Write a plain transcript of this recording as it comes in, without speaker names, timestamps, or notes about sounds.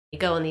You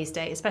go on these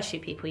dates, especially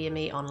people you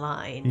meet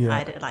online, Yeah.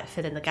 I'd like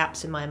fill in the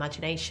gaps in my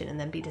imagination and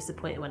then be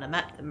disappointed when I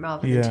met them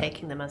rather than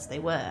taking them as they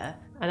were.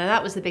 And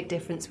that was the big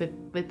difference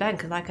with Ben,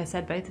 because like I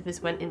said, both of us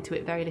went into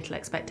it very little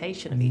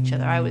expectation of each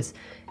other. I was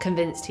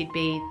convinced he'd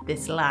be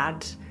this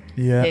lad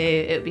who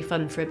it would be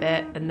fun for a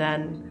bit, and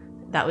then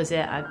that was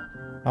it.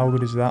 How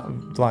good is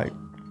that? Like,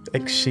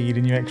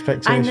 exceeding your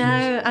expectations?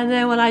 I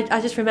know. Well,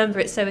 I just remember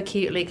it so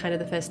acutely. Kind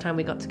of the first time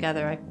we got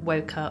together, I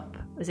woke up,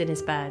 was in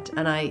his bed,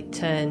 and I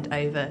turned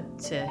over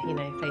to,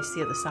 face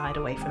the other side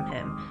away from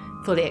him,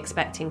 fully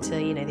expecting to,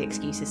 the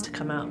excuses to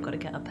come out. I've got to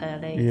get up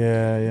early.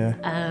 Yeah.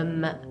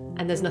 And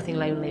there's nothing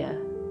lonelier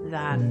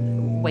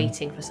than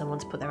waiting for someone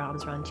to put their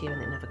arms around you and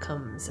it never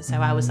comes. So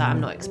I was like, I'm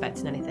not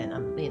expecting anything.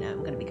 I'm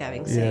going to be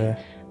going soon. Yeah.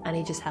 And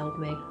he just held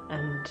me,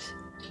 and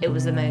it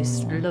was the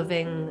most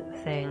loving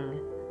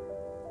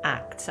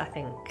act, I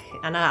think,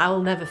 and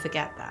I'll never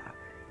forget that.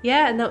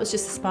 Yeah, and that was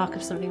just a spark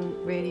of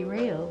something really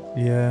real.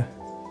 Yeah.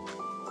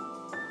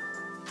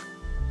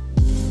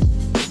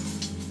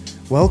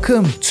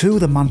 Welcome to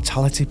the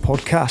Mentality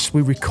Podcast.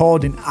 We're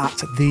recording at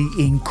the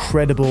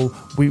incredible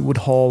Wheatwood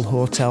Hall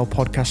Hotel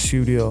podcast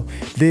studio.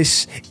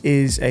 This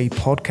is a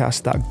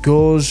podcast that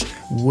goes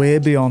way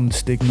beyond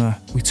stigma.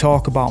 We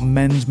talk about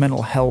men's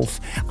mental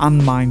health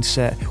and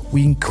mindset.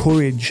 We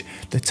encourage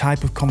the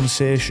type of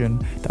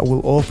conversation that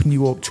will open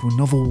you up to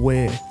another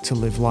way to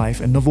live life,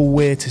 another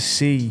way to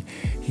see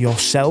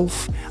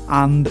yourself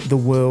and the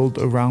world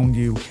around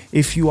you.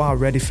 If you are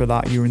ready for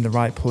that, you're in the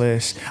right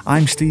place.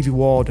 I'm Stevie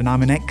Ward, and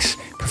I'm an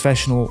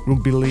ex-professional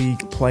rugby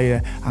league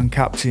player and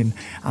captain,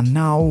 and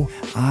now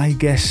I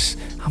guess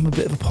I'm a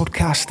bit of a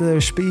podcaster,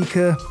 a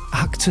speaker,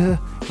 actor,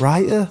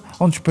 writer,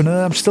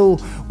 entrepreneur. I'm still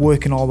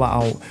working all that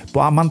out,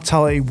 but at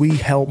Mentality we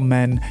help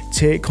men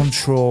take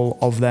control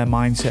of their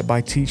mindset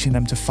by teaching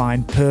them to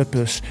find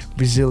purpose,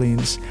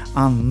 resilience,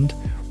 and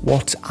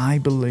what I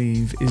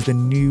believe is the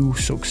new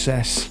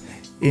success: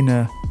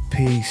 inner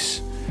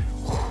peace.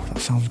 That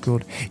sounds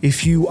good.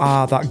 If you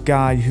are that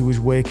guy who is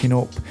waking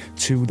up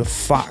to the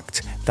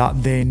fact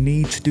that they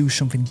need to do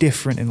something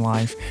different in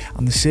life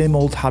and the same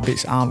old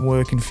habits aren't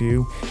working for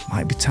you, it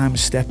might be time to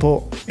step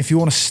up. If you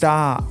want to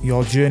start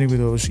your journey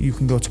with us, you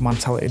can go to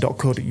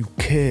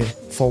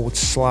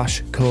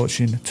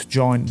mentality.co.uk/coaching to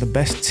join the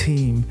best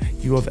team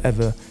you have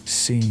ever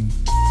seen.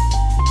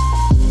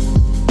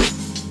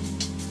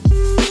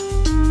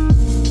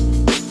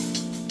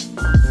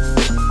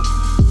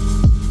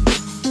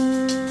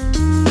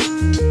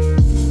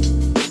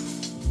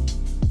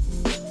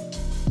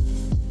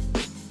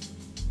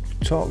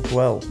 Talked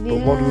well,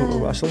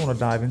 but I still want to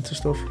dive into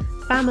stuff.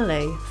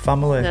 Family.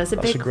 That's a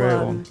great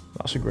one.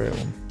 That's a great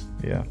one.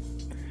 Yeah.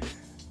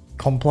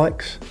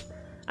 Complex.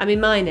 I mean,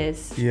 mine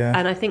is. Yeah.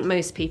 And I think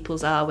most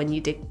people's are when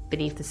you dig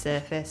beneath the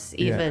surface.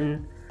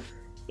 Even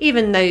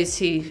those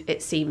who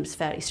it seems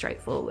fairly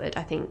straightforward.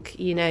 I think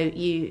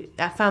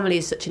our family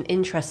is such an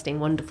interesting,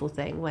 wonderful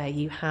thing where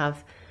you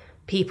have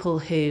people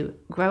who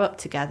grow up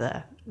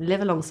together, live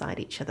alongside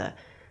each other,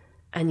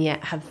 and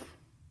yet have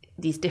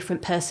these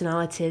different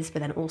personalities,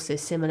 but then also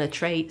similar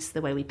traits,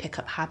 the way we pick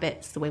up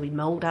habits, the way we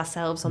mold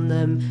ourselves on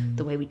them,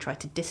 the way we try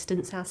to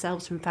distance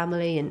ourselves from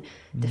family and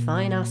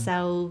define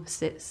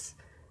ourselves. It's,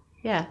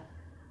 a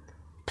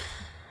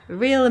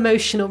real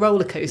emotional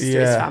roller coaster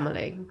is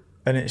family.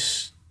 And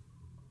there's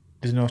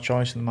no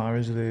choice in the matter,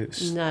 is there?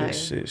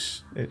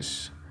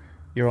 It's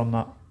you're on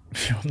that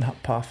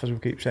path, as we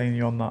keep saying,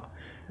 you're on that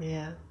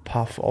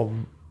path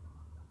of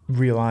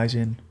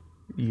realising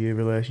your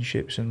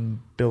relationships and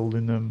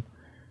building them,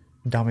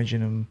 damaging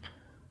them,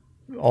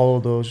 all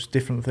of those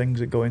different things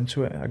that go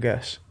into it, I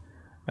guess.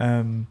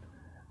 I'm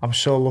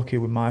so lucky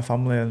with my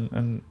family,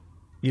 and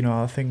I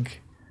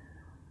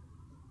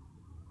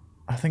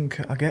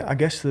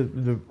guess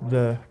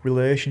the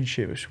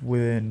relationships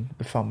within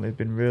the family have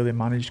been really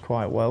managed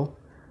quite well.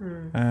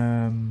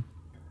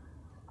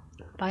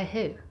 By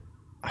who?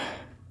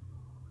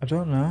 I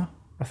don't know.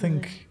 I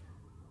think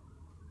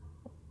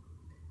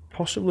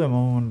possibly my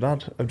mum and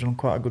dad have done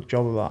quite a good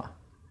job of that.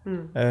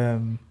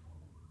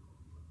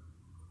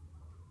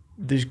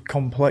 There's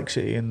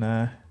complexity in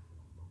there,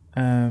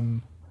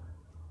 and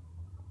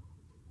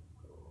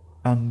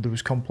there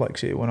was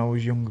complexity when I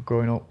was younger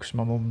growing up, because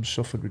my mum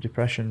suffered with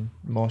depression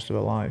most of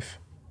her life,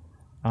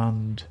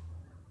 and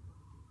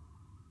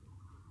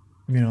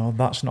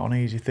that's not an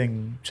easy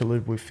thing to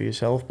live with for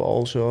yourself, but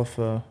also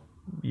for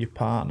your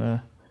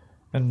partner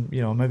and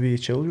maybe your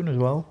children as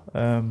well.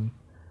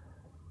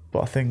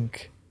 But I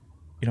think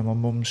my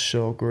mum's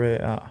so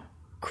great at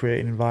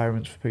creating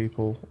environments for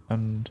people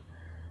and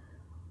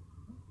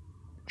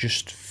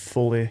just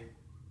fully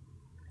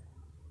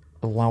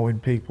allowing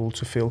people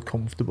to feel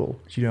comfortable.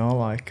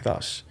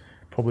 That's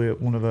probably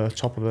one of her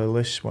top of her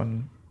list,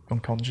 when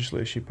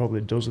unconsciously she probably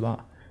does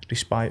that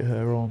despite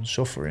her own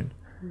suffering.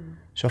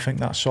 So I think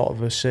that's sort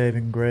of a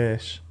saving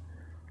grace.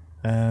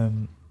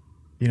 And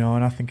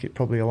I think it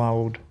probably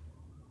allowed,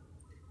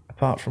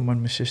 apart from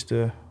when my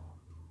sister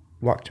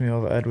whacked me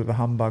over the head with a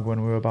handbag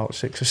when we were about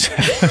 6 or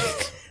 7.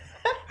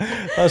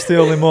 That's the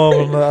only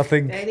moment that I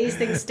think. These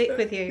things stick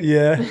with you.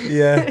 Yeah.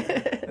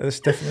 It's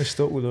definitely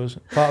stuck with us.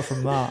 Apart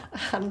from that,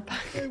 Handbag.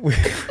 it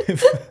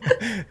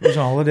was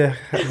on holiday. I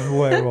can't remember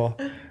where it was.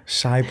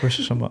 Cyprus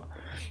or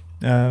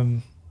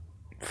something.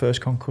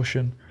 First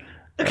concussion.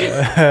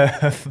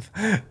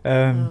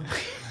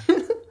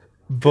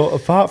 But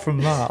apart from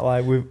that,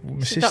 like my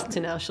She's sister, doctor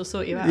now. She'll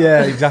sort you out.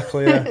 yeah,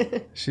 exactly.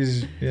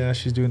 Yeah,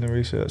 she's doing the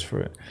research for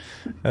it.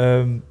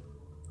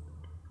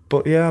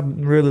 But yeah,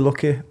 I'm really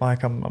lucky.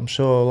 Like I'm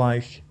so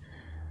like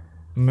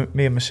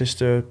me and my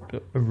sister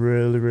are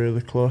really,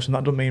 really close, and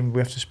that doesn't mean we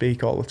have to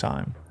speak all the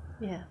time.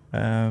 Yeah.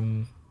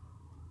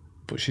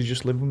 But she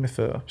just lived with me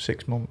for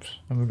 6 months,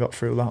 and we got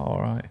through that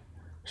all right.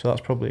 So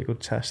that's probably a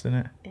good test, isn't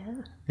it? Yeah.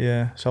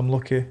 Yeah. So I'm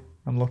lucky.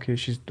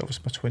 She's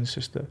obviously my twin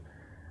sister.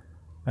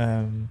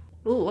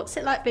 Oh, what's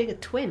it like being a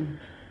twin?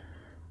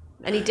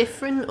 Any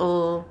different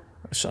or?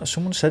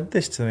 Someone said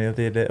this to me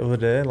the other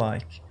day,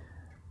 like,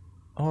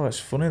 "Oh, it's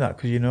funny that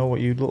because you know what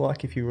you'd look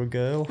like if you were a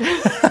girl."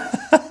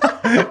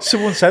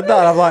 Someone said that,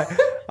 and I'm like,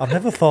 I've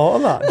never thought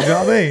of that. Do you know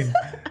what I mean?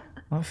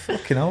 Oh,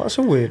 fucking hell, that's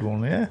a weird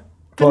one, yeah.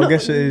 But I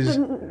guess it is.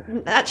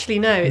 Actually,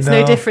 no, it's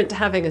no different to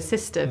having a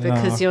sister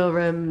because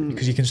you're.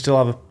 Because you can still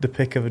have the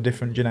pick of a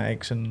different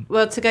genetics and.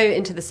 Well, to go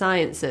into the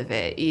science of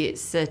it,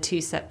 it's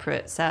two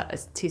separate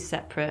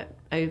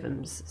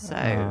ovums.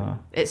 So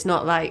it's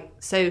not like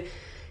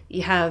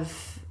you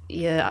have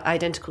your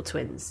identical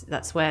twins.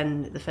 That's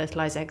when the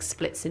fertilized egg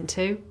splits in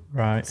two.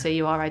 Right. So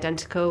you are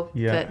identical,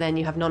 but then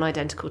you have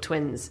non-identical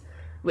twins,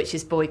 which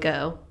is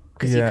boy-girl,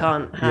 because you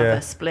can't have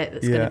a split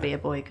that's going to be a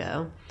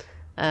boy-girl.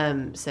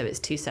 So it's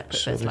two separate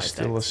fertilized eggs.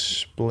 So there's still a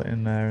split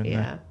in there, isn't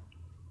there?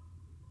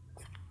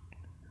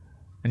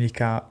 And you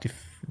can't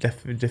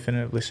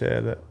definitively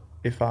say that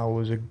if I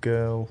was a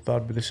girl,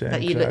 that'd be the same.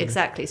 That you look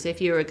exactly. So if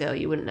you were a girl,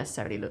 you wouldn't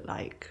necessarily look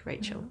like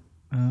Rachel.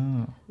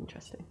 Oh.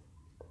 Interesting.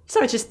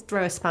 Sorry, just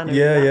throw a spanner.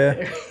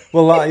 Yeah.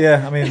 Well,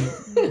 I mean,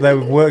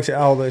 they've worked it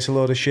out that it's a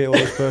load of shit what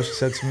this person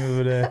said to me the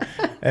other day,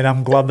 and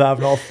I'm glad that I've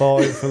not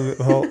thought it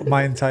for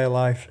my entire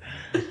life.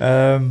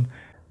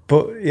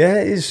 But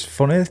yeah, it is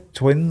funny,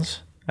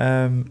 twins.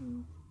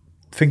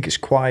 Think it's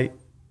quite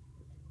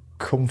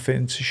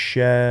comforting to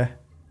share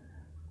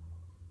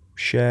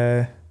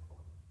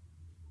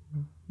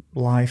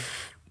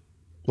life's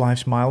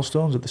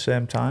milestones at the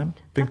same time.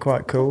 Been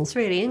quite cool. It's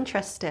really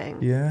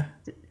interesting. Yeah.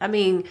 I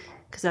mean,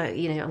 because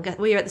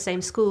we were at the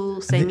same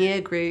school, same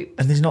year group,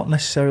 and there's not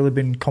necessarily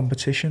been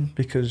competition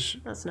because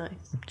that's nice.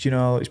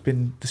 It's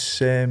been the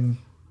same.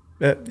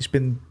 It's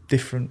been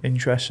different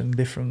interests and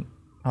different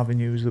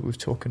avenues that we've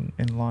taken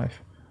in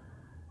life.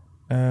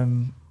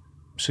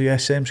 So yeah,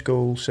 same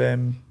school,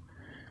 same.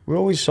 We're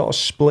always sort of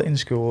split in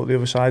school at the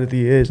other side of the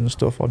years and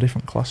stuff, or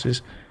different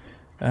classes,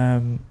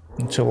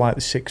 until like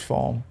the sixth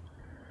form.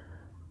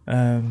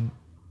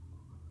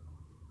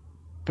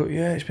 But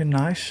yeah, it's been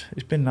nice.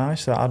 It's been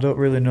nice that I don't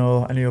really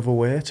know any other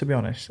way, to be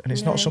honest. And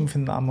it's not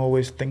something that I'm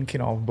always thinking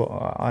of, but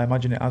I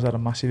imagine it has had a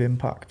massive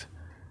impact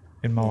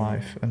in my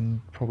life and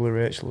probably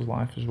Rachel's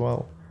life as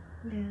well.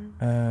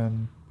 Yeah.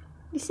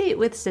 You see it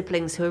with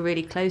siblings who are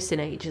really close in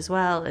age as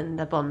well, and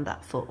the bond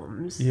that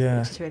forms, which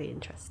is really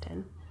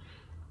interesting.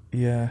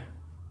 Yeah,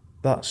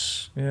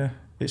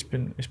 it's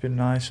been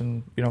nice,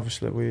 and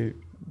obviously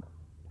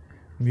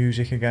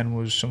music again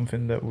was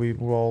something that we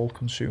were all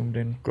consumed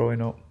in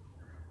growing up,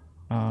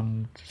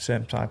 and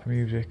same type of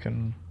music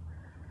and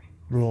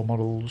role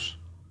models.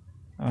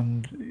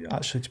 And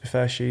actually, to be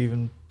fair, she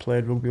even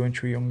played rugby when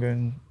she was younger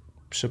and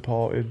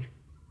supported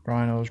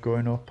Rhinos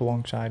growing up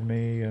alongside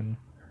me. And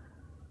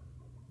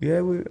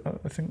yeah,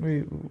 I think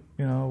we've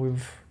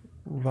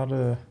had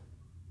a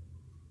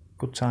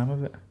good time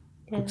of it.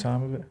 Good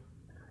time of it.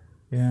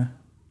 Yeah.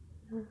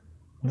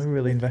 I've never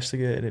really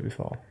investigated it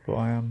before, but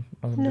I am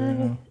as I'm doing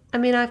now. I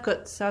mean, I've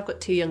got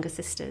two younger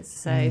sisters,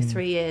 so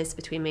 3 years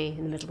between me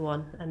and the little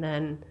one, and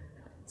then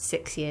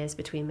 6 years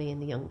between me and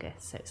the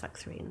youngest, so it's like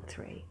 3 and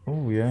 3.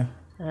 Oh yeah.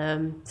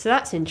 So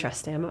that's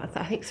interesting.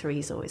 I think 3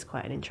 is always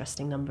quite an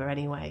interesting number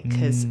anyway,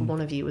 because one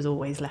of you was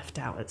always left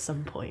out at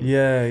some point.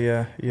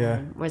 Yeah.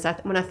 Whereas I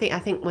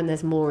think when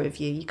there's more of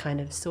you, you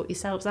kind of sort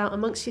yourselves out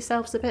amongst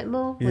yourselves a bit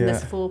more. When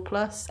there's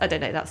 4+, I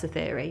don't know. That's a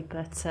theory,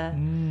 but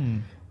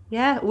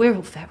yeah, we're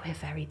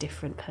very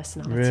different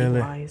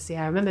personality-wise. Really?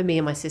 Yeah, I remember me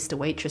and my sister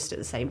waitressed at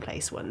the same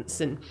place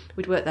once, and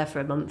we'd worked there for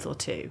a month or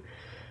two,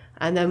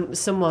 and then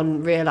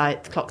someone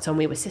clocked on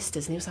we were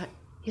sisters, and he was like,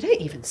 "You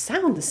don't even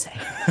sound the same."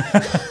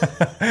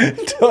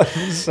 Don't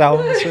even sound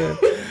the same.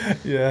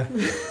 Yeah.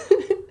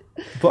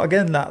 But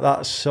again,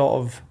 that's sort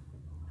of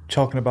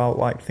talking about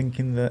like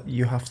thinking that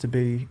you have to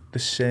be the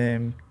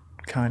same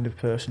kind of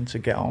person to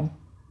get on.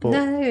 But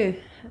no,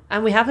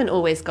 and we haven't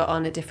always got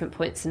on at different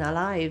points in our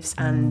lives,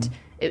 and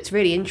it's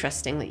really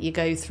interesting that you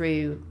go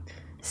through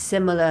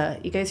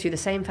the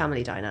same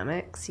family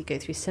dynamics, you go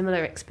through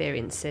similar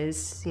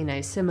experiences,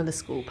 similar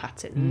school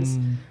patterns.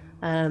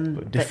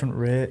 But different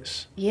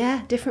rates.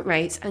 Yeah, different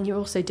rates, and you're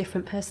also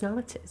different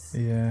personalities.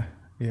 Yeah.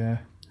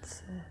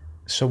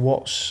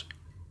 So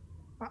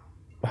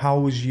how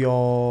was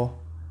your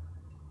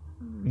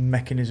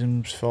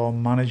mechanisms for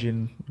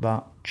managing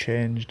that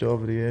changed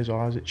over the years,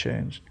 or has it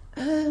changed?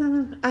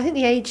 I think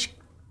the age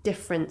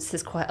difference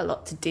has quite a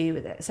lot to do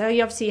with it. So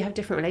you obviously have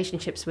different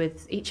relationships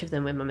with each of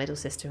them, with my middle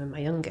sister and my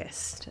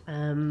youngest.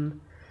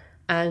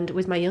 And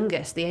with my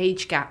youngest, the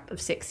age gap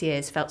of 6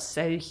 years felt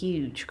so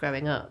huge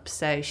growing up.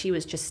 So she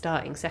was just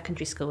starting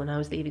secondary school and I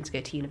was leaving to go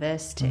to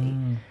university.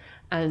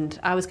 And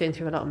I was going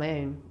through a lot of my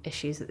own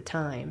issues at the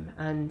time.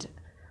 And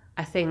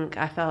I think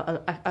I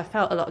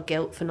felt a lot of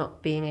guilt for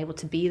not being able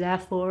to be there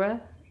for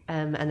her.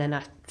 And then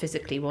I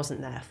physically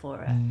wasn't there for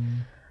her.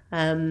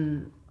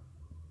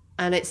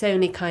 And it's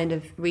only kind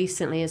of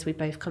recently, as we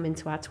both come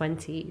into our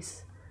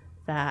 20s,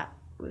 that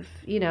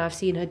I've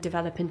seen her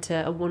develop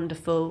into a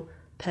wonderful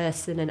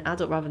person and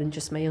adult rather than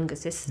just my younger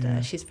sister.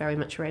 Yeah. She's very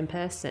much her own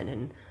person,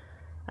 and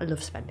I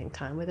love spending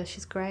time with her.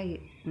 She's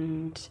great.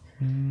 And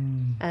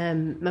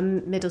my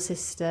middle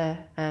sister,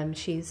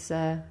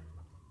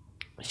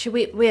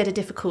 we had a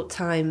difficult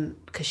time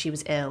because she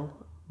was ill.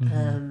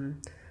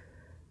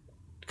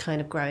 Kind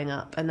of growing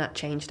up, and that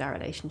changed our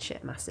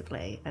relationship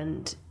massively.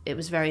 And it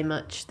was very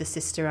much the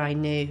sister I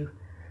knew,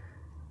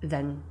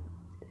 then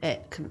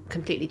it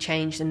completely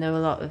changed. And there were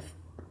a lot of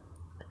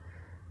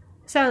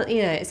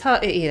it's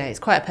hard, it's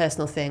quite a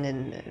personal thing,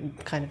 and I'm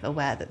kind of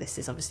aware that this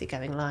is obviously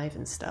going live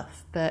and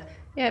stuff, but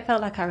yeah, it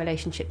felt like our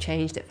relationship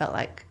changed. It felt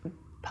like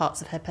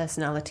parts of her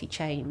personality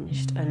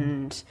changed,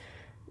 and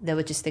there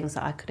were just things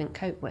that I couldn't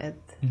cope with.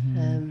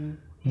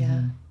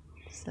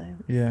 So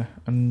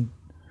and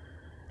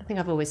I think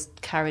I've always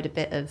carried a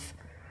bit of...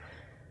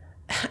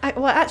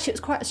 actually, it was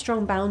quite a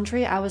strong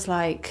boundary. I was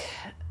like,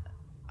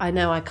 I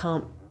know I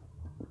can't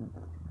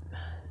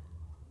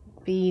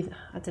be...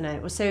 I don't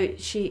know. So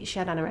she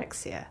had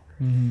anorexia.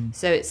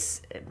 So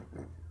it's,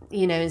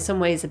 in some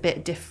ways a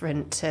bit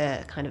different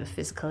to kind of a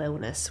physical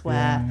illness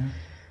where,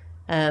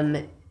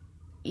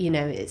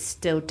 it's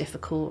still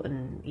difficult,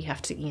 and you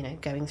have to,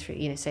 going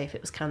through, say if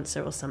it was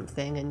cancer or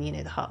something, and,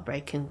 the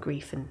heartbreak and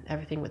grief and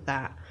everything with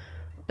that.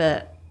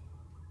 But...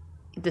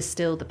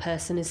 the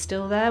person is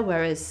still there,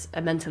 whereas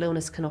a mental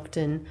illness can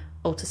often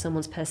alter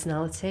someone's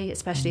personality,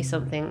 especially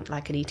something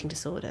like an eating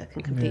disorder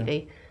can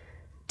completely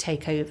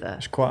take over.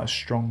 It's quite a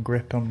strong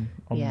grip on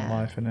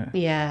life, isn't it?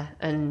 Yeah,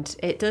 and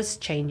it does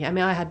change. I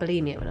mean, I had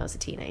bulimia when I was a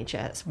teenager.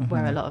 That's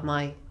where a lot of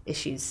my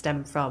issues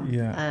stem from.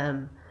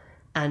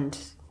 And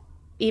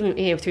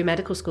even through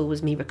medical school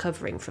was me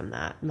recovering from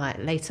that. My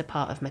later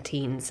part of my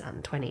teens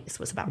and 20s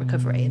was about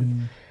recovery,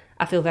 and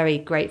I feel very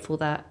grateful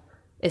that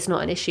it's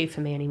not an issue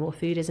for me anymore.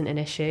 Food isn't an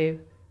issue,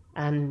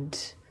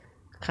 and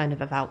kind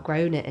of I've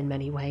outgrown it in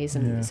many ways,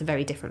 and it's a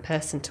very different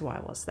person to what I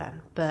was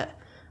then. But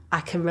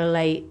I can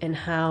relate in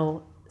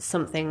how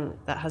something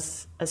that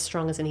has as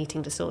strong as an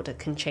eating disorder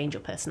can change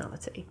your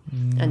personality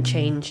and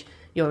change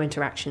your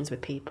interactions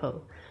with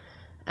people.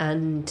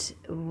 And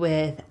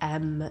with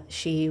Em,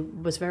 she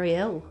was very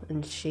ill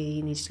and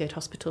she needed to go to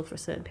hospital for a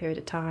certain period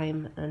of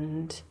time,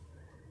 and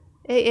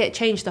it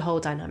changed the whole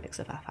dynamics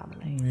of our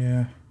family.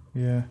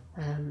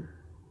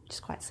 Which is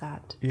quite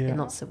sad in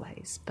lots of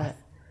ways. But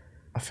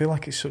I feel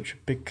like it's such a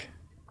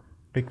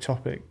big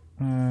topic.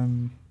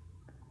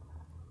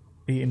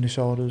 Eating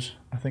disorders.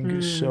 I think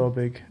it's so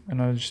big,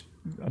 and I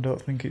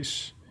don't think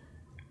it's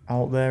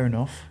out there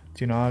enough.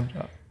 Do you know?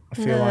 I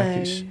feel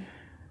like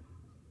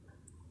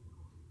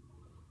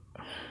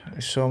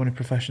it's so many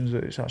professions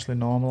that it's actually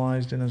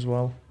normalised in as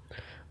well.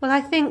 Well, I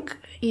think,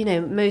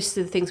 most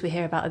of the things we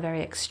hear about are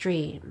very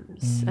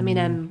extremes. I mean,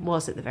 Em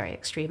was at the very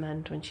extreme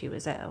end when she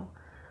was ill.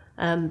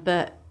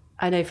 But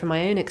I know from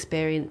my own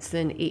experience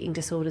that eating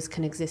disorders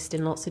can exist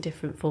in lots of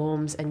different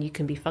forms, and you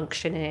can be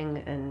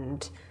functioning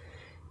and,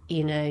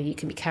 you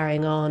can be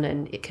carrying on,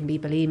 and it can be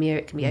bulimia,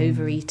 it can be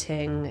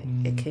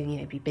overeating, it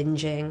can, be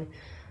binging,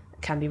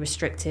 it can be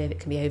restrictive, it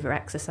can be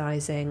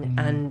over-exercising,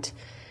 and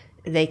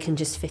they can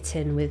just fit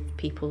in with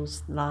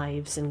people's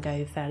lives and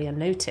go fairly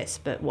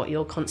unnoticed. But what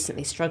you're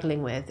constantly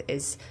struggling with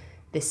is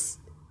this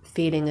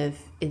feeling of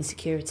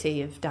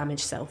insecurity, of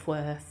damaged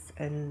self-worth,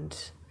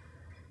 and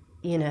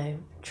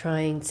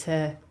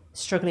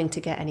struggling to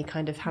get any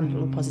kind of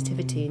handle on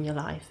positivity in your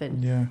life,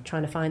 and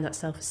trying to find that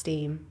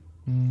self-esteem.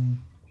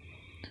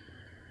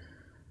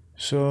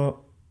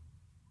 So,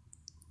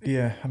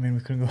 I mean, we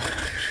can go.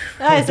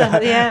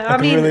 I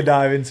mean, really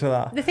dive into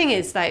that. The thing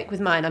is, like with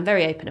mine, I'm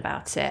very open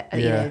about it.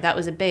 That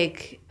was a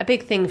big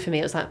thing for me.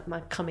 It was like my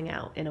coming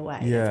out in a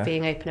way, of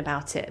being open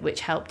about it,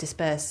 which helped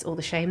disperse all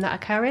the shame that I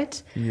carried.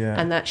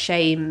 And that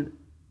shame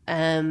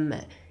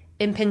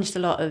impinged a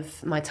lot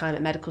of my time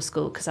at medical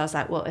school, because I was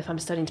like, well, if I'm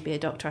studying to be a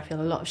doctor, I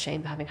feel a lot of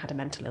shame for having had a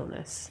mental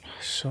illness.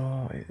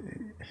 So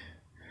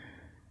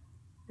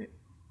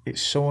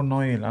it's so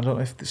annoying. I don't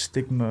know if the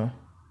stigma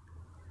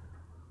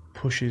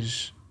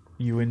pushes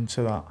you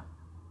into that.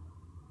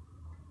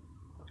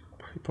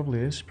 It probably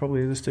is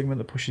the stigma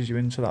that pushes you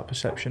into that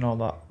perception, or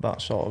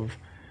that sort of...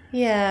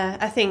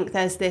 I think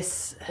there's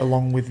this...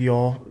 Along with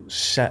your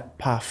set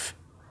path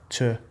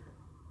to,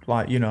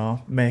 like,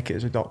 make it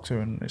as a doctor,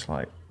 and it's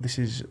like, this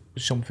is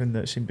something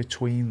that's in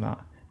between that.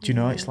 Do you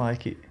know? It's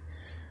like it...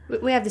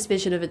 We have this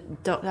vision of a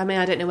doctor. I mean,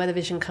 I don't know where the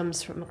vision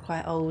comes from, a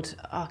quite old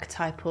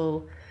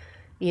archetypal,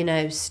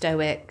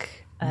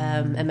 stoic,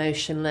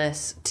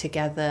 emotionless,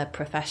 together,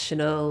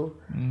 professional.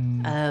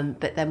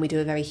 But then we do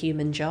a very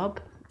human job.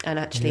 And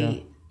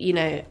actually, you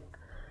know,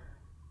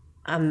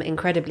 I'm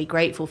incredibly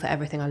grateful for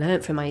everything I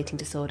learned from my eating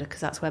disorder, because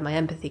that's where my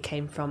empathy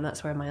came from.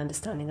 That's where my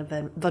understanding of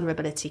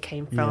vulnerability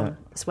came from. Yeah.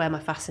 It's where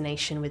my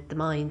fascination with the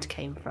mind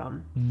came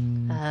from.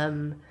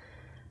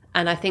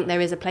 And I think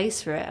there is a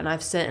place for it. And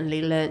I've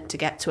certainly learnt to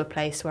get to a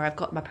place where I've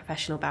got my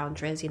professional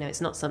boundaries. You know,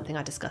 it's not something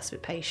I discuss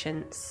with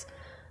patients,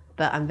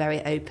 but I'm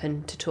very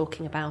open to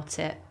talking about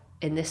it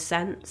in this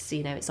sense.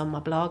 You know, it's on my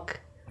blog.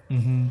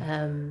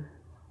 And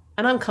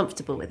I'm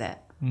comfortable with it.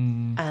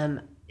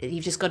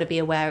 You've just got to be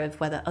aware of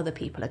whether other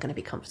people are going to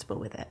be comfortable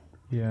with it.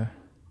 Yeah.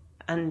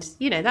 And,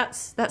 you know,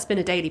 that's been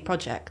a daily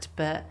project,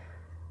 but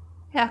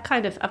yeah,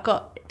 I've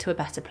got to a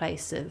better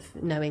place of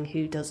knowing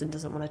who does and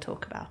doesn't want to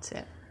talk about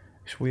it.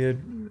 It's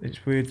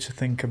weird to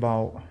think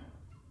about,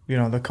 you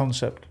know, the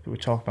concept that we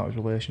talk about is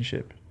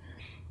relationship.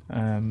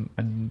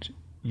 And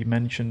you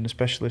mentioned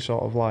especially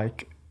sort of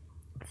like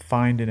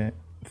finding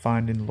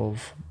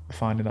love,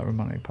 finding that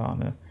romantic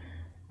partner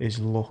is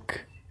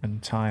luck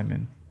and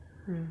timing.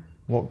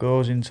 What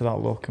goes into that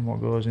luck and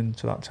what goes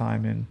into that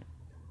timing,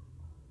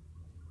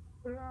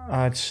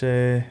 I'd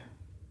say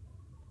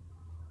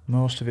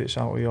most of it's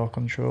out of your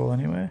control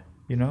anyway.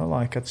 You know,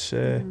 like I'd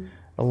say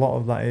a lot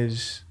of that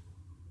is,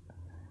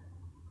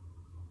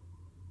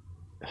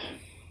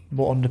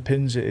 what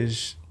underpins it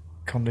is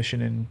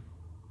conditioning,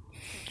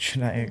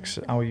 genetics,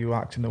 how you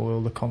act in the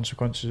world, the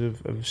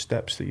consequences of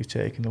steps that you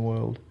take in the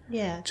world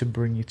to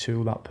bring you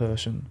to that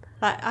person.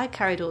 I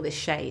carried all this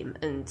shame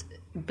and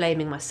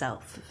blaming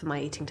myself for my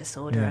eating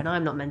disorder, and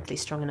I'm not mentally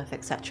strong enough,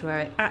 etc.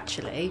 Where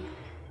actually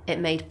it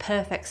made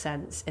perfect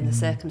sense in the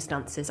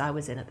circumstances I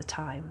was in at the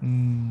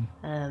time.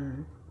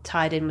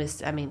 Tied in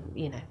with, I mean,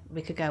 you know,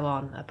 we could go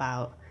on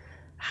about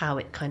how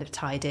it kind of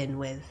tied in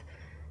with,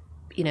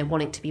 you know,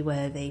 wanting to be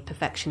worthy,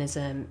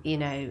 perfectionism. You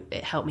know,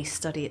 it helped me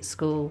study at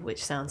school,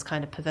 which sounds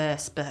kind of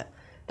perverse, but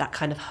that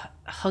kind of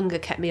hunger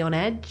kept me on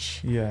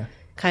edge. Yeah.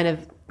 Kind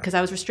of, because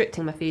I was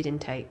restricting my food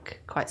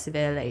intake quite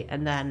severely,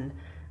 and then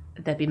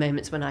there'd be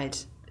moments when I'd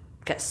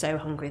get so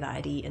hungry that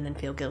I'd eat and then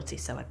feel guilty,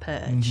 so I'd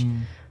purge.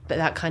 But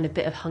that kind of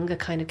bit of hunger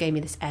kind of gave me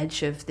this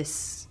edge of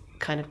this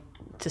kind of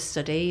to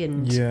study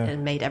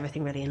and made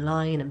everything really in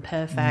line and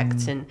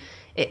perfect, and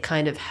it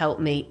kind of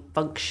helped me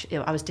function. You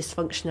know, I was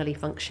dysfunctionally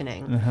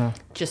functioning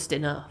just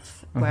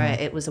enough where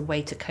it was a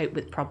way to cope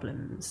with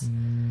problems,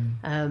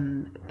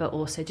 but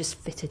also just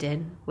fitted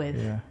in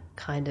with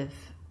kind of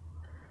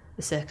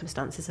the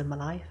circumstances of my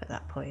life at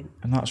that point.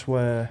 And that's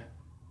where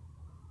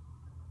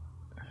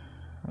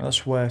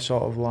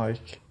sort of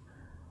like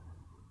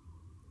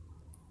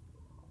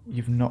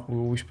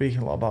we're speaking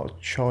a lot about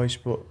choice,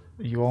 but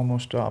you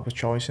almost don't have a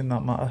choice in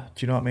that matter.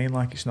 Do you know what I mean?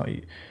 Like, it's not,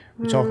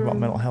 we're talking about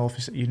mental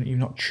health, you've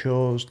not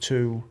chose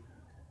to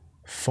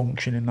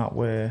function in that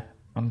way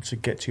and to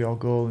get to your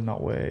goal in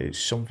that way. It's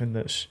something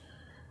that's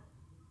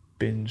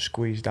been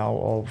squeezed out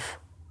of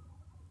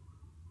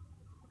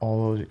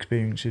all those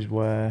experiences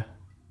where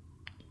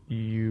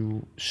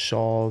you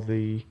saw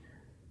the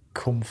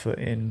comfort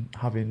in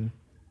having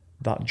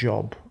that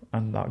job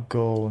and that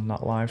goal and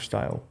that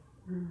lifestyle,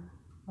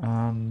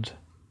 and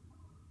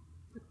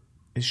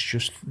it's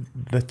just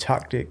the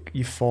tactic,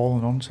 you've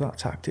fallen onto that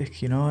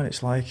tactic, you know. And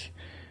it's like,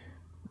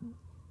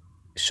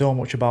 so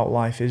much about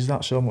life is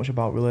that, so much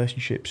about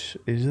relationships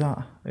is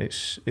that.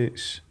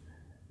 It's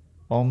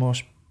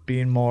almost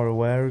being more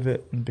aware of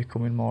it and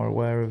becoming more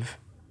aware of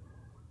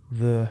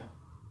the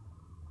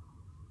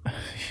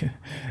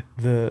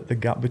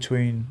gap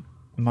between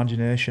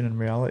imagination and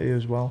reality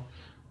as well.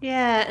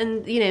 Yeah,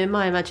 and you know, in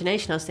my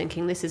imagination I was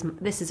thinking this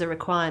is a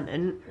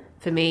requirement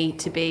for me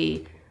to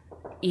be,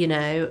 you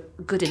know,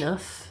 good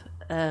enough,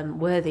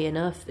 worthy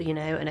enough, you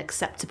know, an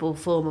acceptable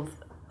form of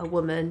a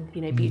woman,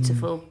 you know,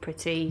 beautiful,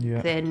 pretty,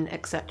 thin,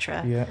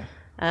 etc.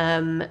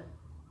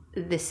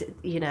 This,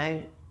 you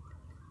know,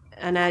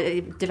 and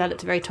I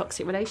developed a very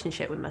toxic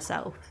relationship with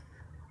myself.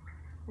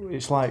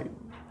 It's like,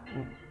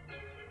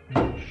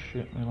 oh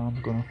shit, my alarm's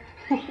gone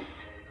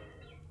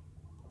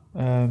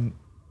off.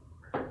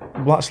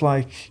 That's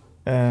like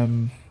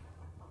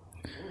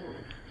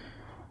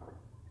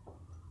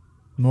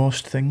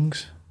most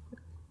things.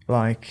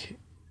 Like,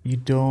 you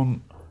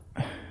don't.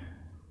 Fuck,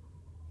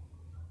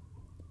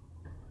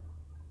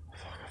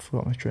 I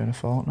forgot my train of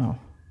thought now.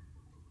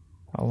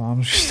 That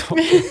alarm's just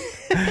stopped.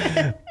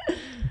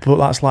 But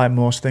that's like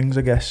most things,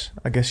 I guess.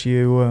 I guess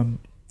you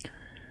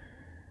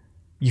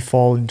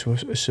fall into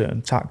a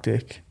certain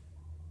tactic,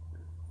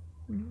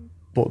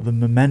 but the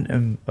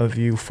momentum of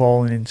you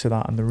falling into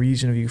that and the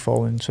reason of you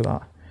falling into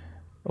that,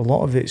 a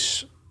lot of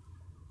it's,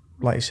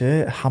 like you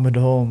say, hammered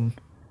home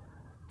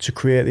to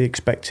create the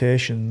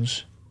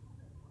expectations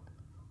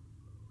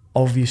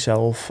of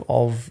yourself,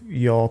 of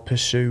your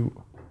pursuit,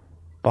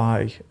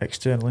 by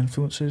external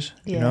influences,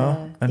 you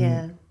know?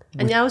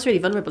 And I was really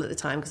vulnerable at the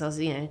time because I was,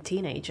 you know, a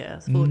teenager. I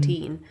was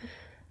 14.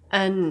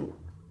 And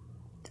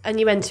and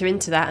you enter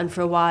into that, and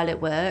for a while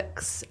it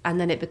works, and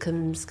then it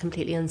becomes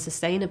completely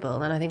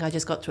unsustainable. And I think I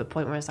just got to a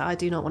point where I was like, I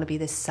do not want to be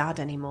this sad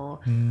anymore.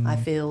 I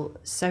feel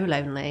so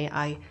lonely.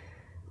 I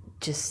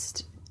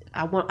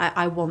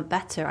want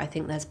better. I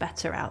think there's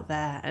better out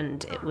there.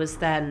 And it was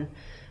then,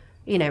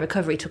 you know,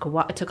 recovery took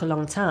a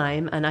long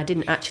time, and I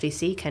didn't actually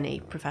seek any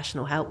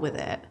professional help with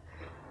it.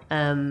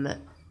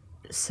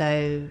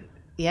 So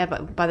yeah,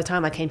 but by the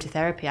time I came to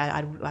therapy,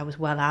 I was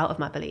well out of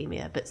my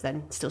bulimia, but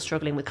then still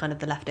struggling with kind of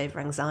the leftover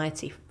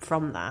anxiety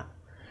from that.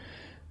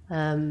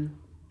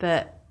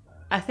 But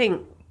I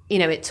think, you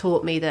know, it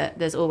taught me that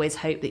there's always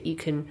hope, that you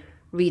can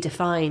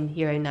redefine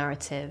your own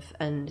narrative,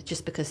 and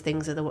just because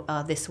things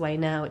are this way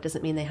now, it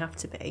doesn't mean they have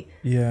to be.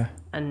 Yeah.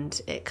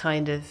 And it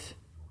kind of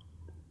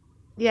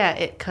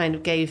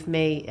activated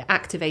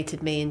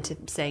me into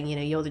saying, you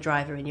know, you're the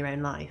driver in your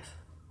own life.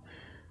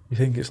 You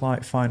think it's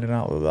like finding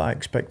out that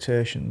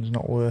expectation's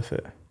not worth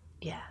it?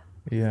 Yeah.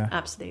 Yeah.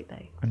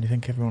 Absolutely. And you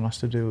think everyone has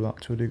to do that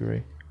to a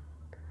degree?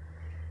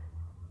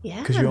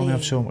 Yeah. Because you only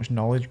have so much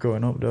knowledge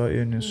growing up, don't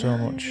you? And there's so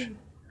much,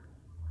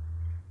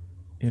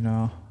 you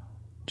know,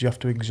 do you have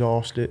to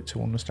exhaust it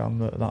to understand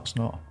that that's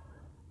not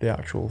the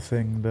actual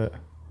thing that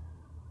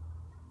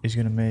is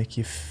going to make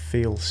you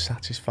feel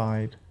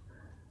satisfied?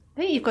 I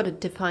think you've got to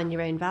define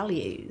your own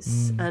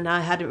values. And I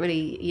hadn't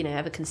really, you know,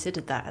 ever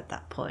considered that at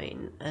that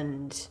point.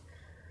 And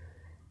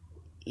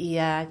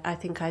yeah, I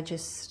think I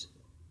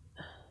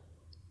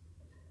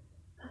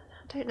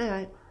don't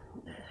know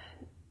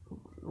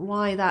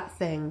why that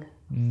thing,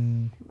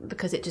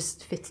 because it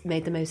just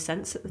made the most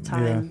sense at the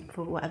time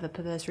for whatever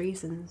perverse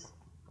reasons,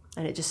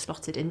 and it just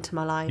slotted into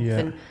my life.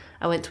 And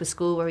I went to a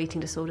school where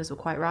eating disorders were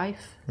quite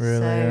rife.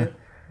 Really,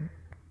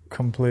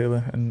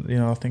 completely. And you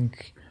know, I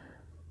think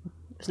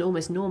it was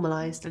almost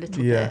normalised a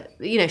little bit.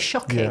 You know,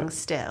 shocking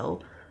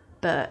still,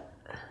 but.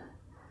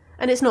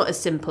 And it's not as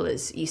simple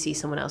as you see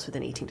someone else with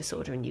an eating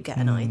disorder and you get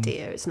an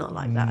idea. It's not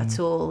like that at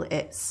all.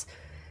 It's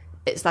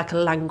like a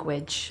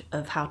language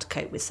of how to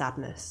cope with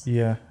sadness.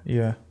 Yeah.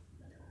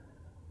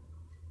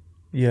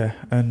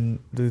 And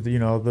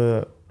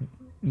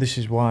this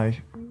is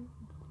why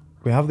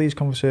we have these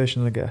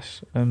conversations, I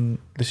guess. And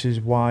this is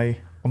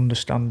why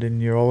understanding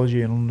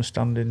neurology and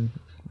understanding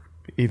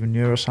even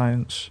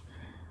neuroscience,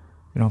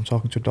 you know, I'm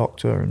talking to a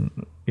doctor,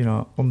 and, you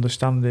know,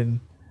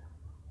 understanding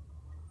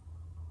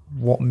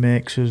what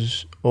makes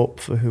us up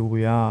for who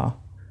we are,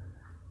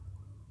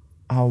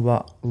 how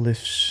that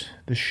lifts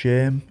the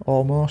shame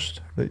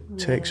almost, that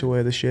takes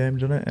away the shame,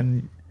 doesn't it?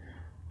 And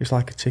it's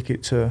like a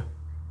ticket to,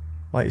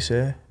 like you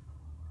say,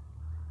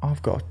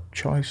 I've got a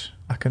choice.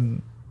 I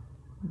can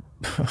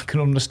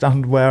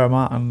understand where I'm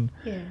at and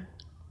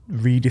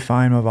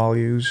redefine my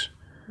values.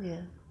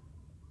 Yeah.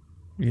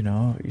 You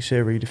know, you say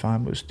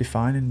redefine, but it's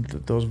defining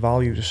that those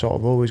values are sort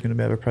of always going to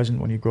be ever present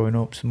when you're growing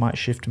up. So they might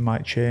shift and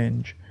might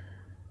change,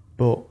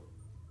 but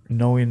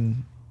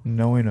knowing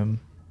them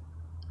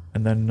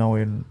and then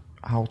knowing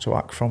how to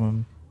act from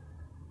them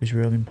is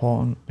really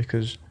important,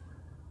 because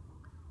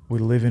we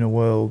live in a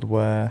world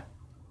where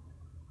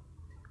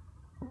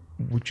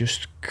we're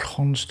just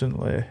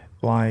constantly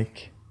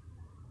like,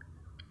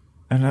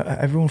 and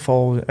everyone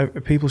falls,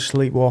 people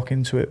sleepwalk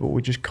into it, but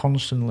we're just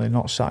constantly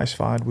not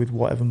satisfied with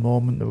whatever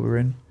moment that we're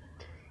in.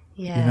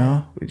 Yeah. You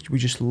know, we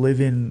just live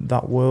in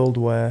that world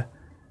where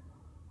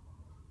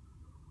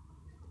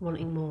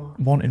wanting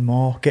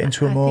more, getting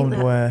to a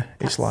moment where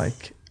it's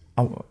like,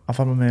 I've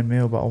had my main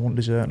meal, but I want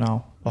dessert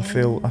now. I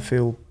feel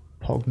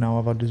pogged now.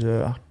 I've had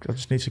dessert. I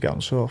just need to get on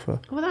the sofa.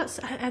 Well,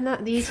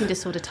 the eating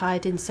disorder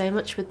tied in so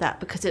much with that,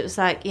 because it was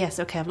like, yes,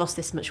 okay, I've lost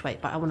this much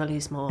weight, but I want to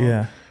lose more.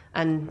 Yeah.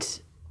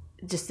 And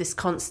just this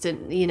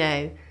constant, you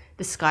know,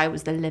 the sky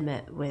was the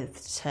limit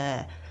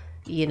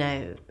you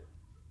know,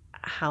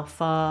 how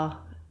far,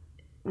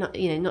 not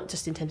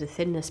just in terms of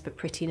thinness, but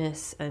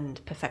prettiness and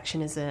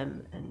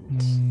perfectionism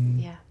and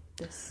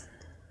this.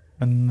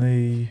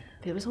 And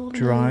it was all an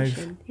drive.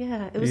 Illusion.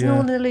 Yeah, it was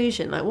all an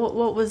illusion. Like what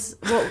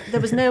there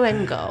was no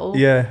end goal.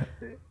 Yeah.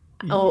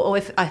 Or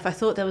if I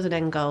thought there was an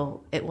end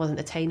goal, it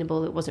wasn't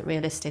attainable, it wasn't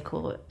realistic,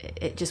 or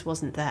it just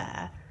wasn't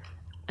there.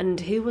 And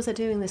who was I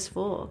doing this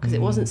for? Because it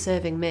wasn't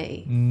serving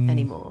me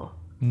anymore.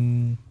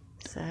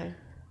 So.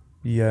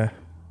 Yeah,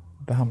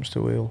 the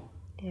hamster wheel.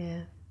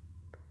 Yeah.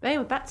 But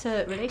anyway, back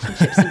to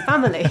relationships and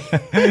family.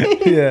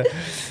 Yeah.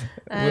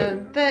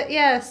 But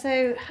yeah,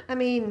 so I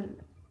mean,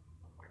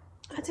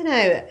 I don't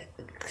know,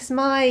 because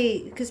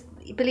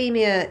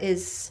bulimia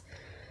is,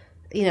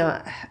 you know,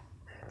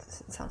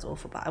 it sounds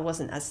awful, but I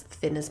wasn't as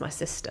thin as my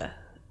sister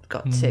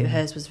got to.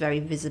 Hers was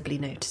very visibly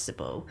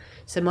noticeable.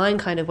 So mine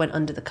kind of went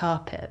under the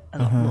carpet a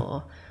lot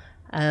more.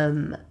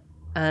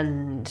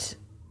 And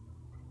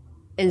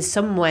in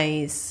some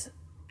ways,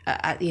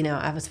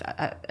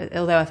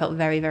 although I felt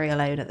very, very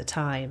alone at the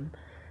time,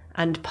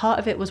 and part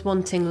of it was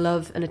wanting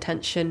love and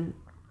attention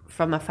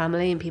from my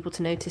family and people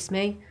to notice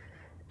me.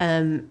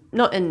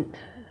 Not in,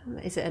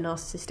 is it a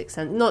narcissistic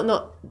sense?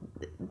 Not.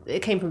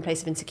 It came from a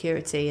place of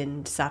insecurity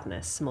and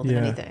sadness more than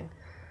anything.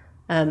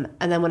 And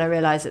then when I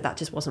realised that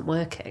just wasn't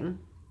working,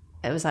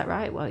 it was like,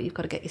 right, well, you've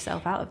got to get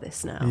yourself out of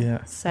this now.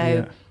 Yeah.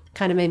 So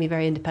kind of made me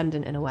very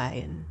independent in a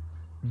way. And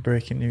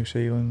breaking new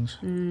ceilings.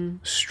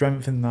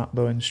 Strengthen that,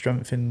 though, and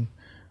strengthen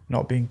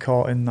not being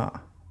caught in that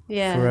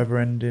forever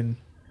ending.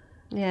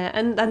 Yeah,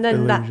 and then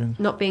illusion. That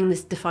not being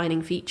this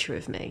defining feature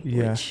of me,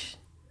 which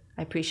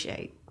I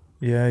appreciate.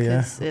 Yeah,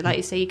 yeah. Because, like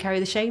you say, you carry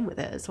the shame with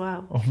it as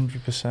well.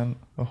 100%,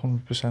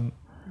 100%.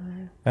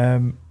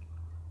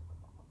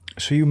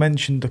 So you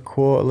mentioned the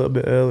quote a little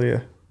bit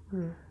earlier,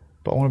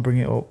 but I want to bring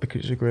it up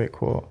because it's a great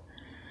quote.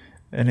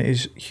 And it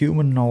is,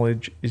 human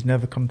knowledge is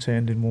never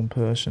contained in one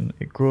person.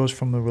 It grows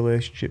from the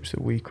relationships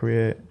that we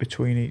create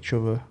between each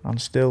other,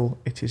 and still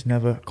it is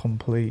never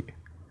complete.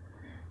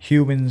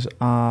 Humans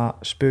are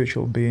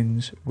spiritual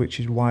beings, which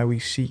is why we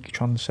seek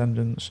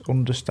transcendence,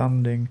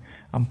 understanding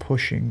and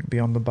pushing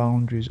beyond the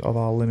boundaries of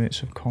our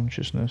limits of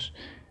consciousness.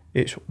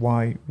 It's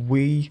why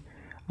we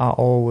are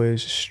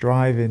always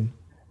striving.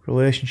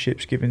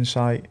 Relationships give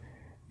insight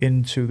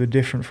into the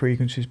different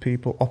frequencies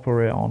people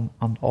operate on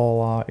and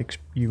all our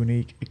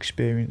unique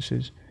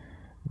experiences.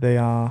 They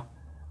are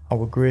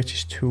our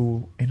greatest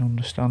tool in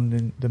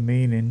understanding the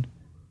meaning,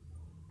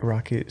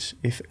 brackets,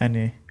 if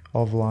any,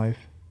 of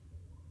life.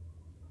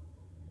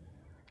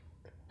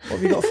 What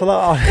have you got for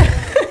that?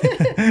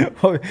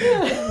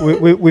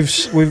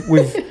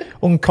 We've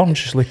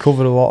unconsciously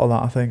covered a lot of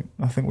that. I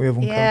think we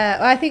have. Yeah,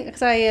 well, I think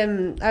because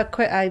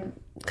I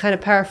kind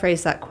of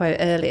paraphrased that quote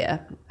earlier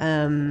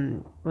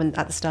when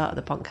at the start of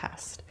the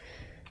podcast.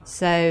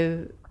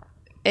 So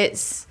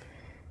it's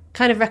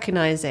kind of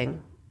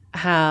recognizing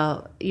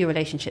how your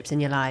relationships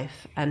in your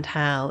life and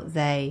how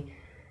they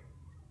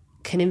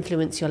can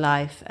influence your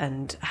life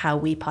and how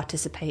we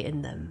participate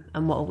in them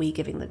and what are we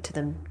giving them to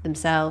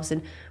themselves.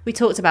 And we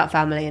talked about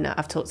family, and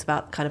I've talked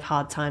about kind of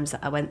hard times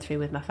that I went through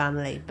with my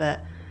family,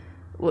 but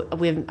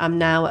I'm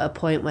now at a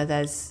point where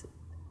there's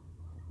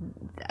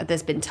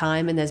been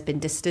time and there's been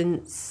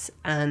distance,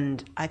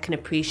 and I can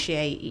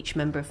appreciate each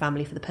member of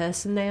family for the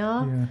person they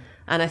are. Yeah.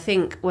 And I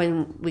think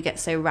when we get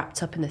so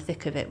wrapped up in the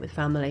thick of it with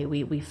family,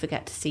 we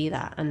forget to see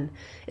that. And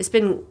it's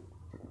been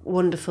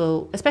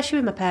wonderful, especially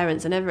with my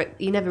parents.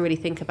 You never really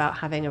think about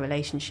having a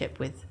relationship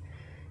with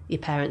your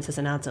parents as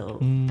an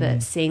adult,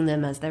 but seeing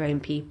them as their own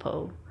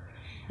people,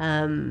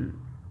 and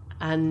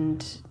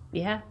allows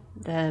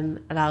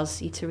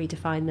you to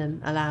redefine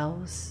them,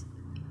 allows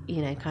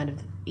kind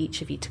of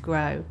each of you to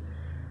grow,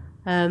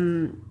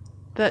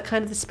 but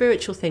kind of the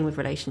spiritual thing with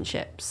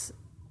relationships.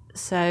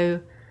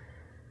 So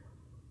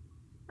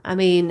I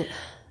mean,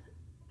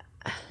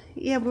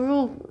 we're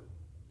all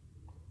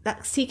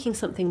seeking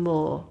something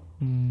more.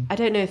 I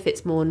don't know if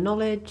it's more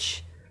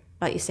knowledge,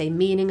 like you say,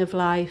 meaning of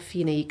life.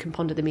 You can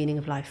ponder the meaning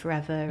of life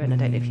forever, and I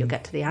don't know if you'll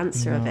get to the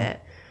answer of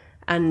it.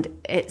 And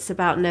it's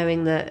about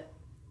knowing that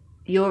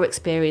your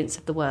experience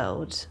of the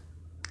world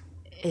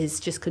is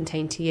just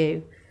contained to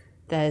you.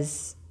 And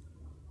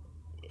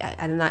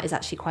that is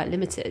actually quite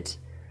limited.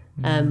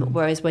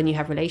 Whereas when you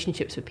have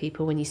relationships with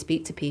people, when you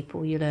speak to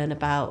people, you learn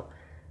about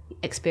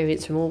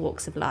experience from all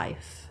walks of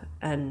life,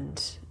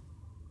 and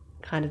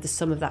kind of the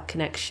sum of that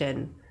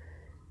connection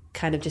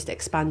kind of just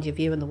expand your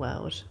view in the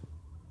world.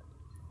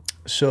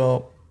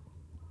 So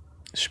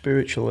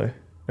spiritually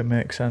it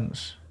makes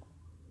sense,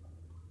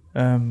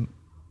 but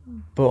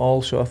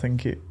also I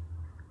think it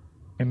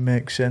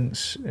makes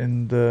sense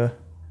in the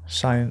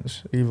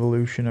science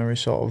evolutionary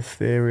sort of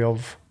theory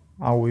of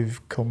how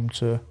we've come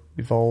to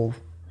evolve,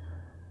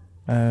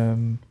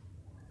 in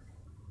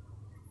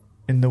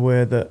the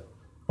way that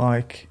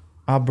like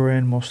our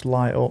brain must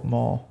light up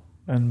more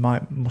and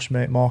must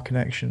make more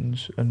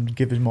connections and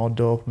give us more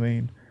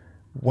dopamine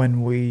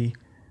when we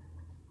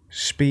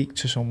speak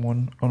to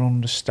someone and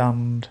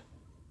understand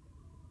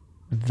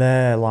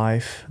their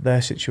life,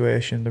 their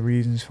situation, the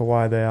reasons for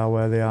why they are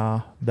where they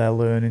are, their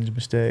learnings,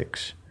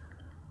 mistakes,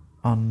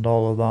 and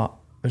all of that,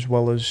 as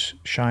well as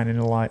shining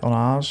a light on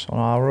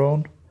our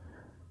own.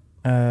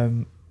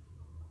 And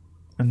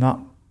that,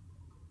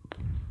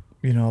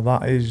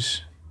 that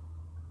is,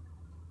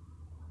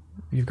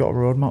 you've got a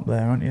roadmap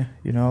there, aren't you?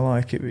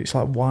 It's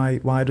like,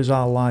 why does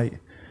our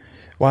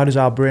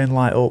brain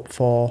light up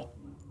for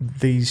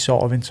these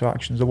sort of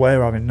interactions that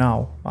we're having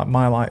now? Like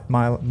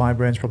my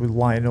brain's probably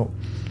lighting up,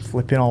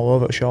 flipping all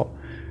over the shop.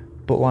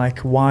 But like,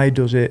 why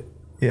does it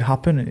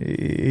happen?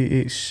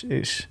 It's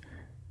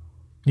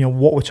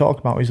what we're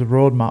talking about is the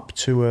roadmap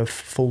to a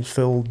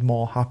fulfilled,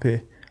 more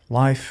happy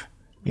life.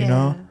 You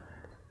know,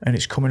 and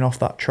it's coming off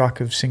that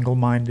track of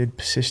single-minded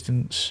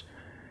persistence,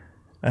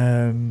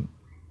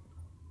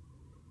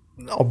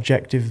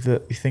 objective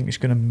that you think is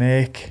going to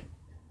make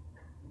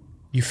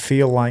you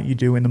feel like you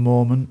do in the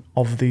moment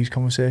of these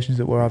conversations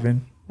that we're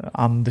having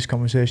and this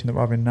conversation that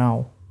we're having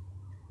now.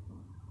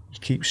 You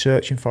keep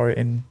searching for it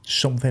in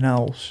something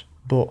else,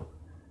 but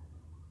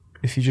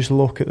if you just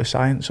look at the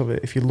science of it,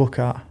 if you look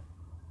at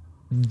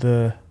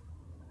the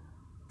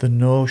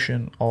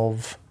notion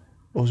of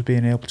us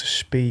being able to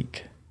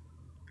speak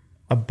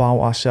about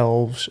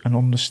ourselves and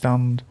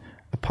understand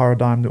a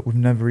paradigm that we've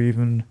never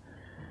even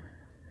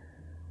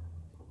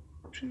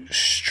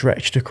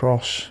stretched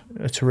across,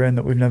 a terrain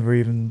that we've never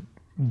even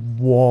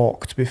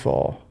walked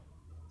before,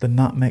 then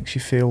that makes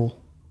you feel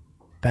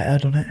better,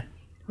 doesn't it?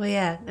 Well,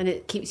 yeah, and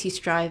it keeps you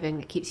striving,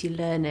 it keeps you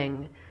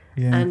learning,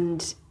 Yeah.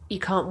 and you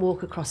can't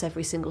walk across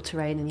every single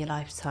terrain in your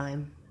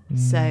lifetime.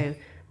 So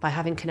by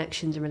having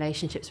connections and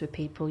relationships with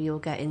people, you'll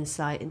get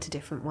insight into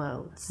different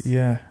worlds.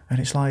 Yeah, and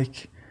it's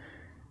like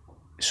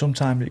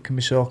sometimes it can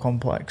be so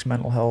complex,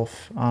 mental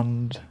health,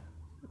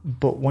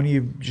 but when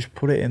you just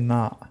put it in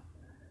that,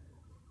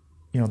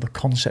 you know, the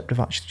concept of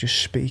actually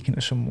just speaking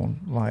to someone,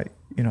 like,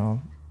 you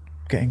know,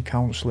 getting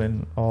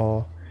counselling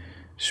or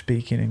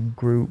speaking in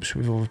groups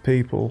with other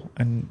people,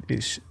 and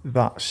it's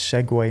that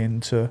segue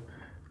into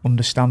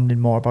understanding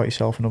more about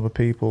yourself and other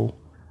people,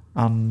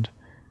 and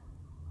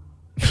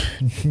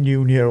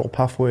new neural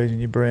pathways in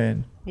your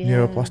brain,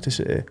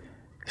 neuroplasticity.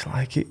 It's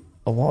like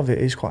a lot of it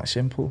is quite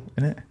simple,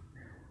 isn't it?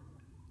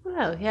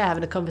 Well, yeah,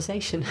 having a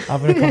conversation.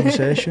 Have a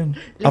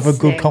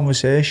good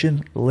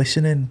conversation,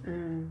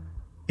 listening,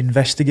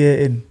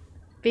 investigating.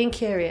 Being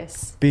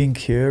curious.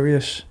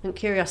 And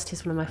curiosity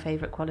is one of my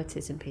favourite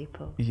qualities in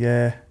people.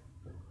 Yeah,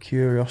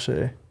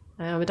 curiosity.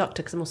 I'm a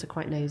doctor because I'm also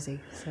quite nosy.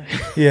 So.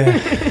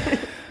 Yeah,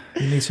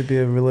 you need to be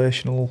a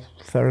relational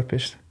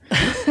therapist,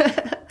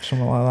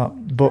 something like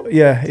that. But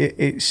yeah,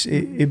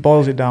 it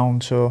boils it down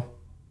to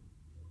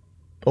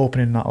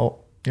opening that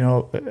up. You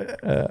know,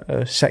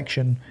 a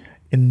section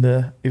in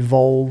the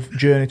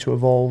journey to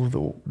evolve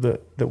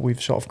that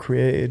we've sort of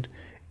created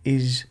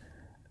is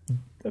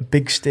a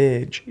big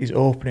stage, is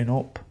opening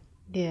up.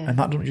 Yeah. And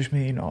that doesn't just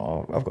mean,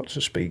 I've got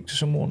to speak to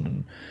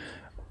someone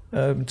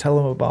and tell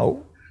them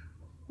about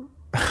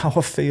how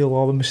I feel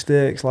or the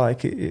mistakes.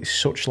 Like it's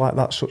such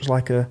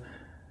like a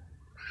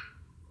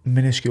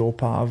minuscule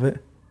part of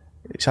it.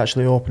 It's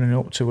actually opening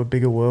up to a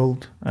bigger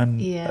world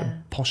and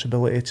a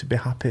possibility to be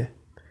happy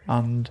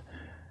and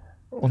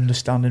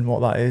understanding what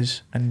that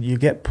is. And you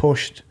get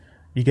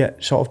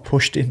sort of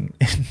pushed in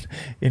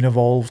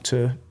Evolve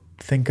to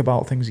think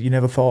about things that you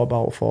never thought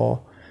about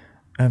before,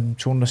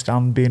 to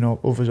understand being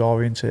others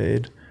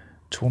orientated,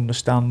 to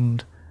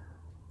understand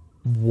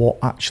what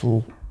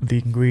the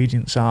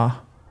ingredients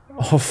are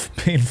of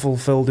being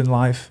fulfilled in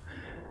life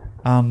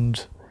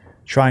and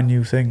trying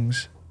new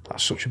things.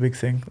 That's such a big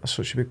thing. That's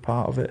such a big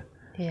part of it.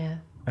 Yeah.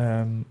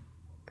 And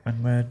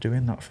we're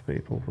doing that for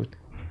people. We're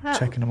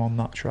taking them on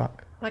that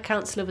track. My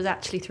counsellor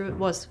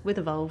was with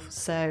Evolve,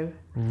 so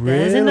really?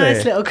 There's a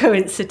nice little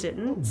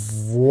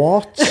coincidence.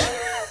 What?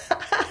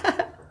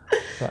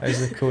 That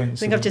is a coincidence.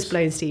 I think I've just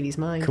blown Stevie's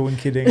mind.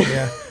 Kidding,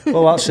 yeah.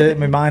 Well, that's it.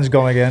 My mind's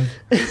gone again.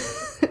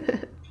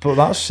 But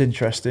that's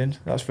interesting.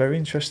 That's very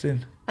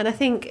interesting. And I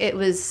think it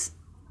was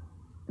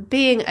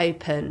being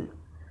open.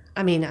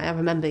 I mean, I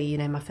remember,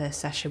 my first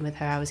session with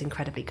her, I was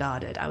incredibly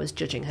guarded. I was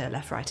judging her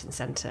left, right and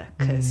centre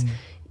because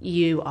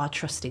you are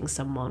trusting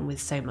someone with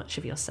so much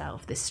of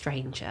yourself, this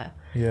stranger.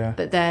 Yeah.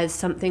 But there's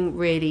something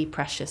really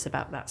precious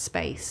about that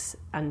space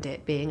and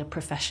it being a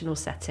professional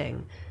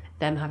setting,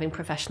 them having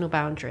professional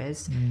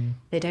boundaries.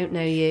 They don't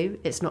know you.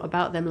 It's not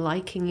about them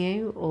liking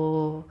you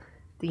or,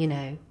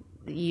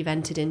 you've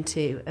entered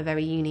into a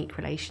very unique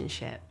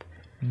relationship.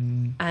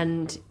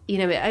 And,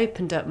 it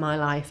opened up my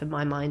life and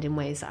my mind in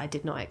ways that I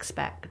did not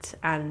expect.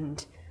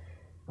 And,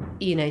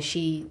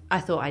 I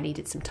thought I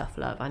needed some tough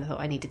love. I thought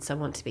I needed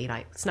someone to be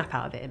like, snap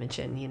out of it,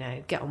 Imogen,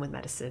 get on with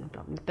medicine.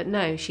 But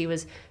no, she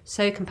was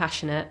so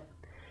compassionate.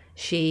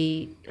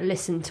 She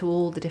listened to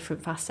all the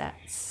different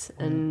facets.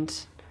 And,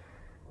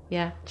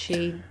 it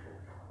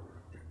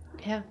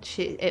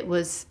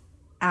was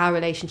our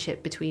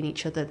relationship between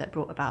each other that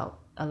brought about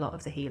a lot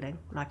of the healing,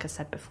 like I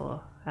said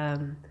before.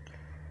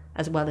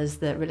 As well as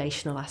the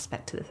relational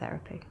aspect to the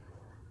therapy.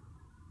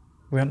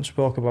 We haven't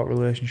spoke about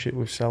relationship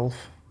with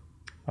self,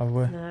 have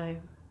we? No.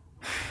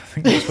 I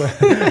think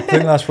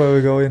that's where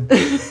we're going.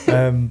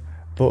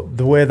 But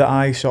the way that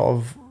I sort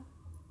of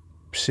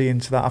see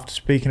into that after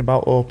speaking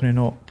about opening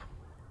up,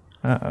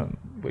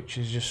 which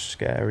is just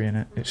scary,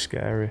 innit? It's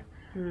scary.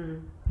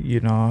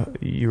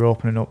 You're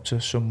opening up to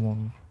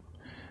someone.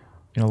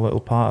 A little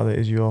part of it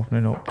is you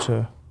opening up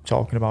to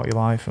talking about your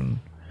life and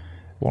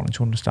wanting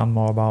to understand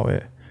more about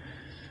it.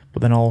 But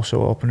then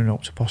also opening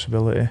up to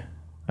possibility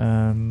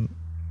of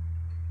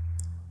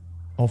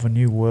a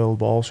new world,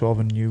 but also of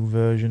a new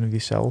version of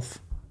yourself.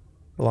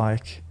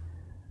 But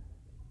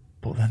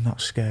then that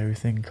scary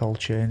thing called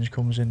change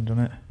comes in,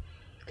 doesn't it?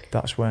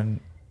 That's when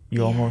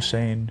you're almost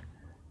saying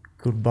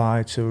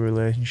goodbye to a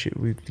relationship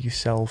with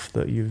yourself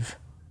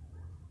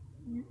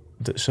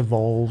that's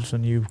evolved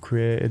and you've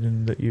created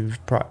and that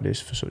you've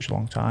practiced for such a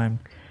long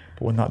time.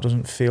 But when that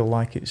doesn't feel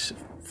like it's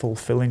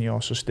fulfilling you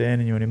or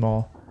sustaining you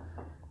anymore,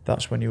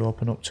 that's when you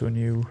open up to a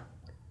new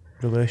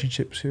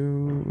relationship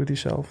with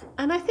yourself.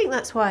 And I think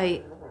that's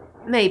why,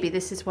 maybe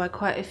this is why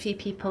quite a few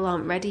people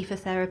aren't ready for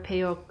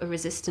therapy or are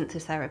resistant to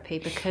therapy,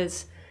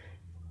 because,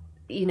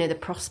 the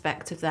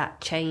prospect of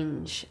that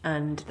change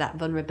and that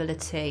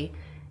vulnerability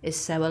is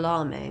so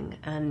alarming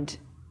and,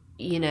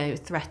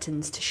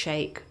 threatens to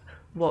shake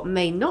what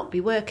may not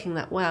be working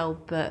that well,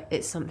 but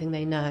it's something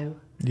they know.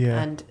 Yeah.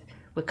 And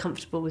we're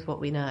comfortable with what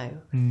we know.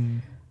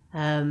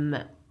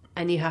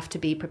 and you have to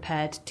be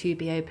prepared to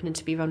be open and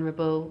to be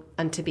vulnerable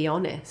and to be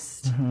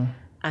honest,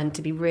 and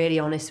to be really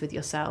honest with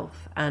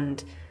yourself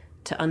and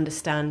to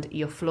understand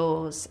your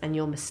flaws and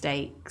your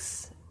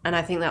mistakes. And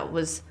I think that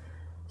was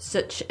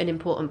such an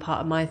important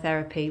part of my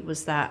therapy,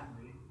 was that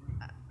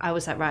I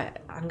was like, right,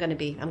 I'm going to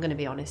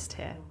be honest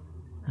here,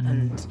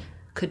 and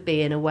could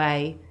be in a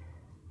way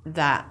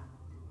that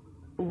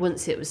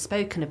once it was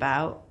spoken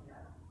about,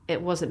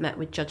 it wasn't met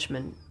with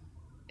judgment.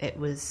 It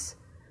was,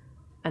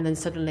 and then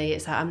suddenly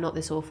it's like, I'm not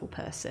this awful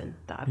person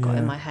that I've got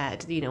in my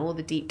head. You know, all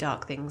the deep,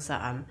 dark things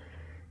that I'm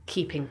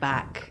keeping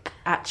back,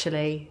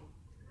 actually,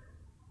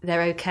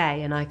 they're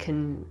okay, and I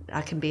can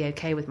be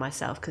okay with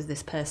myself because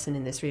this person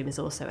in this room is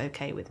also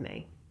okay with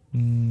me.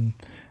 And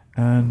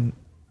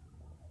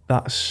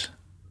that's,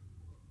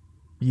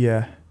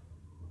 that's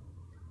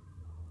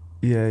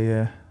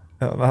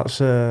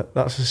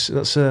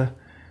a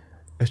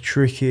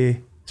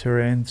tricky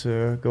terrain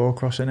to go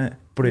across, in it,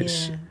 but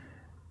it's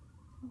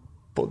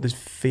but there's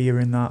fear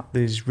in that,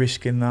 there's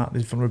risk in that,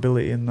 there's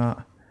vulnerability in that,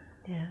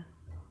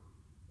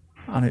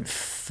 and it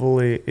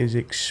fully is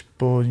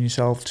exposing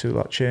yourself to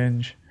that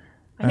change.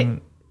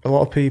 And a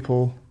lot of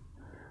people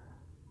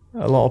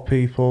are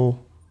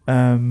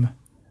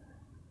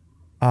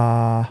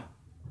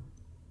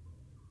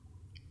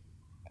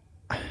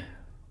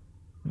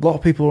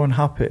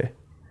unhappy,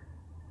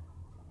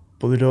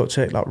 but they don't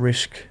take that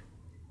risk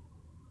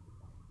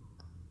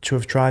to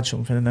have tried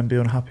something and then be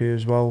unhappy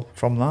as well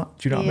from that.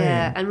 Do you know what I mean?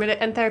 Yeah,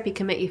 and therapy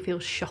can make you feel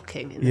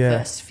shocking in the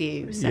first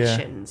few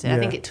sessions. I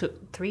think it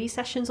took 3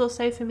 sessions or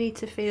so for me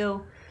to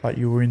feel like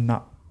you were in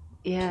that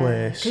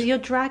place. Because you're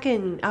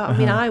dragging. I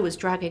mean, I was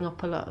dragging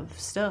up a lot of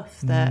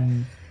stuff that,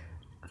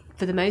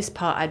 for the most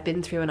part, I'd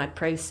been through and I'd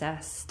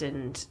processed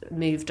and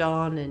moved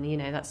on. And you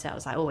know, that's it. I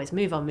was like, always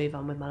move on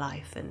with my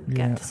life and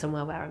get to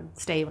somewhere where I'm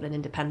stable and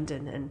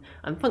independent and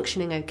I'm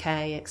functioning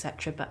okay,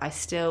 etc. But I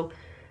still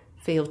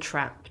feel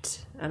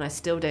trapped, and I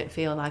still don't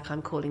feel like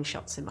I'm calling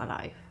shots in my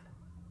life.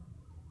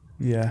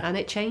 Yeah. And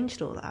it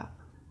changed all that.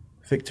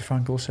 Viktor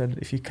Frankl said,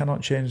 if you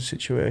cannot change the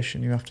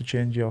situation, you have to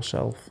change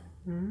yourself.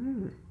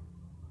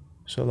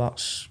 So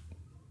that's,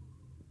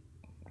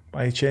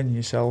 are you changing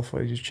yourself, or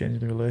are you just changing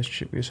the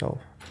relationship with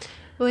yourself?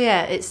 Well,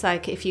 yeah, it's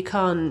like, if you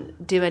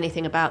can't do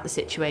anything about the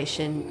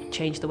situation,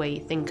 change the way you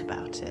think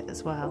about it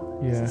as well.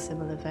 It's a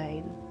similar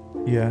vein.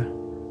 Yeah.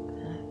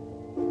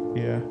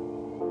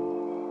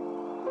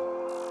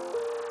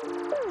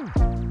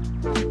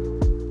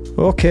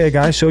 Okay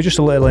guys, so just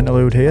a little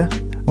interlude here.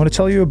 I want to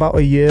tell you about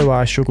a year where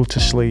I struggled to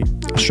sleep.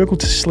 I struggled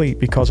to sleep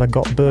because I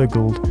got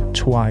burgled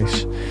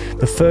twice.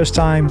 The first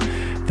time,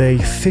 they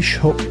fish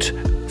hooked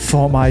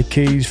for my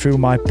keys through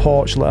my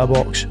porch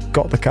letterbox,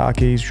 got the car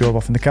keys, drove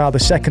off in the car. The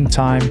second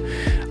time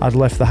I'd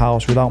left the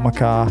house without my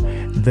car,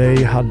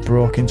 they had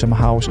broke into my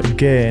house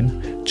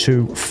again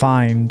to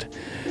find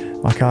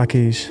my car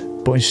keys.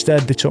 But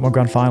instead they took my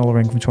grand final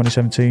ring from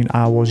 2017.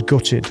 I was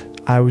gutted.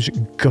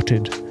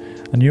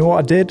 And you know what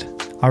I did?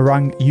 I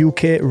rang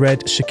UK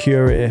Red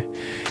Security.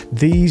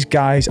 These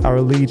guys are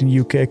a leading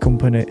UK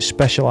company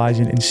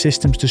specialising in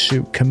systems to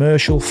suit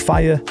commercial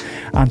fire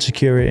and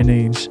security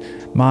needs.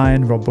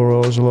 Mine, Rob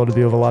Burrows, a load of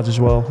the other lads as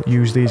well,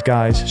 use these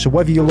guys. So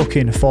whether you're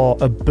looking for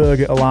a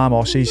burglar alarm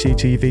or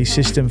CCTV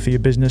system for your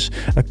business,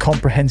 a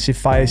comprehensive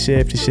fire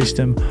safety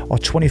system, or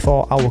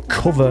 24-hour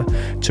cover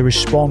to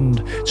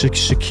respond to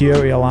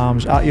security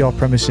alarms at your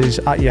premises,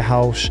 at your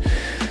house,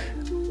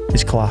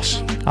 it's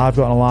class. I've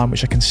got an alarm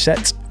which I can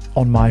set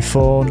on my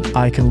phone.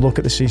 I can look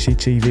at the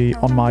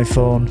CCTV on my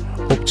phone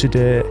up to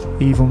date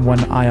even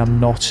when I am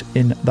not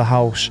in the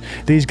house.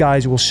 These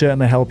guys will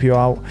certainly help you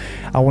out.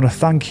 I want to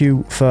thank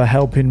you for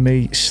helping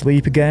me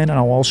sleep again, and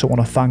I also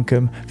want to thank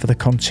them for the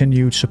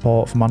continued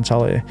support for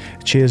Mentality.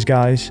 Cheers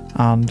guys,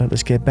 and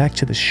let's get back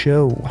to the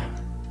show.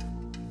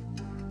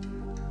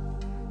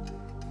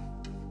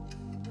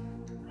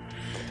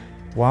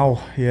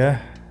 Wow,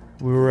 yeah,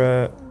 we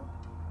were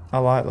I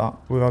like that.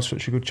 We've had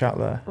such a good chat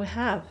there. We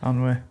have.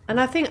 Haven't we? And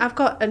I think I've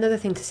got another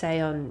thing to say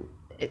on,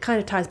 it kind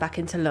of ties back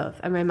into love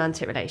and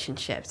romantic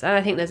relationships. And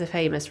I think there's a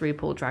famous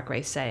RuPaul Drag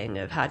Race saying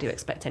of, how do you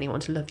expect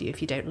anyone to love you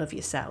if you don't love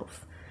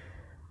yourself?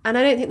 And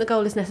I don't think the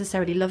goal is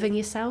necessarily loving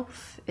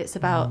yourself. It's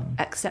about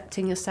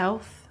accepting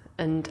yourself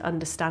and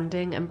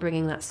understanding and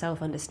bringing that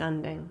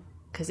self-understanding.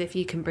 Because if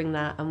you can bring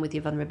that, and with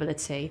your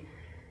vulnerability,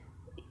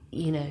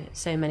 you know,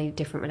 so many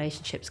different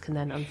relationships can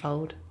then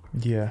unfold.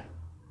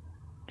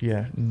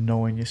 Yeah,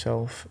 knowing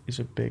yourself is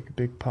a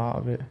big part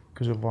of it,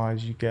 because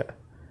otherwise you get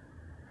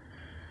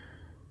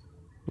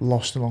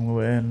lost along the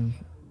way, and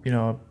you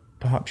know,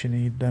 perhaps you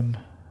need them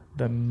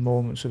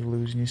moments of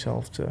losing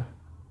yourself to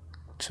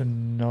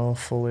know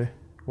fully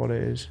what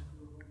it is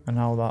and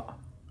how that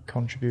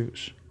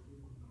contributes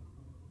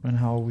and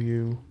how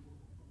you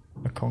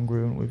are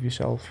congruent with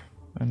yourself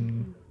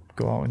and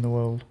go out in the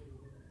world.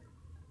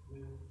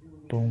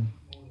 Boom.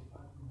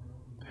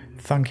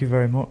 Thank you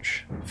very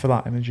much for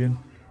that, Imogen.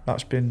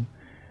 That's been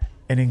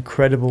an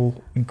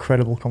incredible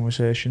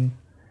conversation.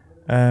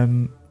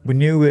 we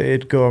knew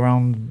it'd go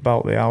around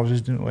about the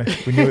houses, didn't we?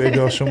 We knew it'd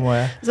go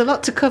somewhere. There's a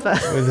lot to cover.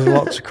 There's a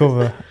lot to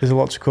cover. There's a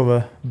lot to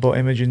cover. But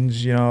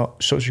Imogen's, you know,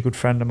 such a good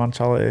friend of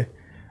Mentality,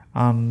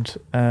 and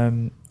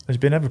has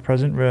been ever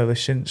present really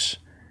since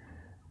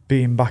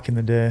being back in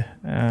the day,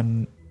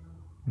 and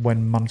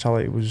when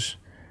Mentality was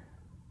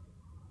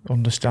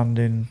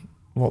understanding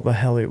what the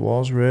hell it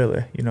was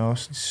really, you know,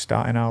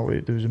 starting out,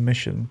 there was a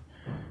mission,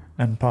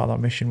 and part of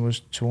that mission was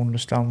to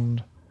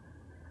understand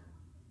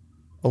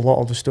a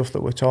lot of the stuff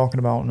that we're talking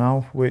about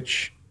now,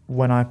 which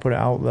when I put it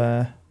out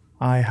there,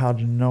 I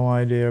had no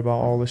idea about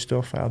all this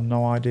stuff. I had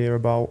no idea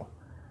about,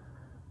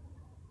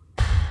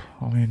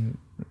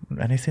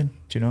 anything,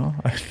 do you know?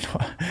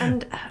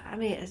 And I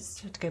mean,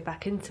 it's to go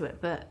back into it,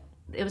 but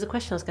it was a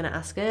question I was going to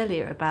ask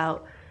earlier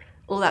about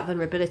all that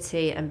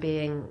vulnerability and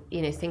being,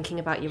 you know, thinking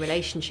about your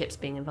relationships,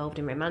 being involved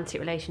in romantic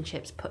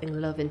relationships, putting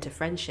love into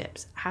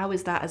friendships. How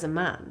is that as a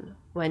man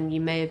when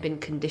you may have been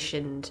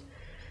conditioned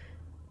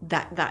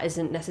that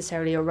isn't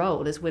necessarily a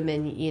role? As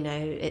women, you know,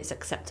 it's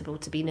acceptable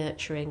to be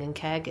nurturing and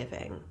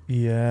caregiving.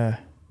 Yeah.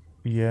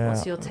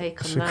 What's your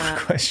take on that? That's a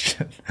good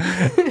question.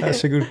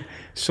 That's a good,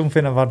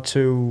 something I've had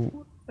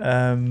to,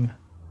 I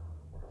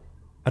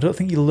don't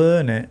think you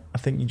learn it. I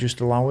think you just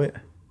allow it.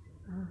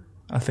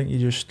 I think you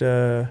just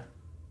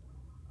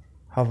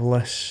have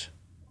less,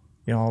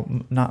 you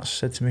know, Nat's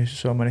said to me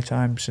so many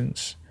times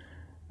since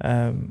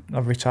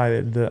I've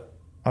retired that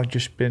I've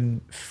just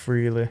been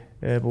freely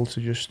able to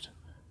just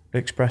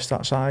express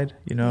that side,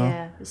 you know.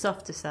 Yeah, the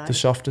softer side. The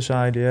softer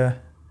side, yeah.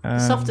 The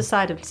softer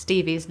side of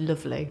Stevie is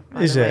lovely.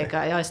 Is it?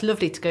 It's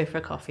lovely to go for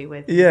a coffee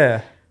with.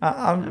 Yeah.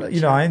 I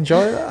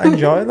enjoy that. I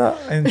enjoy that.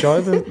 I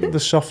enjoy the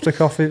softer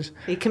coffees.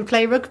 He can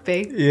play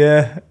rugby.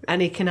 Yeah.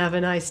 And he can have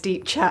a nice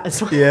deep chat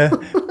as well. Yeah.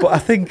 But I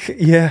think,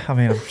 I'm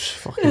just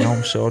fucking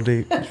home so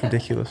deep. It's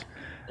ridiculous.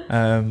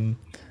 But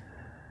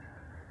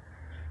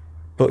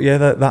yeah,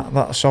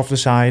 that softer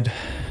side,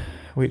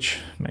 which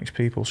makes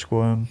people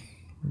squirm,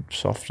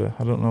 softer.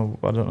 I don't know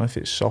if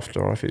it's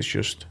softer or if it's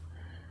just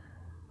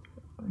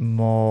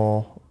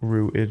more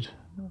rooted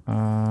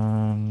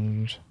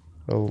and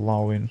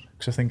allowing,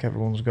 because I think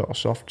everyone's got a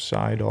soft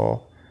side,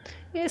 or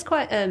it's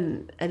quite a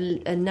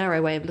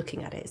narrow way of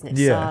looking at it, isn't it?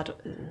 Yeah.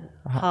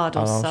 Hard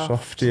or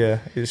soft. Yeah,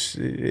 it's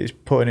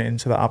putting it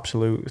into the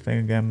absolute thing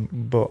again,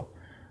 but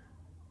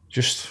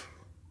just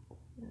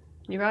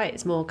you're right.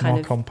 It's more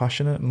more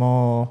compassionate,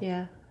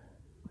 more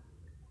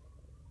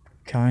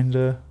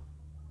kinder,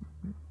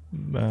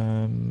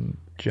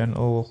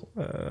 gentle.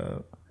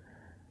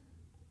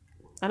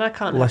 And I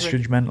can't less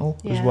judgmental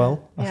as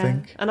well. I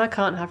think, and I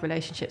can't have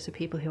relationships with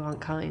people who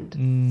aren't kind.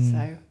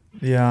 So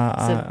yeah,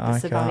 I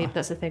can't.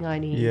 That's the thing I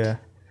need. Yeah,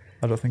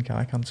 I don't think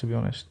I can, to be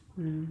honest.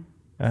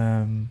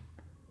 And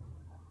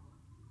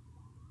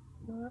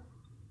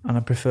I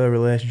prefer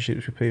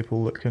relationships with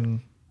people that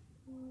can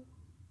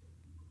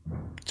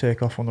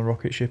take off on the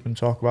rocket ship and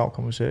talk about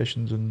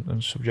conversations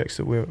and subjects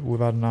that we've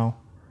had now.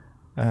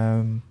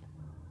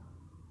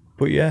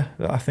 But yeah,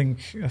 I think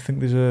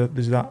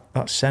there's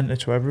that centre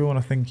to everyone.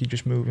 I think you're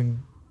just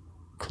moving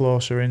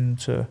closer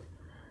into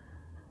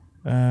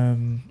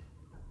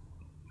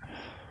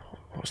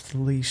what's the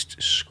least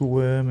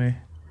squirmy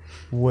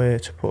way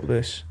to put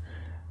this?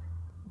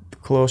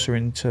 Closer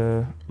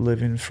into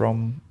living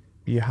from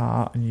your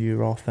heart and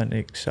your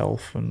authentic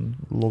self and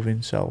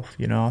loving self.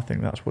 You know, I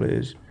think that's what it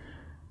is.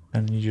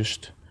 And you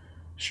just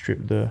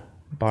strip the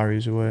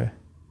barriers away.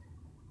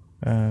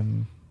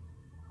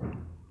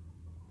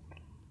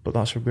 But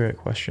that's a great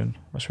question.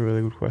 That's a really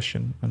good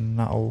question, and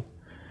that'll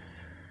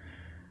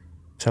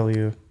tell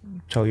you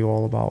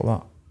all about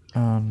that.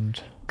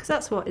 And because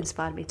that's what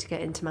inspired me to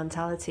get into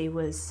Mentality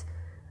was,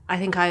 I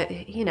think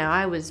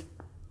I was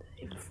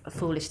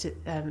foolish to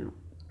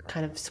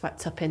kind of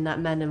swept up in that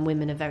men and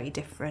women are very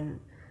different,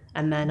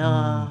 and men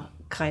are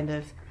kind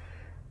of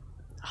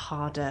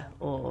harder,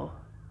 or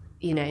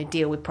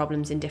deal with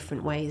problems in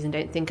different ways and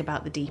don't think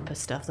about the deeper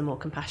stuff, the more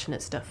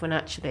compassionate stuff, when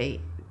actually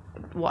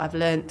what I've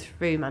learned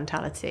through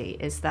Mentality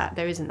is that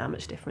there isn't that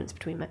much difference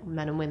between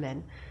men and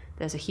women.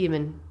 There's a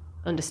human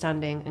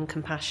understanding and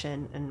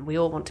compassion, and we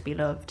all want to be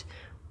loved.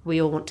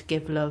 We all want to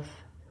give love,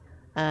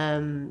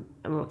 and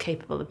we're all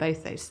capable of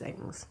both those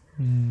things.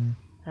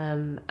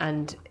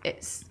 And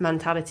it's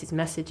Mentality's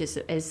message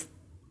is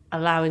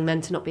allowing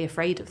men to not be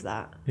afraid of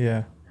that.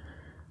 Yeah,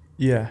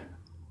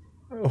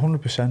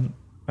 100%.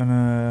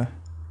 And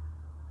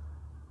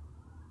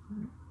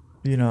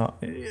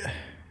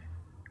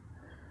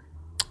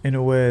in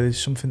a way, there's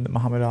something that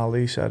Muhammad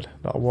Ali said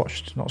that I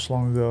watched not so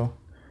long ago.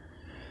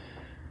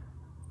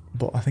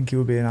 But I think he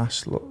was being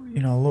asked, look,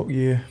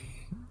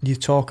 you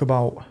talk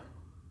about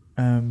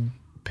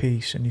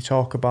peace, and you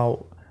talk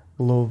about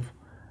love,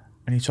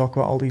 and you talk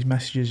about all these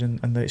messages, and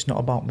that it's not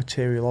about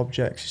material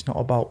objects, it's not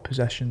about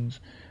possessions.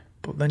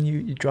 But then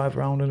you drive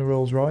around in a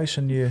Rolls Royce,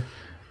 and you've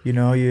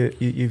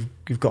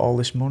got all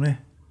this money.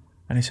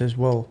 And he says,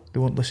 well, they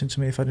wouldn't listen to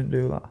me if I didn't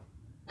do that.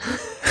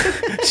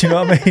 Do you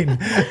know what I mean?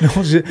 No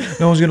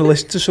one's going to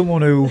listen to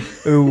someone who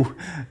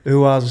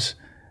has.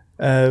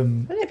 I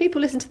don't know if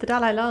people listen to the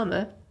Dalai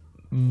Lama.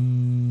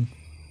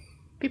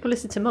 People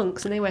listen to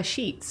Monks and they wear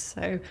sheets,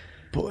 so...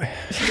 But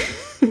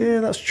yeah,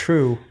 that's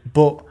true.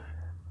 But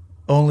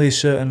only a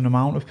certain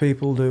amount of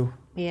people do.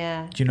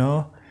 Yeah. Do you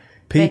know?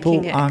 People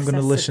Making it aren't going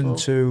to listen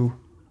accessible. to...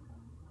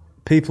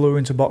 People who are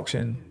into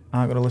boxing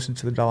aren't going to listen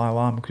to the Dalai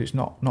Lama because it's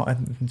not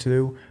anything to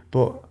do.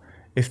 But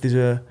if there's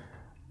a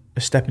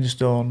stepping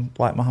stone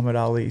like Muhammad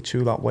Ali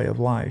to that way of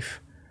life,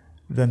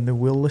 then they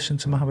will listen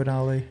to Muhammad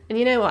Ali. And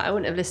you know what? I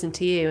wouldn't have listened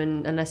to you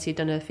unless you'd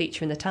done a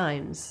feature in the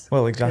Times.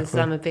 Well, exactly. Because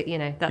I'm a bit,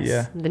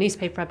 that's the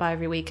newspaper I buy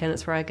every weekend.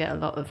 That's where I get a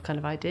lot of kind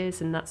of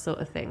ideas and that sort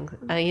of thing.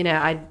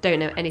 I don't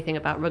know anything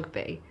about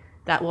rugby.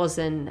 That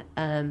wasn't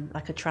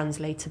like a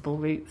translatable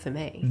route for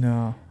me.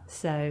 No.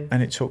 So.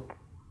 And it took,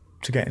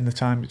 to get in the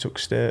Times, it took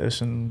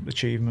status and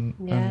achievement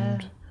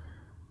and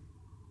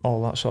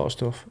all that sort of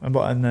stuff.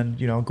 And then,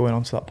 going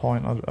on to that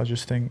point, I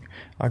just think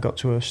I got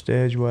to a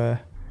stage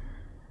where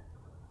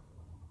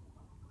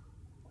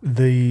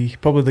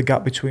probably the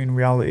gap between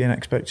reality and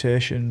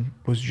expectation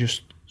was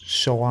just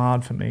so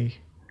hard for me,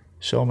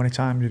 so many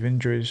times with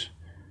injuries.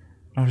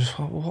 And I was just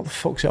like, well, what the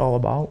fuck's it all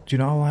about? Do you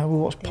know, like, well,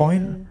 what's the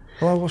point?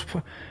 Well,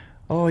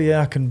 oh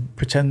yeah, I can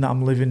pretend that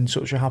I'm living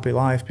such a happy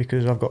life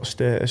because I've got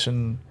status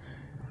and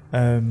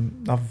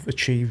I've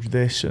achieved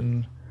this,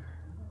 and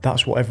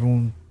that's what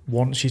everyone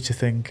wants you to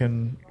think,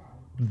 and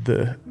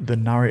the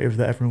narrative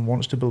that everyone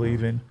wants to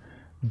believe in.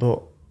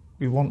 But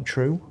it wasn't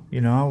true,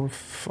 I was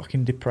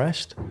fucking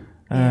depressed.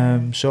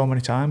 So many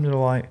times they're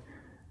like,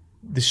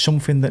 there's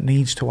something that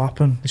needs to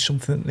happen, there's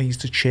something that needs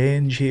to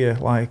change here,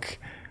 like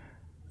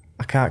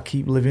I can't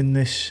keep living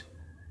this.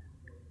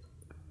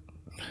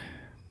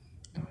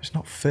 It's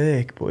not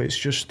fake, but it's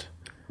just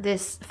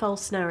this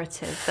false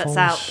narrative that's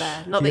out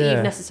there. Not that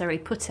you've necessarily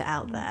put it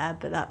out there,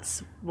 but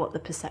that's what the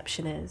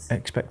perception is.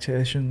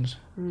 Expectations.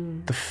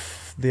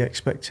 The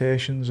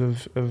expectations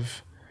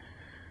of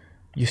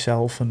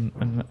yourself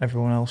and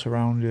everyone else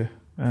around you.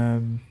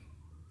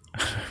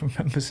 I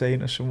remember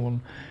saying to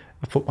someone,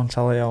 I put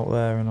mentality out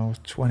there and I was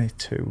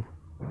 22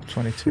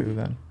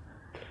 then.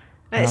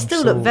 It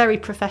still looked very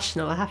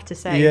professional, I have to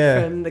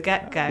say, from the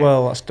get-go.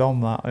 Well, that's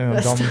Dom, that.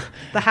 Dom,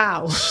 the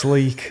how.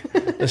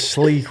 A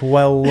sleek,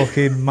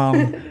 well-looking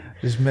man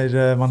has made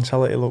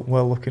mentality look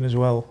well-looking as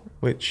well,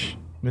 which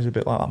is a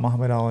bit like that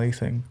Muhammad Ali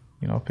thing.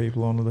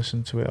 People only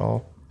listen to it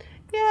all.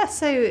 Yeah,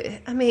 so,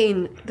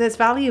 there's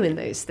value in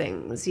those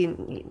things.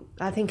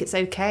 I think it's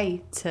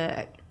okay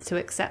to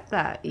accept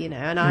that,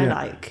 and I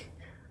like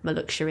my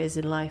luxuries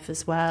in life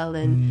as well,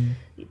 and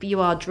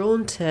you are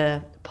drawn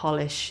to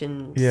polish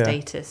and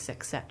status,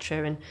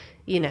 etc.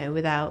 And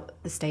without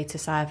the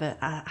status I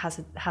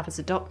have as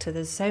a doctor,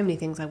 there's so many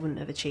things I wouldn't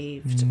have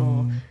achieved,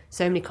 or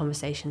so many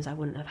conversations I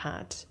wouldn't have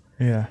had.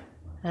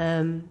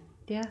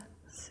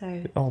 So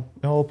it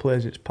all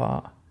plays its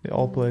part. It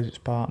all plays its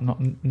part.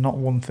 Not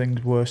one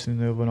thing's worse than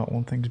the other. Not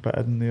one thing's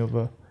better than the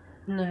other.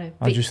 No,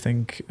 I just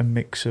think a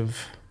mix of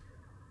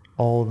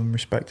all of them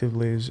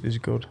respectively is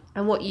good.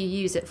 And what you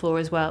use it for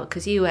as well,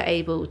 because you were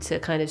able to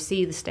kind of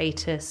see the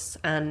status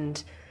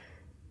and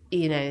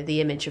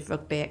the image of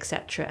rugby,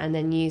 etc., and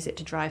then use it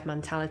to drive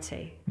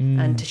mentality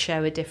and to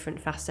show a different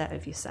facet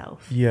of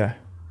yourself.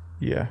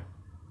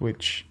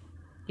 Which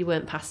you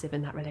weren't passive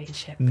in that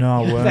relationship.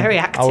 No, you were very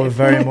active. I was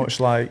very much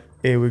like,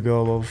 here we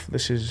go, love,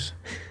 this is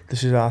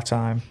our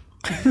time.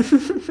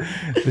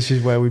 This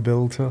is where we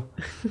build to.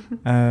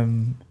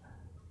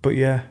 But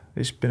yeah,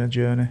 it's been a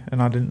journey,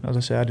 and I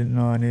didn't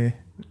know any of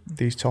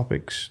these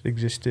topics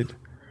existed.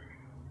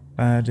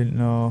 I didn't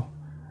know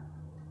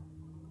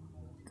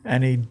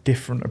any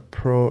different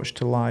approach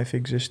to life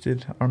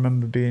existed. I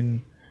remember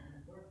being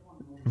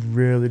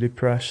really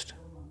depressed,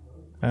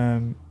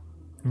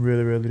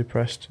 really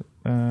depressed,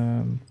 at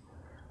an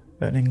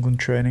England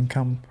training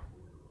camp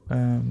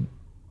in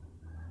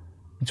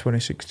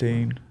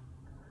 2016. I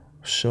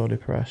was so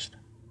depressed,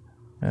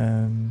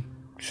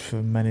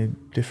 for many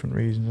different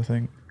reasons, I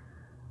think,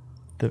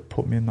 that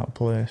put me in that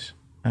place.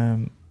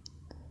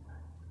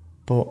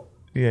 But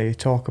yeah, you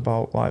talk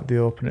about like the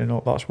opening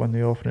up. That's when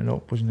the opening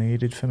up was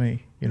needed for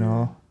me.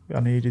 I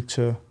needed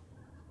to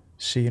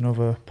see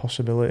another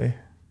possibility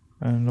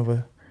and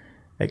another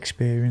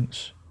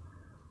experience,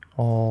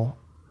 or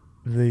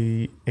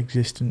the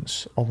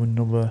existence of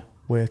another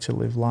way to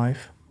live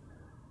life,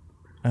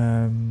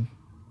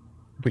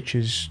 which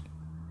is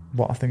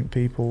what I think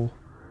people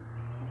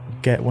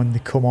get when they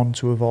come on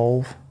to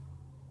evolve,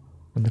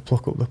 when they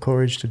pluck up the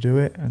courage to do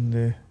it and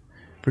they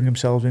bring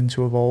themselves in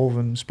to evolve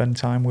and spend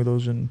time with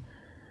us and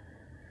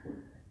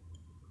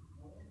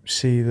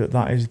see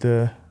that is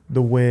the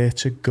way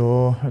to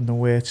go and the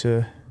way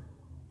to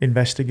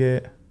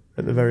investigate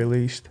at the very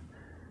least,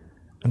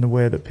 and the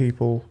way that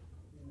people,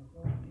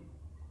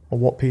 or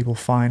what people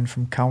find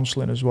from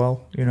counselling as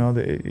well,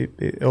 that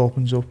it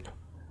opens up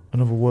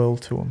another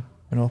world to them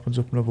and opens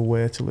up another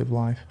way to live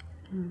life.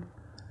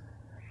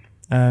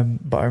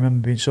 But I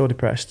remember being so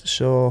depressed,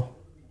 so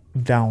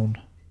down,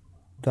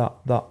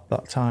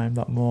 that time,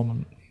 that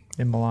moment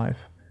in my life.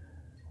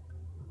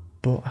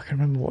 But I can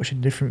remember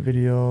watching different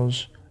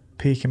videos,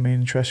 piquing my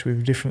interest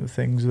with different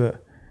things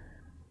that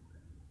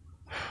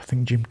I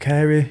think Jim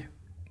Carrey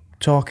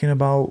talking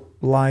about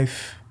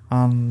life,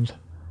 and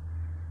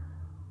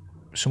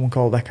someone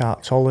called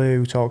Eckhart Tolle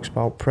who talks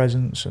about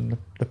presence and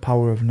the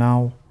power of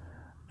now,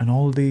 and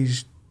all of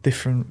these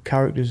different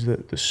characters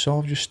that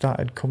sort of just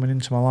started coming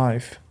into my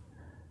life.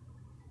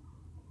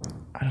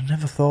 And I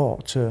never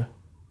thought to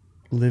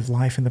live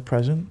life in the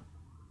present.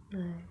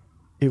 No.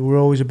 It were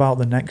always about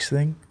the next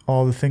thing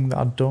or the thing that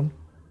I'd done,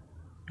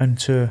 and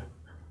to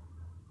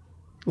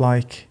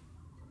like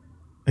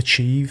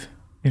achieve.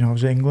 You know, I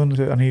was in England,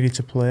 I needed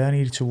to play, I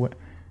needed to win.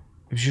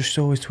 It was just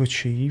always to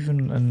achieve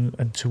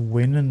and to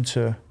win, and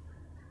to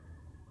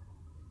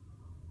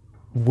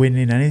win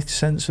in any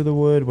sense of the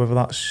word, whether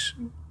that's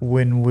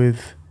win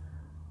with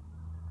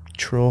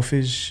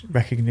trophies,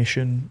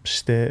 recognition,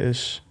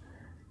 status,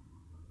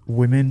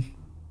 women.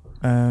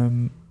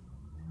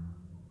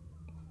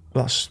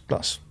 That's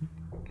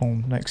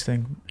next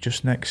thing,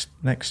 just next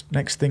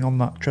thing on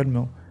that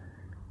treadmill.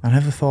 I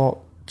never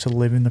thought to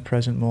live in the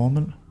present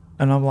moment,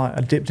 and I'm like,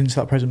 I dipped into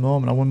that present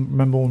moment. I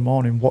remember one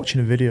morning watching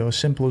a video, as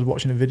simple as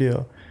watching a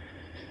video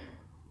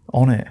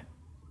on it,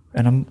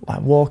 and I'm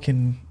like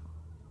walking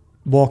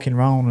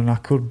around, and I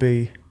could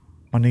be,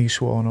 my knees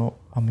swollen up,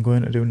 I'm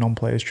going to do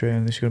non-players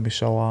training, this is going to be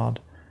so hard,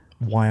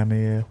 why am I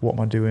here, what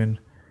am I doing,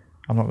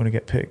 I'm not going to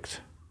get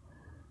picked.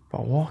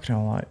 But I'm walking,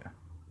 I'm like,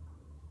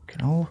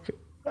 can I look at,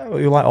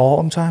 you're like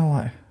autumn time,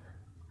 like,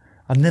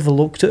 I never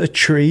looked at a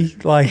tree,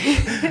 like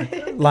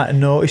like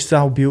noticed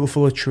how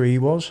beautiful a tree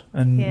was,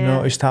 and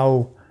noticed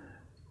how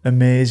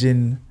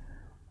amazing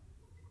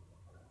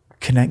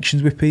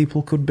connections with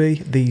people could be,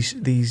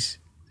 these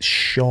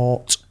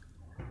short,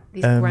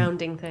 these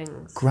grounding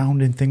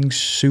things,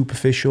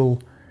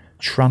 superficial,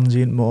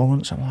 transient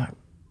moments. I'm like,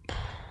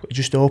 it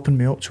just opened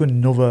me up to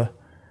another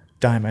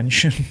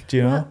dimension. Do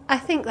you know? Well, I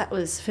think that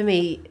was, for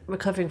me,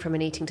 recovering from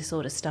an eating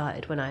disorder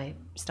started when I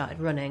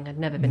started running. I'd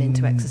never been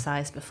into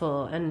exercise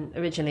before, and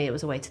originally it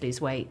was a way to lose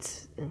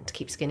weight and to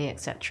keep skinny,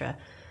 etc.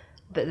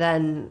 But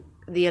then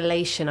the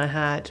elation I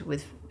had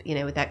with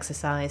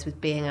exercise,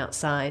 with being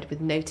outside, with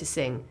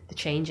noticing the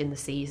change in the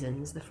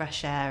seasons, the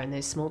fresh air and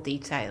those small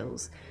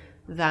details,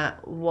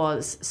 that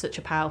was such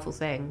a powerful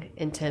thing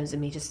in terms of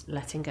me just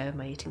letting go of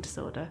my eating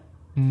disorder.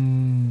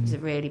 It was a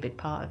really big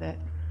part of it,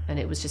 and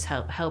it was just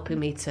helping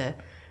me to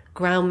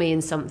ground me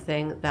in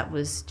something that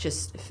was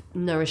just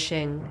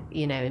nourishing,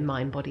 in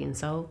mind, body and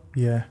soul.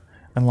 Yeah,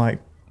 and like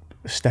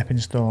a stepping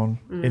stone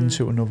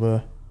into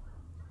another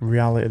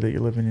reality that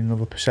you're living in,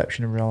 another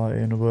perception of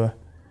reality, another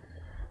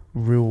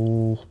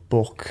rule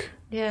book.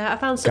 Yeah, I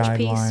found such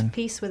guideline.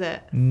 peace with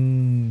it.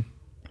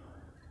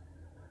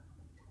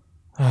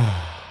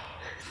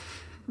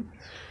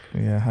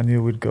 Yeah, I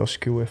knew we'd go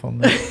skew whiff on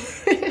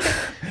this.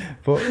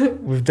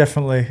 But we've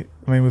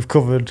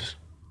covered,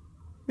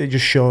 it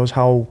just shows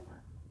how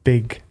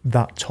big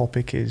that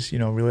topic is,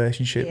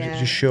 relationships. Yeah. It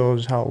just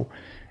shows how,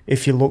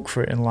 if you look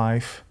for it in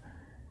life,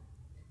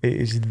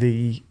 it's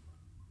the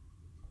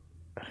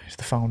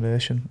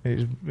foundation.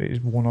 It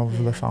is one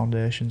of the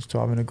foundations to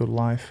having a good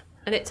life.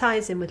 And it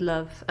ties in with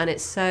love, and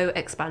it's so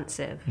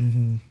expansive.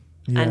 Mm-hmm.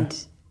 Yeah.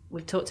 And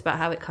we've talked about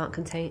how it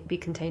can't be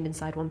contained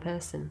inside one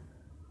person.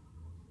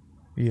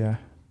 Yeah.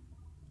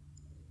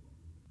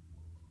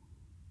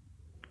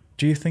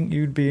 Do you think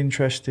you'd be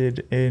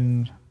interested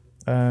in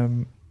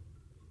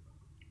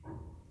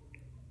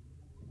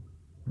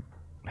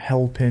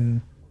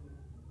helping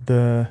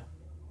the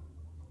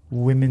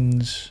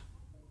women's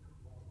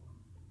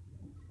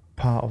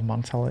part of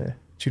mentality?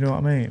 Do you know what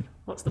I mean?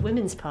 What's the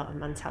women's part of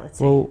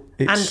mentality? Well,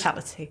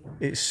 mentality.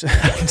 It's yeah,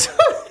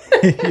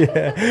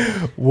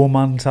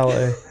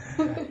 womantality.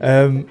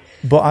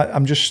 But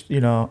I'm just,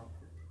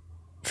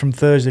 from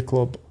Thursday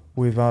Club,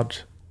 we've had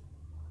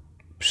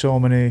so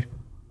many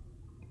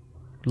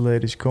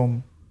ladies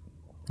come.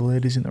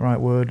 Ladies isn't the right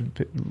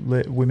word.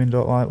 Women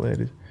don't like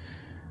ladies.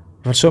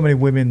 We've had so many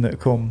women that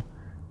come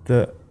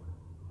that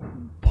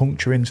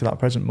puncture into that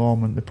present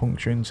moment. They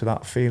puncture into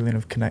that feeling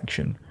of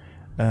connection,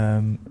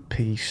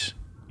 peace,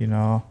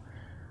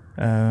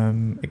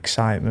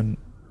 excitement,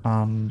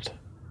 and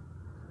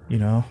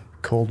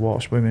cold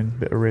water swimming,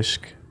 bit of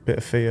risk, bit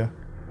of fear,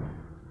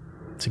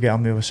 to get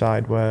on the other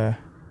side where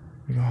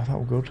you go, oh, that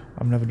was good,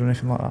 I've never done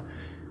anything like that.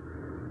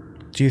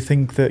 Do you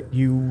think that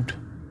you'd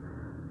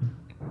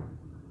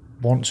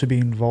want to be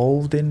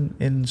involved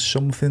in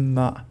something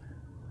that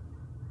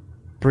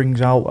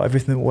brings out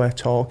everything that we're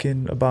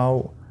talking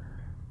about,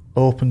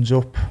 opens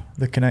up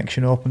the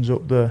connection, opens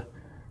up the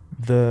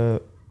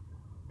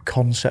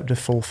concept of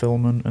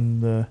fulfillment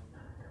and the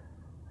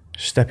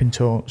stepping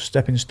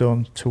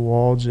stone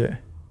towards it?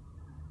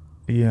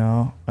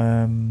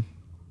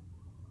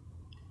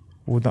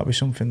 Would that be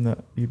something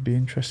that you'd be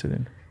interested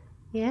in?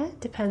 Yeah,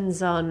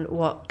 depends on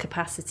what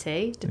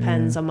capacity,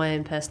 depends on my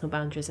own personal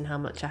boundaries and how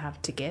much I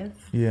have to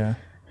give. Yeah.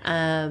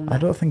 I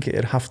don't think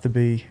it'd have to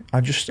be.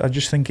 I just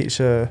think it's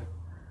a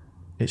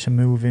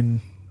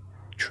moving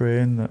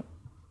train that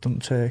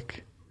doesn't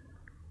take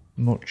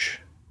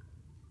much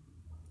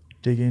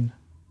digging.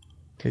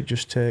 It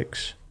just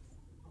takes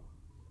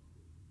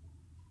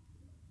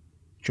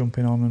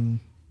jumping on and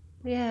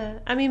Yeah,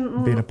 I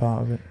mean, being a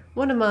part of it.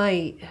 one of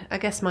my, I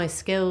guess my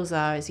skills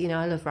is, you know,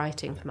 I love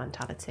writing for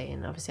Mentality,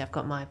 and obviously I've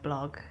got my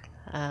blog,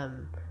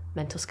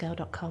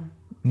 mentalscale.com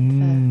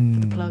for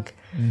the plug.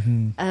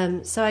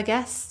 So I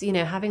guess, you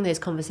know, having those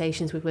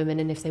conversations with women,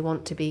 and if they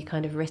want to be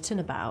kind of written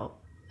about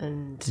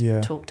and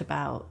talked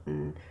about,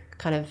 and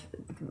kind of,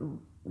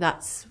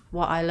 that's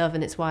what I love,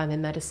 and it's why I'm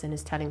in medicine,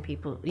 is telling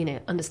people, you know,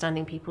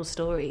 understanding people's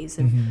stories,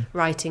 and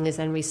writing is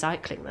then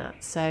recycling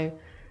that. So,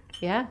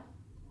 yeah.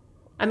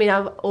 I mean,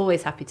 I'm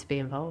always happy to be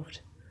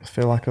involved. I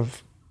feel like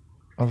I've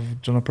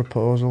done a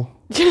proposal,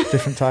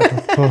 different type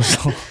of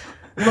proposal.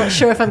 I'm not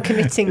sure if I'm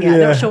committing yet. I'm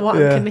not sure what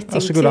I'm committing to.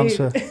 That's a good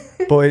answer.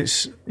 But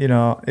it's, you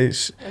know,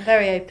 it's... I'm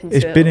very open to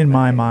it. It's been in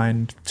my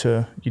mind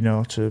to, you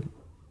know,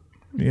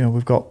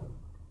 we've got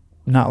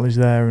Natalie's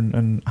there,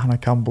 and Hannah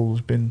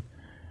Campbell's been,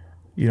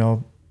 you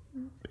know,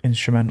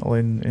 instrumental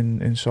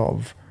in sort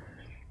of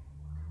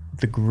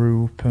the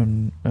group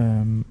and,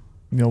 you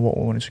know, what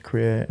we wanted to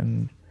create.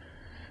 And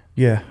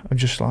yeah, I'm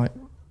just like,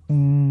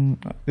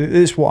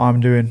 it's what I'm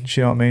doing. Do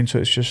you know what I mean? So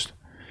it's just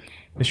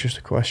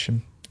a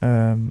question.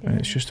 And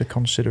it's just a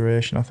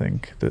consideration, I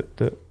think,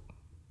 that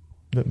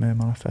may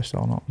manifest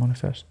or not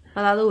manifest.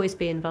 Well, I'll always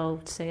be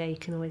involved, so yeah, you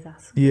can always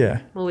ask.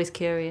 Yeah. I'm always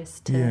curious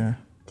to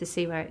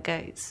see where it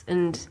goes.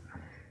 And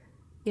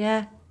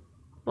yeah,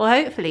 well,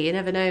 hopefully, you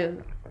never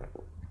know.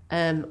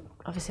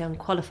 Obviously, I'm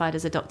qualified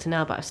as a doctor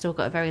now, but I've still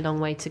got a very long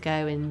way to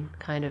go in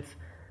kind of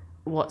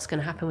what's going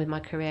to happen with my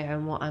career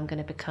and what I'm going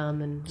to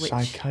become, and which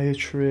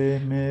psychiatry,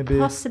 maybe.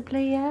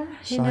 Possibly, yeah.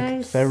 Who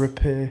knows?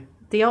 Psychotherapy.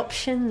 The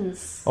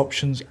options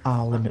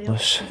are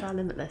limitless. The options are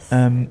limitless.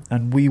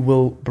 And we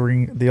will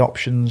bring the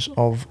options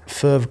of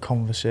further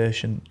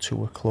conversation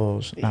to a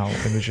close now,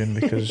 Imogen,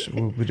 because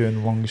we'll be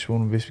doing the longest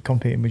one. We'll be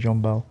competing with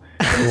John Bell,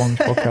 the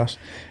longest podcast.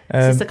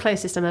 This is the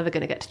closest I'm ever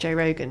going to get to Joe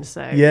Rogan.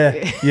 So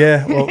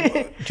yeah. Well,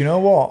 do you know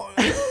what?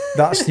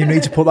 You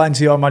need to put that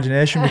into your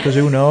imagination, because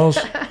who knows?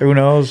 Who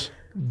knows?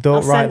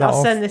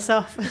 I'll send this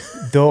off.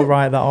 Don't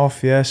write that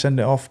off. Yeah,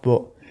 send it off.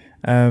 But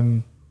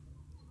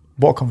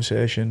what a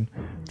conversation.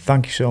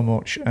 Thank you so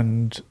much.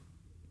 And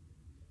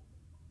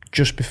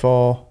just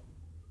before,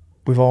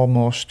 we've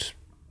almost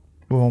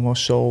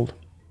sold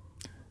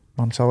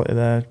Mentality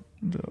there.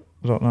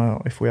 I don't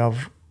know if we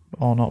have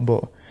or not,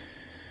 but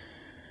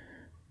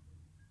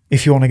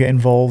if you want to get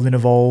involved in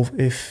Evolve,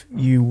 if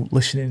you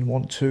listening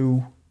want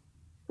to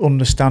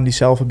understand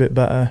yourself a bit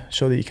better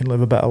so that you can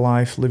live a better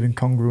life, live in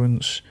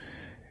congruence,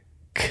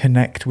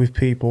 connect with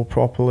people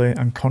properly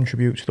and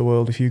contribute to the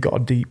world, if you've got a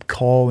deep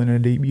calling and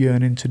a deep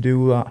yearning to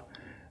do that,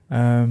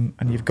 and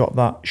you've got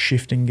that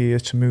shifting gear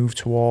to move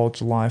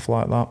towards life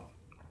like that,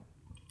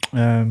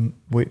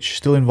 which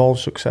still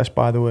involves success,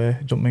 by the way.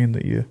 It doesn't mean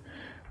that you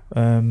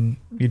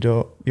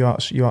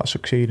aren't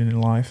succeeding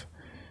in life.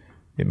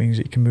 It means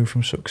that you can move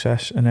from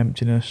success and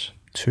emptiness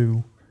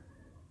to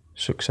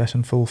success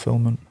and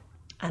fulfillment.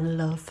 And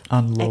love.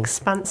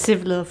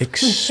 Expansive love.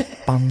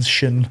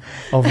 Expansion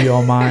of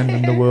your mind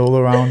and the world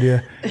around you.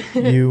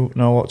 You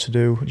know what to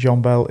do.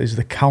 John Bell is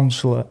the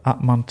counsellor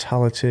at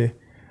Mentality,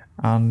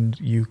 and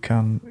you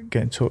can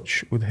get in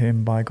touch with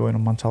him by going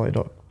on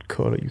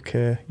mentality.co.uk.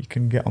 You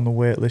can get on the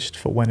wait list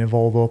for when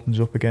Evolve opens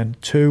up again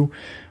too,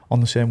 on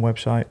the same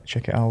website.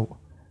 Check it out.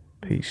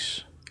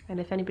 Peace.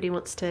 And if anybody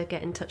wants to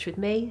get in touch with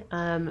me,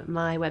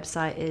 my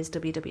website is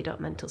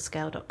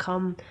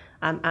www.mentalscale.com.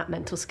 I'm at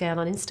mentalscale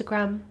on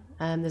Instagram.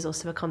 There's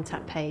also a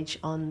contact page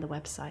on the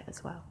website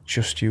as well.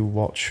 Just you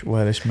watch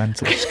where this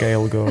mental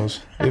scale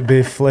goes. It'd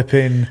be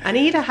flipping. I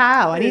need a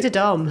how. I need a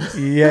dom.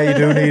 Yeah, you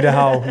do need a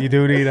how. You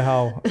do need a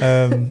how.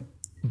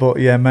 But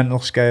yeah, mental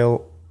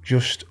scale,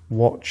 just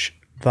watch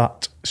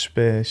that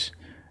space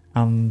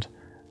and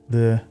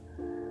the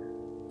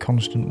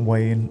constant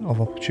weighing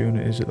of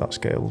opportunities that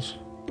scale's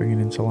bringing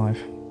into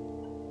life.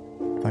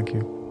 Thank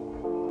you.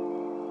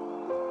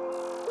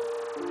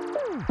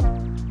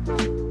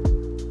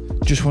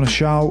 Just want to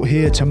shout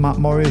here to Matt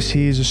Morris.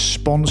 He is a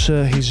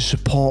sponsor, he's a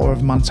supporter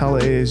of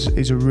Mentality,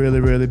 he's a really,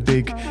 really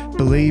big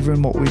believer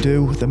in what we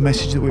do, the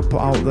message that we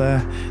put out there,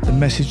 the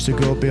message to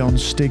go beyond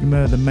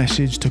stigma, the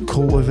message to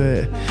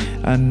cultivate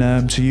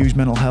and to use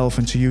mental health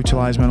and to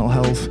utilise mental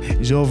health.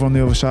 He's over on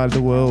the other side of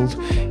the world.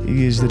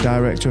 He is the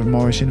director of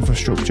Morris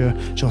Infrastructure.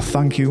 So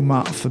thank you,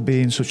 Matt, for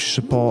being such a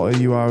supporter.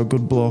 You are a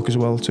good bloke as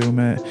well too,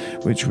 mate,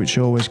 which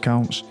always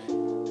counts.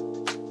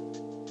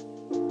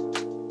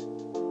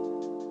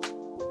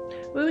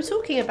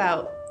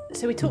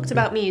 We talked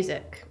about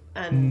music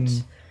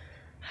and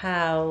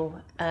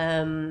how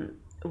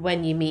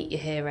when you meet your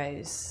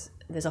heroes,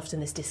 there's often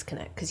this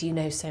disconnect because you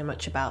know so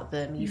much about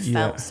them, you've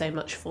felt so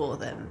much for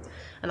them.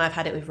 And I've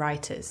had it with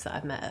writers that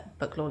I've met at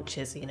book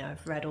launches. You know,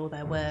 I've read all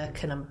their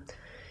work and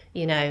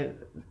you know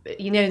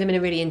them in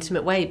a really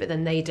intimate way, but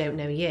then they don't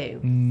know you.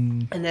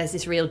 And there's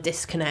this real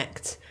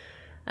disconnect.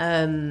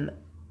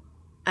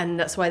 And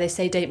that's why they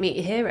say don't meet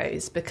your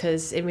heroes,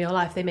 because in real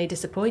life they may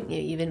disappoint you.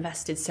 You've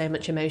invested so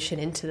much emotion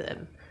into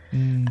them.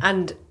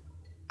 And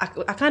I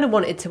kind of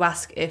wanted to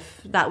ask if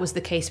that was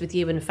the case with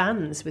you and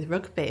fans with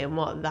rugby and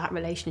what that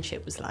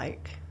relationship was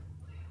like.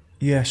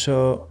 Yeah,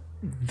 so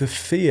the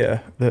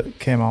fear that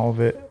came out of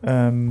it,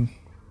 and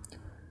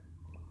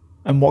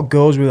what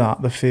goes with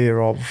that, the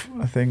fear of,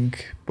 I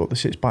think, but that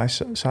sits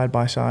side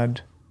by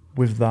side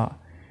with that,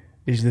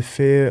 is the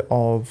fear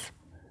of,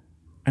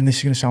 and this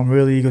is going to sound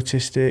really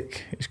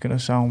egotistic, it's going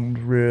to sound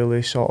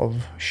really sort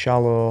of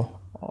shallow,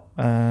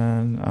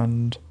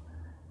 and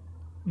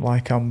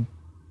like I'm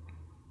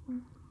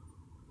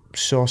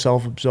so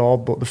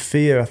self-absorbed, but the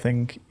fear, I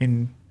think,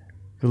 in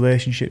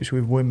relationships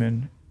with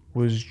women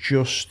was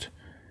just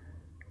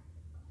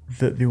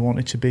that they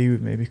wanted to be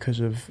with me because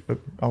of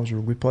I was a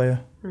rugby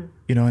player,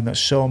 you know, and there's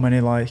so many,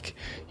 like,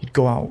 you'd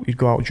go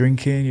out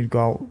drinking, you'd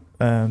go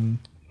out,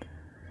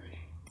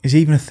 there's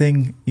even a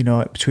thing, you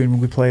know, between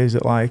rugby players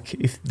that, like,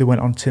 if they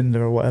went on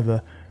Tinder or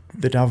whatever,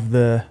 they'd have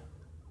the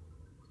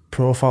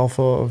profile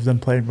photo of them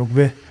playing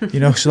rugby, you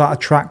know, so that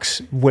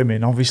attracts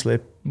women. Obviously,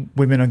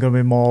 women are going to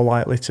be more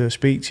likely to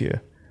speak to you.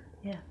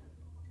 Yeah.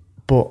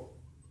 But,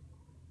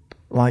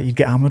 like, you'd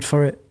get hammered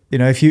for it. You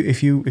know, if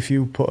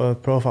you put a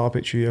profile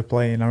picture of you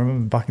playing, I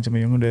remember back into my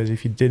younger days,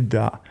 if you did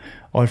that,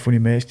 or if one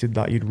of your mates did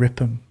that, you'd rip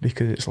them,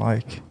 because it's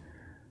like,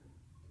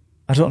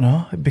 I don't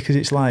know, because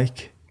it's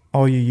like,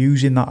 oh, you're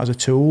using that as a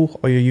tool,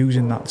 or you're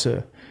using that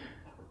to,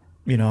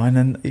 you know, and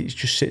then it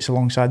just sits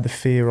alongside the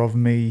fear of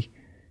me,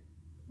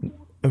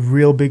 a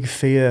real big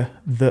fear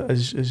that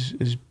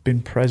has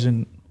been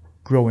present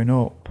growing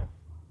up,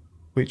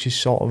 which is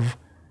sort of,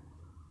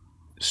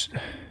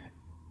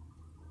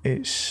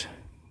 it's,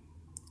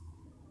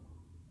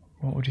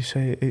 what would you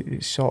say?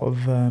 It's sort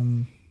of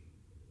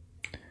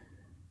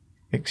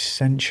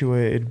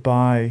accentuated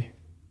by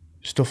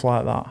stuff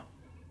like that.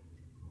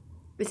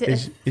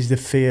 Is the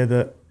fear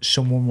that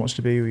someone wants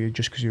to be with you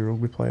just because you're a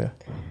rugby player?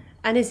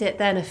 And is it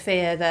then a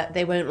fear that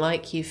they won't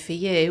like you for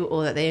you,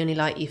 or that they only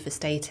like you for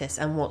status?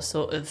 And what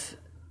sort of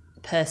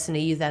person are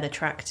you then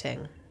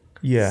attracting?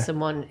 Yeah.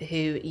 Someone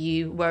who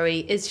you worry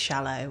is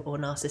shallow or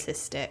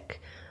narcissistic,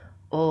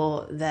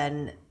 or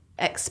then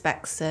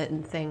expects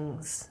certain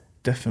things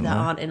Definitely. that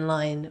aren't in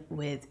line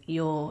with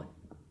your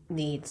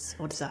needs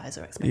or desires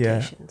or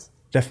expectations.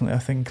 Yeah, definitely. I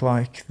think,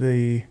 like,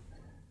 the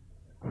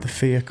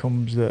fear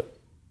comes that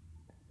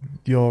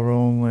you're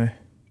only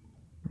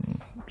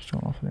just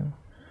going off there.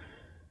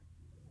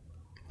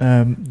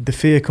 The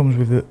fear comes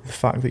with the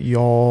fact that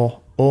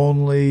you're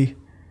only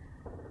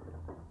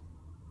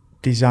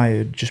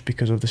desired just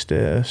because of the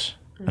status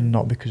and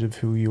not because of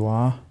who you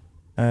are.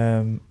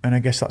 And I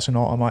guess that's an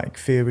automatic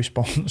fear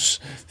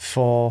response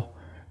for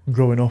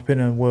growing up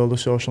in a world of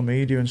social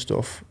media and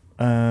stuff,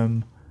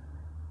 that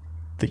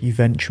you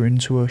venture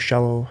into a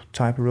shallow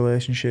type of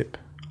relationship,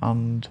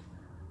 and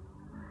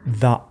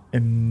that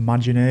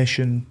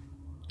imagination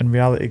and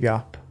reality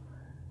gap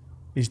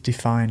is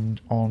defined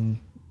on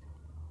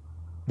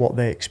what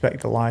they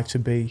expect a life to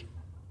be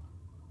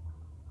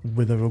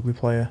with a rugby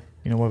player.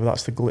 You know, whether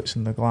that's the glitz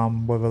and the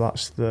glam, whether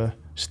that's the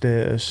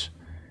status,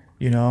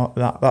 you know,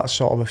 that's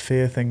sort of a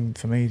fear thing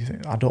for me.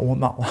 I don't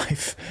want that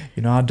life.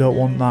 You know, I don't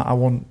want that. I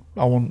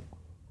want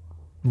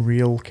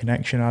real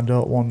connection. I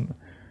don't want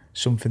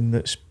something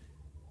that's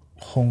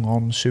hung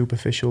on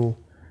superficial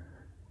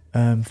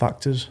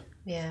factors.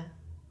 Yeah.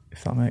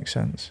 If that makes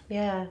sense.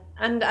 Yeah.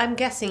 And I'm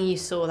guessing you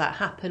saw that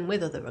happen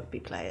with other rugby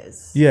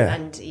players. Yeah.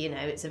 And, you know,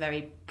 it's a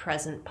very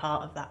present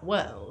part of that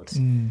world.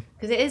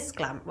 Because it is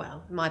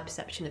well, my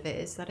perception of it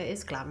is that it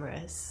is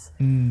glamorous.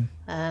 And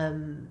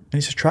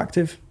it's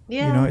attractive.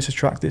 Yeah. You know, it's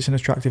an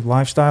attractive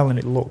lifestyle, and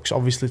it looks,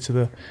 obviously,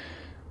 to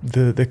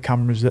the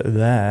cameras that are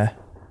there,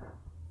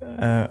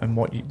 and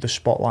what the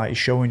spotlight is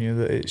showing you,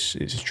 that it's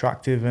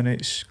attractive and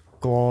it's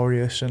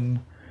glorious, and,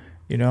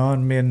 you know,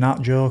 and me and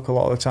Nat joke a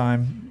lot of the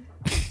time.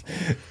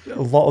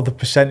 A lot of the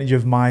percentage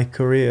of my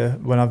career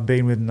when I've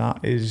been with Nat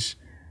is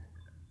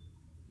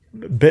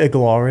a bit of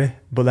glory,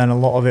 but then a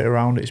lot of it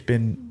around it's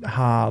been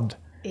hard,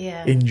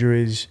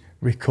 injuries,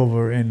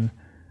 recovering,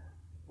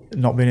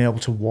 not being able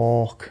to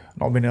walk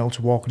in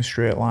a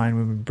straight line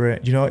with my brain.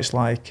 You know, it's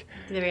like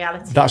the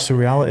reality. That's the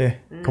reality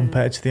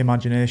compared to the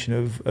imagination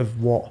of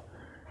what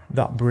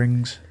that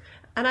brings.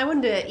 And I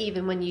wonder,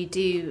 even when you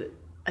do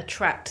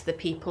attract the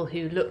people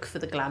who look for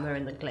the glamour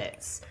and the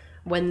glitz,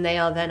 when they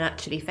are then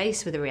actually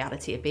faced with the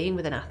reality of being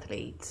with an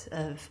athlete,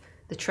 of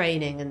the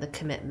training and the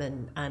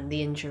commitment and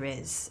the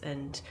injuries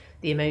and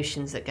the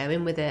emotions that go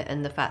in with it,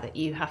 and the fact that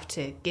you have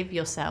to give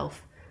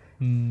yourself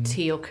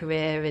to your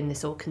career in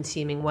this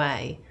all-consuming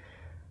way,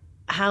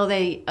 how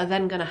they are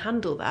then going to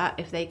handle that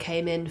if they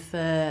came in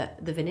for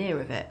the veneer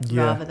of it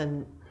rather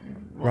than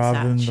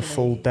the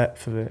full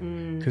depth of it.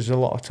 Because a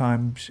lot of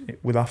times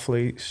with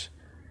athletes,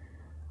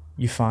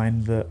 you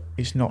find that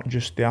it's not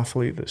just the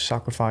athlete that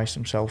sacrificed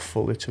himself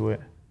fully to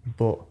it,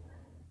 but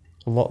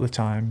a lot of the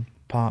time,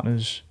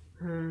 partners,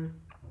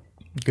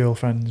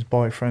 girlfriends,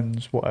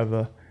 boyfriends,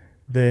 whatever,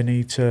 they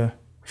need to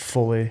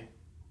fully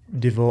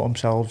devote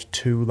themselves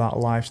to that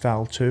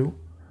lifestyle too.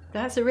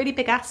 That's a really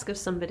big ask of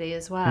somebody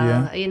as well.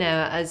 Yeah. You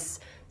know,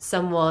 as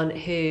someone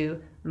who,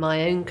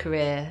 my own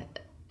career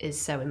is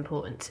so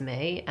important to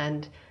me,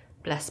 and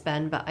bless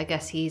Ben, but I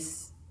guess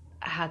he's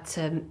had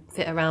to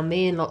fit around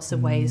me in lots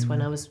of ways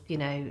when I was, you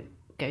know,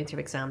 going through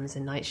exams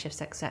and night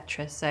shifts,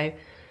 etc. So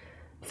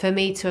for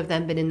me to have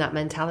then been in that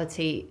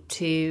mentality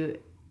to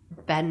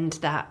bend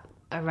that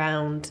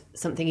around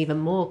something even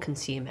more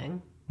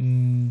consuming,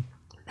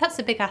 that's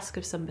a big ask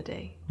of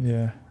somebody.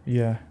 Yeah.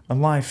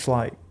 And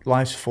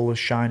life's full of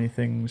shiny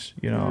things,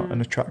 you know,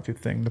 an attractive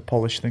thing, the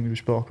polished things we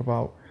spoke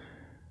about.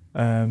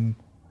 And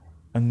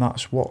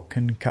that's what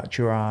can catch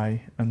your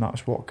eye, and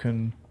that's what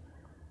can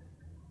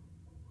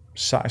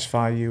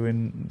satisfy you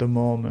in the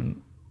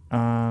moment.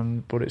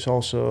 But it's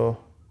also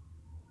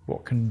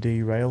what can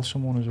derail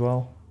someone as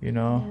well, you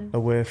know,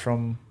 away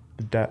from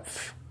the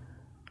depth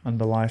and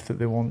the life that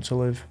they want to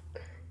live.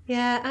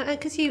 Yeah,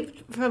 because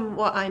from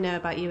what I know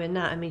about you and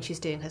Nat, I mean, she's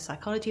doing her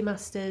psychology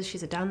masters,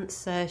 she's a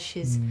dancer,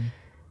 she's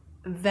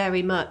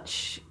very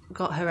much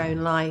got her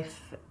own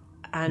life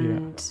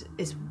and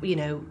is, you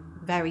know,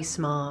 very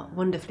smart,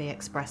 wonderfully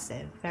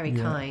expressive, very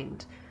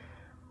kind.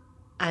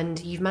 And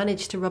you've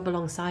managed to rub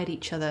alongside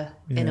each other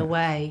in a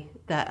way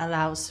that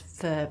allows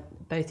for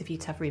both of you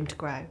to have room to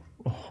grow.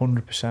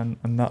 100%.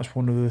 And that's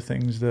one of the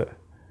things that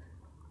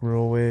were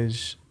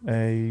always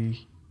a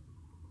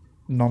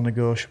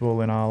non-negotiable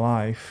in our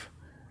life,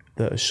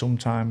 that is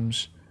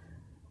sometimes,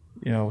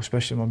 you know,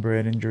 especially my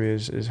brain injury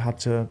has had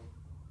to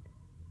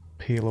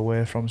peel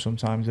away from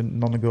sometimes, and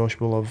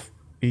non-negotiable of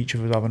each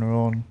of us having our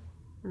own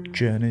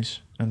journeys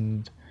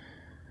and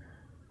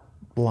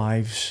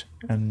lives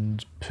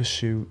and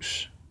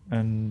pursuits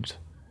and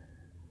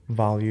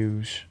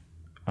values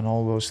and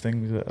all those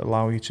things that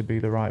allow you to be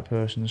the right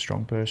person, the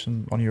strong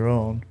person on your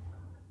own,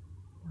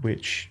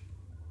 which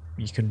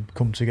you can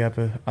come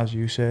together, as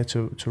you say,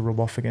 to rub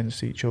off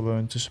against each other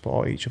and to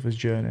support each other's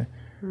journey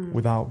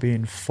without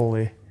being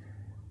fully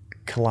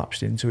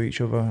collapsed into each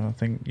other. And I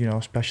think, you know,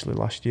 especially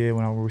last year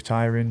when I was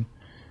retiring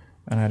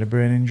and I had a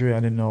brain injury, I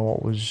didn't know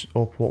what was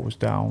up, what was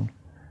down.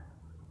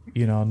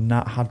 You know,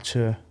 Nat had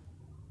to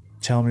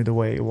tell me the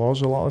way it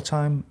was a lot of the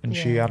time, and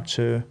she had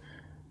to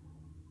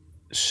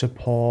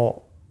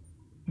support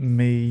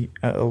me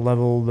at a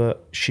level that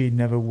she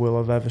never will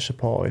have ever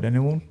supported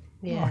anyone,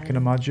 I can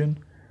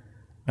imagine.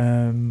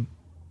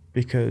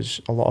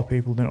 Because a lot of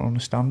people don't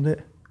understand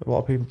it. A lot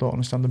of people don't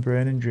understand the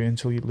brain injury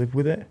until you live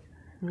with it.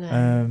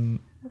 And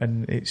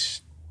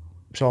it's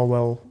all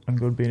well and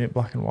good being it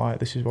black and white,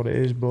 this is what it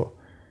is, but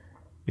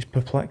it's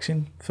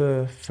perplexing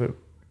for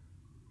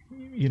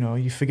you know,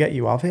 you forget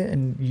you have it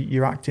and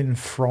you're acting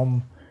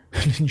from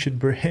an injured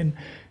brain,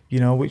 you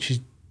know, which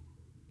is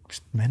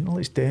mental,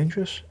 it's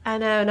dangerous. I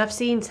know, and I've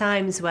seen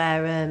times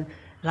where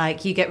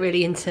like you get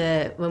really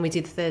into, when we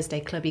do the Thursday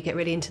club, you get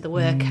really into the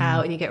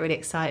workout and you get really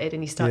excited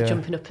and you start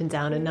jumping up and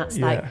down, and that's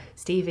like,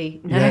 Stevie,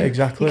 no,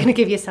 exactly. You're going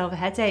to give yourself a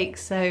headache.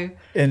 So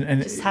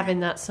and just having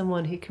that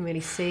someone who can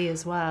really see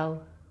as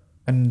well.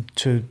 And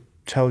to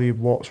tell you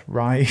what's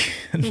right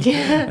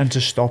and to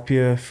stop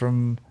you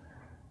from,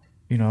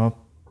 you know,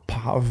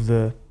 part of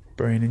the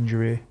brain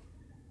injury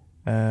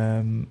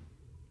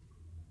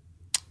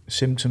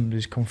symptoms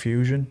is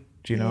confusion,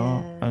 do you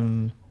know?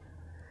 And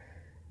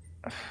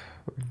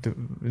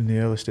in the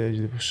early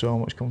stages there was so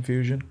much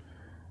confusion,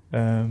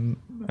 and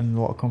a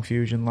lot of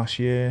confusion last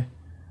year,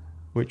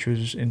 which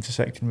was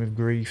intersecting with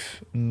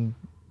grief and,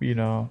 you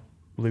know,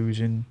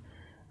 losing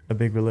a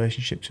big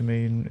relationship to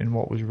me in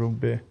what was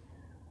rugby.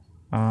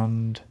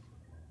 And,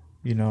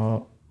 you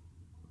know,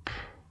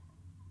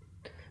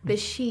 but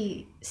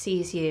she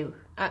sees you,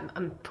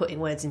 I'm putting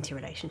words into your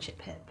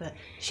relationship here, but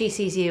she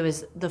sees you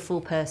as the full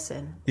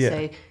person.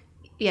 So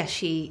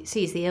she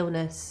sees the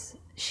illness,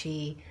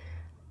 she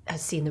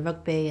has seen the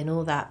rugby and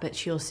all that, but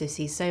she also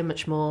sees so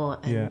much more,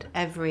 and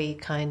every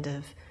kind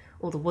of,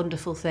 all the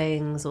wonderful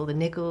things, all the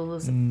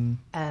niggles,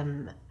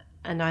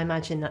 and I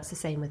imagine that's the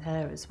same with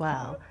her as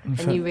well.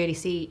 And you really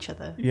see each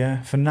other.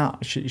 Yeah, for Nat,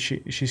 she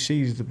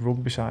sees the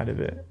rugby side of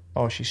it,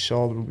 or she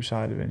saw the rugby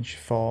side of it, and she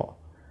thought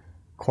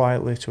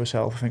quietly to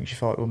herself, I think she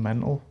thought it was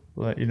mental.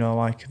 Like, you know,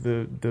 like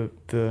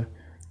the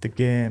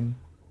game,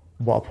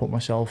 what I put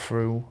myself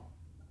through,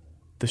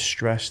 the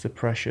stress, the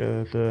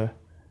pressure,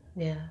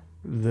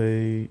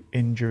 the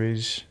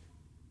injuries,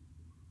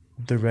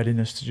 the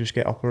readiness to just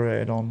get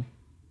operated on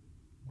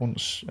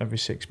once every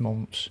 6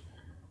 months.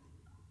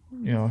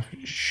 You know,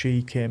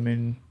 she came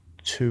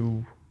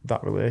into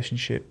that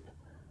relationship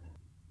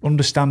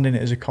understanding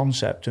it as a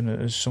concept and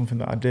as something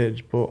that I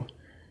did, but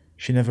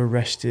she never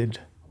rested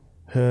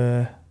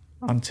her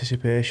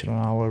anticipation on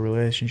our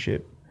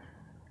relationship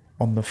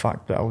on the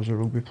fact that I was a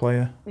rugby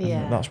player.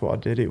 And that's what I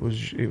did. It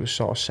was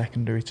sort of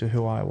secondary to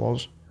who I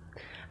was.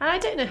 And I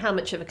don't know how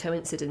much of a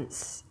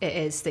coincidence it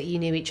is that you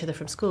knew each other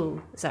from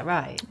school. Is that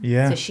right?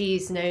 Yeah. So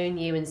she's known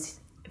you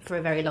for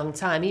a very long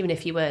time, even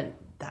if you weren't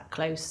that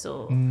close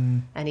or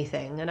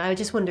anything. And I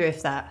just wonder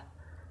if that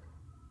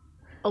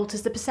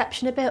alters the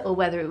perception a bit, or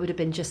whether it would have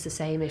been just the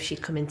same if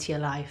she'd come into your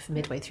life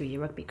midway through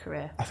your rugby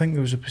career. I think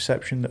there was a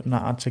perception that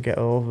Nat had to get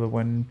over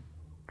when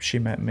she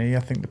met me. I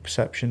think the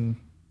perception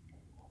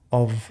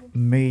of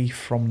me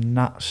from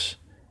Nat's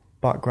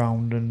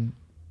background and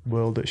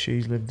world that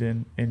she's lived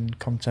in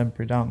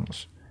contemporary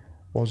dance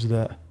was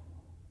that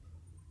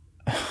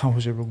I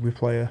was a rugby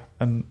player,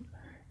 and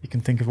you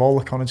can think of all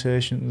the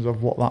connotations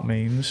of what that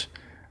means,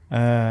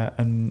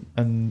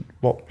 and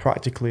what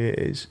practically it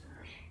is.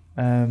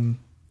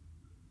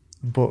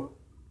 But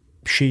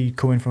she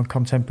coming from a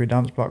contemporary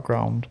dance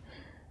background,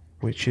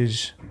 which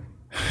is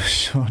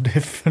so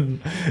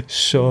different,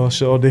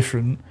 so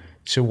different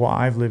to what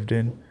I've lived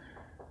in.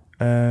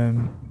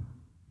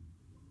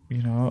 You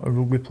know, a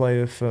rugby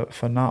player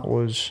for Nat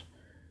was,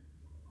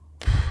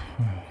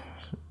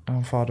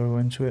 how far do I go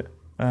into it?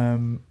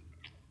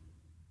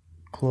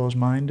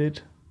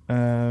 Close-minded,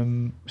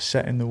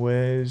 set in the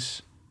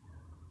ways,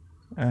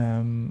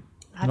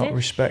 not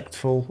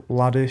respectful,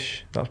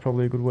 laddish. That's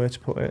probably a good way to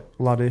put it.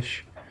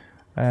 Laddish,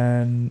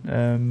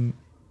 and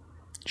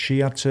she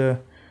had to,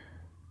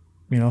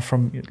 you know,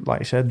 from,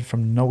 like I said,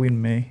 from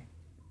knowing me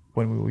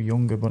when we were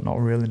younger, but not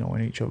really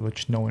knowing each other,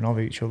 just knowing of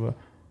each other,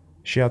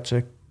 she had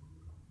to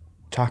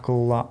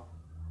tackle that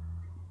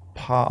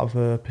part of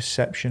her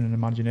perception and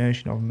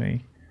imagination of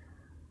me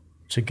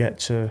to get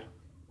to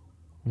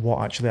what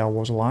actually I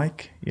was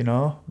like, you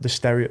know,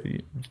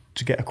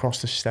 to get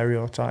across the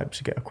stereotypes,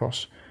 to get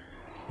across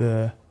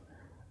the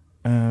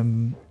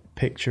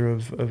picture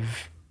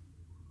of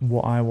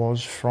what I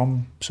was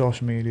from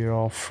social media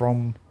or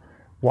from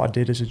what I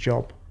did as a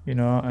job, you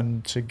know,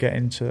 and to get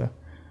into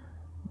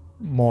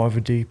more of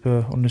a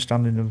deeper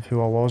understanding of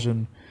who I was.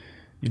 And,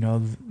 you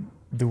know,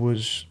 there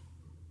was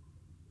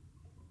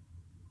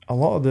a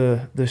lot of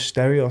the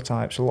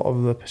stereotypes, a lot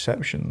of the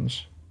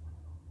perceptions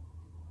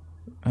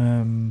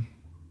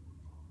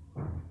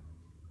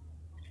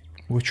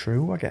were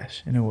true, I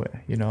guess, in a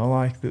way, you know,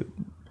 like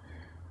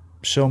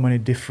so many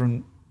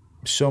different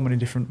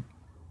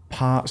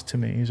parts to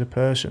me as a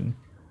person,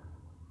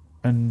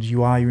 and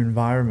you are your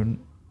environment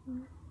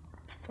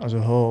as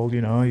a whole,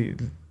 you know, you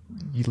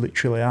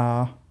literally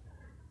are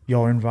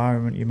your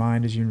environment, your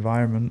mind is your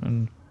environment,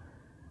 and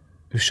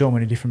there's so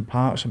many different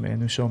parts of me,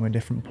 and there's so many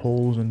different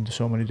pulls and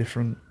so many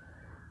different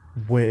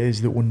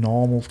ways that were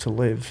normal to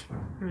live,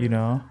 you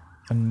know,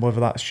 and whether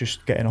that's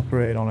just getting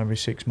operated on every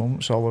 6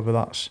 months or whether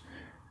that's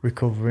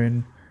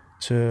recovering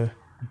to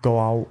go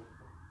out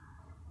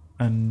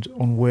and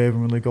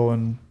unwaveringly go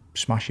and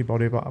smash your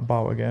body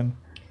about again,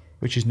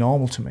 which is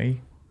normal to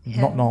me,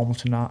 not normal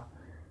to Nat.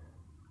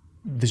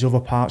 There's other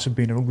parts of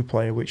being a rugby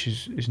player which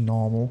is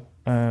normal,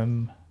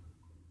 you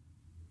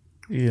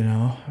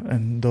know,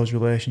 and those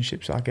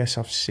relationships I guess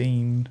I've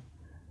seen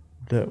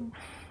that,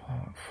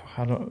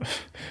 I don't,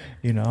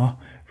 you know,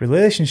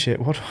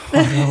 relationship, what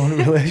a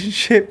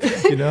relationship,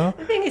 you know.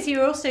 The thing is, you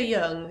were also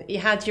young, you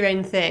had your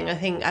own thing.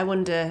 I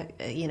wonder,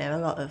 you know,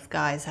 a lot of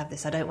guys have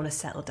this, I don't want to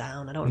settle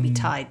down, I don't want to be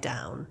tied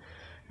down,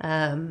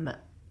 and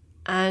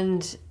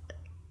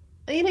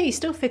you know, you're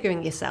still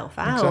figuring yourself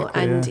out.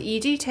 Exactly, and you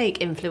do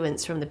take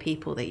influence from the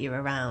people that you're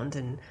around,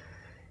 and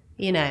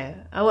you know,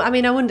 I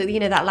mean, I wonder, you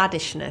know, that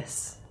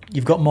laddishness,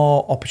 you've got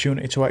more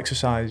opportunity to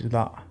exercise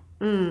that.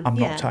 I'm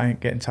not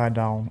getting tied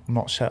down, I'm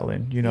not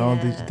settling, you know.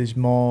 There's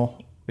more,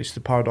 it's the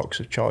paradox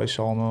of choice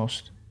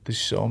almost. There's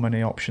so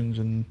many options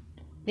and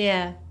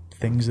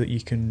things that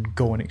you can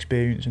go and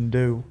experience and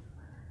do.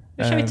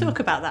 Shall we talk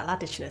about that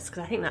laddishness,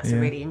 because I think that's a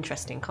really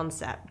interesting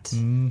concept.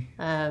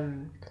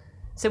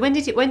 So when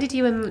did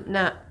you and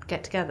Nat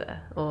get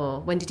together, or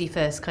when did you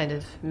first kind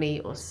of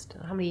meet, or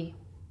how long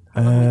are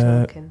we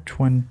talking?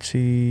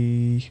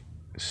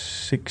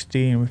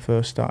 2016 we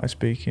first started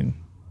speaking.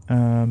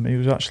 It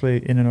was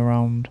actually in and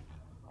around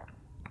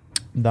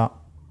that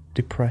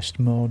depressed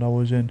mode I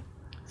was in.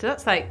 So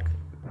that's like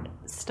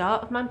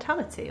start of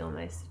Mentality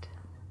almost.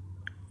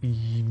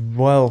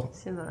 Well,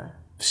 similar.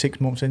 6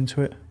 months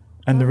into it,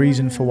 and the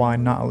reason for why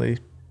Natalie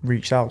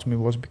reached out to me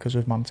was because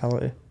of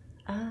Mentality.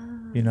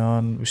 You know,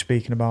 and we're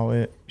speaking about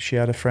it. She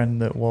had a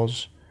friend that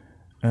was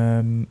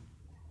looking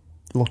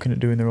at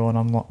doing their own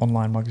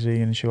online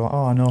magazine, and she was like,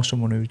 "Oh, I know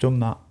someone who's done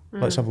that.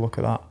 Let's have a look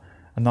at that."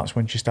 And that's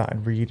when she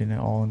started reading it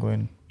all and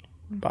going.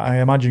 But I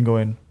imagine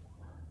going,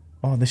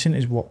 "Oh, this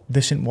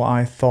isn't what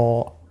I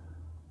thought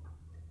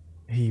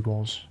he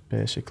was,"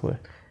 basically.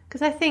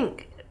 Because I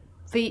think,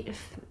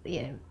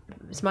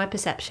 it's my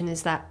perception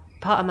is that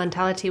part of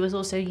Mentality was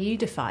also you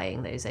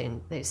defying those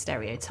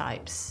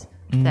stereotypes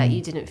that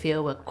you didn't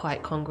feel were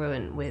quite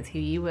congruent with who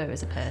you were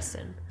as a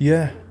person.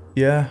 Yeah,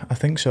 I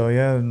think so.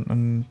 Yeah,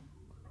 and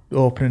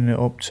opening it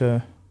up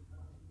to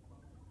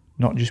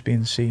not just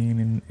being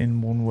seen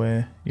in one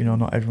way. You know,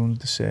 not everyone's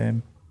the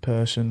same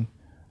person,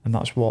 and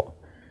that's what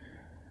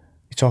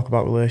you talk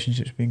about,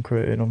 relationships being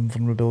created on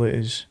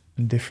vulnerabilities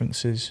and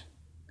differences.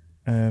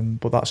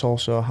 But that's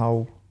also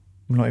how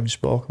we've not even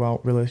spoke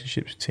about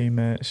relationships with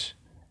teammates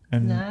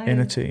and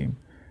in a team.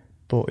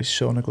 But it's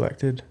so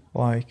neglected.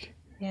 Like,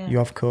 you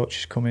have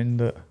coaches come in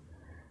that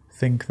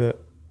think that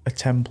a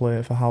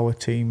template for how a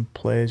team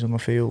plays on the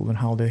field and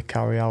how they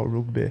carry out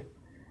rugby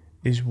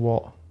is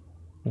what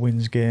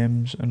wins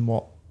games and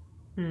what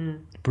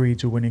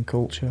breeds a winning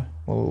culture.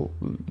 Well,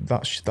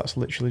 that's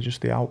literally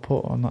just the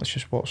output, and that's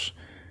just what's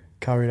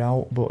carried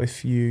out. But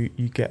if you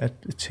get a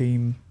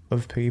team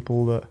of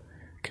people that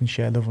can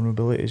share their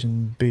vulnerabilities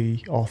and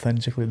be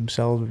authentically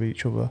themselves with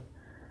each other,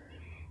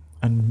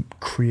 and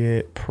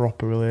create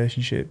proper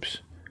relationships,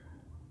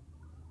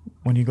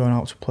 when you're going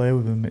out to play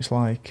with them, it's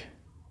like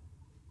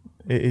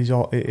it is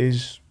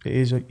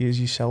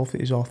yourself.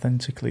 It is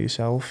authentically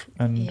yourself,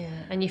 and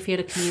and you feel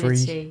a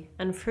community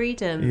and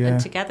freedom and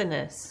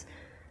togetherness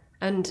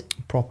and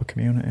proper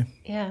community.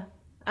 Yeah,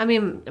 I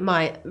mean,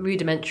 my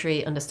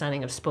rudimentary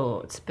understanding of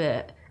sports,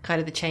 but kind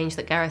of the change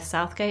that Gareth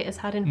Southgate has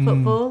had in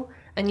football,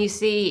 and you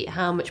see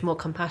how much more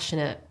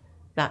compassionate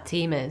that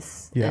team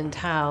is, and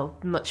how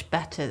much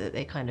better that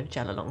they kind of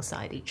gel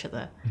alongside each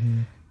other.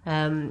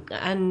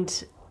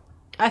 And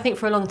I think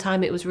for a long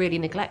time it was really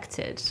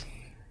neglected.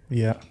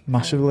 Yeah,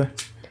 massively.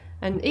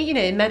 And, you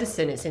know, in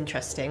medicine it's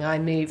interesting. I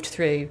moved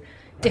through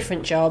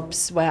different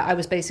jobs where I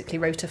was basically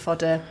rota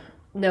fodder.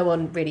 No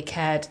one really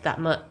cared that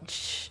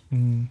much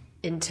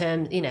in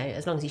terms, you know,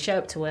 as long as you show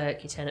up to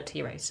work, you turn up to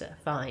your rota,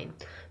 fine.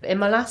 But in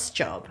my last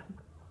job,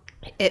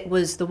 it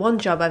was the one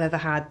job I've ever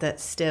had that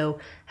still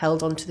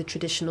held on to the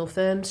traditional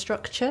firm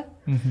structure.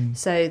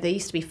 So there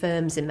used to be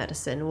firms in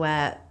medicine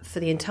where for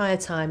the entire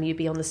time you'd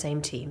be on the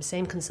same team,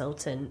 same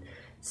consultant,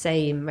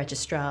 same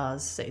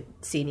registrars, so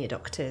senior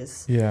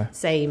doctors,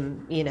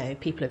 same, you know,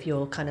 people of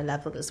your kind of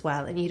level as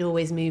well, and you'd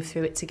always move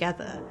through it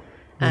together.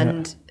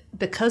 And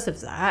because of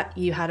that,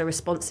 you had a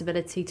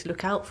responsibility to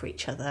look out for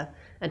each other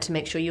and to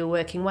make sure you were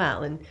working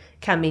well. And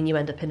can mean you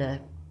end up in a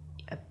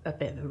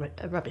bit of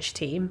a rubbish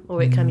team,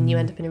 or it can mean you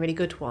end up in a really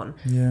good one.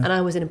 And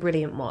I was in a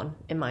brilliant one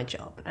in my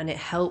job, and it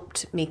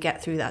helped me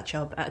get through that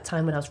job at a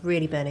time when I was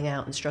really burning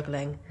out and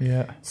struggling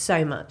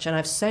so much. And I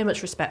have so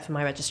much respect for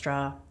my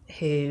registrar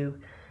who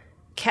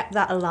kept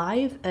that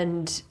alive,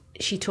 and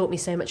she taught me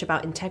so much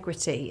about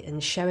integrity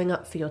and showing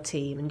up for your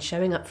team and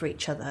showing up for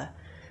each other.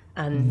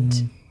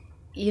 And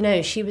you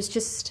know,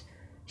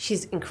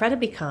 she's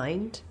incredibly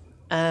kind,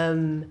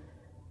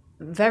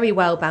 very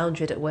well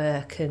boundaried at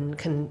work,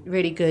 and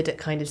really good at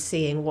kind of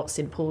seeing what's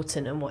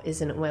important and what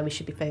isn't, and where we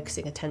should be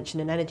focusing attention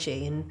and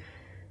energy. And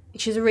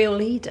she's a real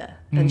leader,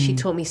 and she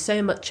taught me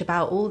so much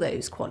about all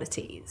those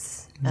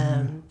qualities.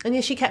 And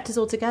yeah, she kept us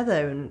all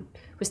together, and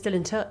we're still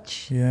in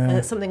touch. And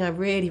it's something I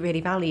really,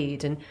 really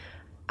valued, and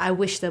I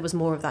wish there was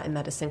more of that in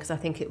medicine, because I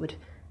think it would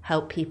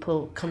help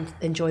people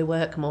enjoy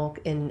work more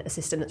in a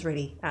system that's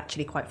really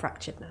actually quite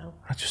fractured now.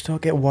 I just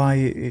don't get why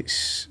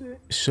it's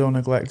so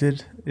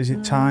neglected. Is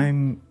it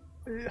time?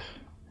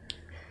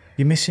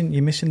 You're missing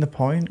the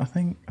point. I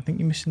think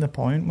you're missing the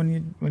point when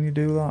you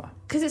do that,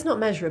 because it's not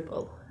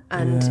measurable.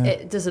 And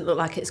it doesn't look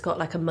like it's got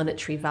like a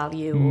monetary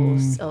value,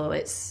 or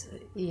it's,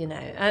 you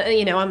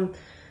know,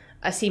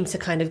 I seem to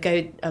kind of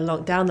go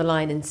along down the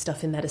line in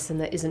stuff in medicine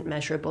that isn't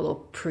measurable or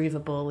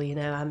provable. You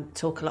know, I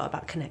talk a lot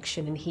about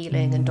connection and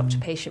healing and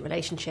doctor-patient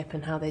relationship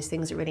and how those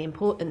things are really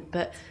important,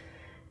 but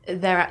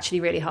they're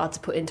actually really hard to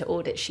put into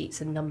audit sheets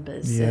and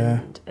numbers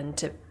and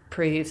to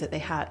prove that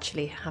they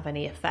actually have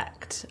any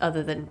effect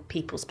other than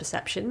people's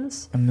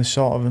perceptions. And the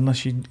sort of,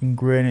 unless you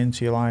ingrain it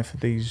into your life,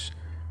 these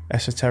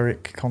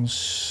esoteric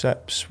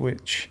concepts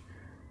which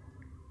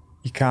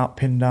you can't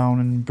pin down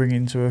and bring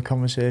into a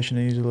conversation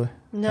easily.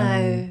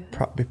 No.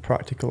 Be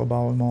practical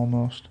about them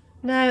almost.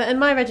 No, and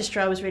my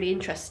registrar was really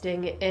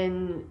interesting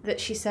in that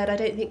she said, I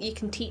don't think you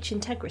can teach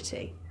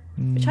integrity,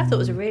 which I thought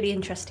was a really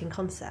interesting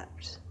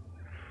concept.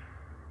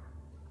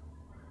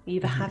 You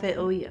either have it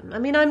or you... I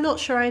mean, I'm not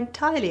sure I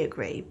entirely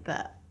agree,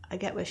 but I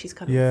get where she's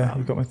coming from. Yeah,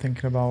 you've got me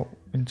thinking about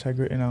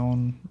integrity now,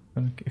 and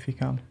if you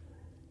can.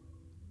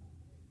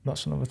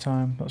 That's another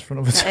time. That's for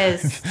another time.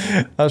 It is.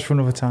 That's for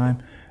another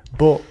time.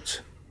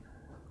 But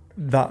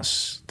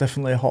that's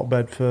definitely a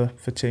hotbed for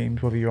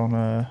teams, whether you're on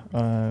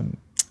a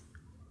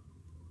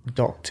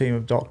team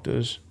of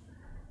doctors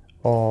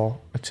or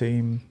a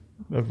team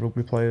of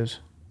rugby players.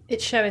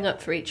 It's showing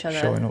up for each other.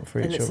 And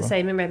it's the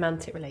same in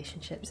romantic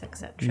relationships,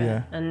 etc.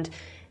 Yeah. And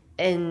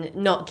in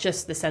not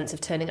just the sense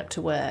of turning up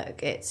to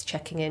work, it's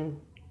checking in,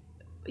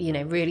 you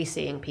know, really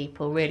seeing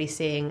people, really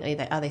seeing,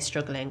 are they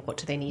struggling? What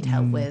do they need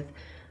help with?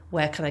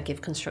 Where can I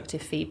give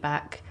constructive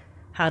feedback?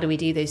 How do we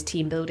do those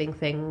team building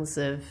things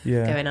of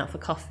going out for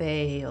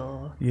coffee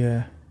or...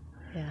 Yeah.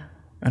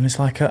 And it's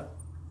like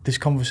this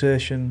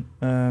conversation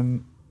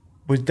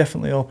was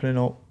definitely opening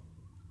up.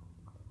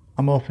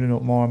 I'm opening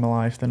up more in my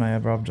life than I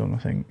ever have done, I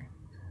think.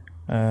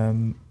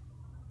 And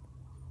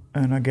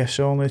I guess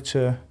only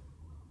to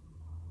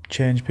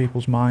change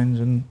people's minds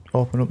and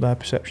open up their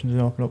perceptions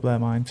and open up their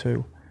mind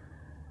too.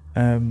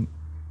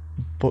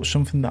 But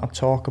something that I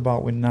talk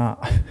about with Nat,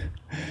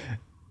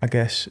 I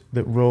guess,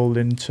 that rolled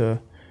into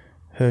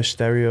her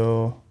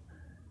stereotype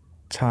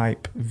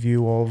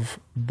view of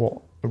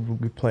what a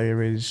rugby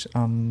player is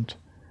and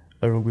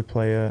a rugby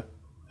player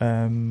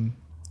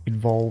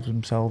involves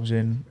themselves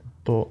in,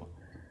 but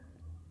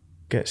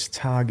gets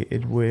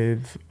targeted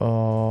with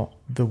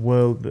the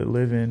world they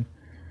live in.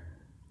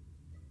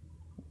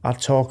 I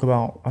talk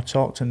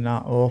to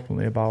Nat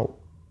openly about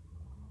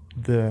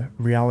the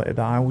reality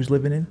that I was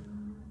living in,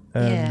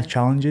 the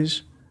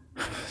challenges.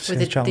 With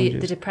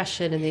the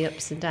depression and the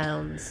ups and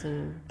downs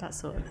and that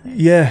sort of thing.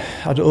 Yeah,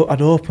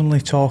 I'd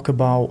openly talk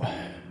about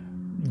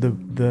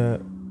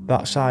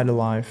that side of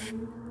life,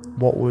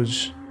 what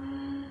was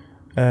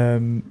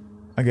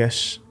I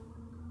guess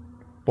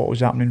what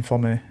was happening for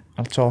me.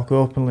 I'll talk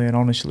openly and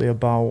honestly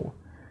about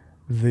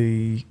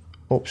the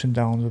ups and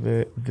downs of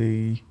it,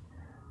 the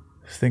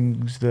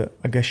things that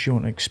I guess you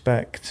wouldn't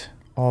expect,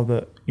 or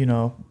that, you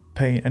know,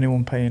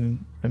 anyone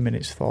paying a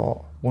minute's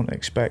thought wouldn't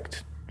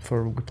expect for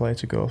a rugby player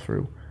to go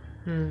through.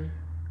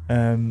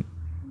 And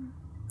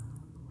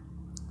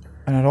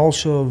I'd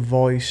also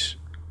voice,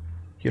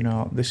 you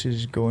know, this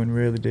is going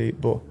really deep,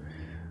 but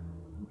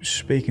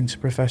speaking to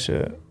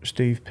Professor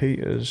Steve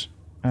Peters,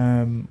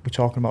 we're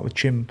talking about the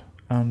chimp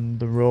and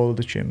the role of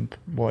the chimp,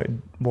 what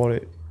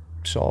it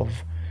sort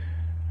of,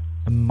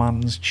 a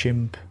man's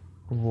chimp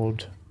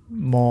would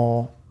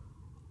more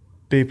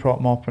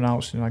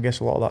pronounced in. I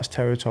guess a lot of that's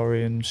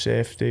territory and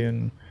safety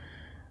and,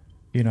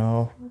 you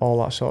know,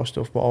 all that sort of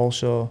stuff, but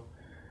also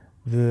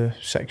the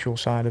sexual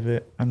side of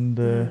it and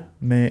the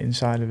mating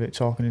side of it,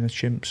 talking in a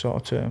chimp sort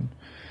of term.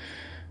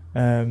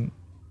 And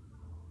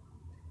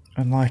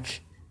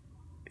like,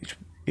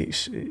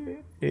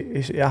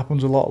 it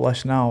happens a lot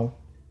less now,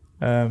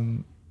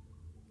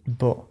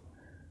 but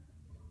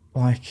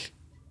like,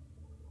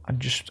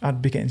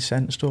 I'd be getting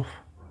sent stuff,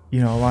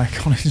 you know,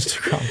 like on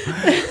Instagram.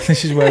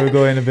 This is where we're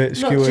going a bit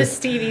skewy. Not just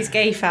Stevie's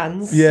gay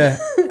fans. Yeah.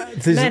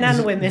 Men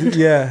and women.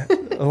 Yeah,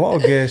 a lot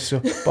of gay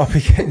stuff. But I'd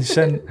be getting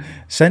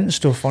sent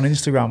stuff on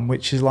Instagram,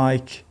 which is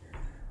like,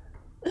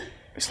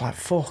 it's like,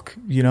 fuck,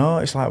 you know,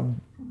 it's like,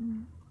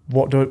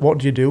 what do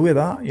you do with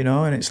that, you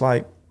know? And it's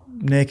like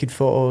naked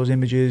photos,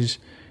 images,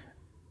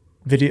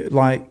 video,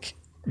 like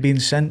being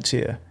sent to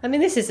you. I mean,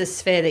 this is a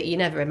sphere that you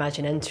never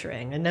imagine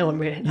entering, and I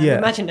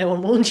imagine no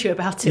one warned you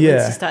about it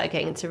once you started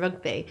getting into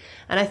rugby.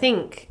 And I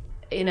think,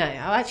 you know,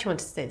 I actually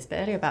wanted to say this a bit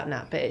earlier about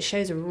Nat, but it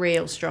shows a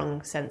real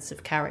strong sense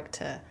of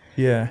character.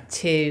 Yeah.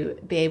 To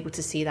be able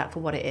to see that for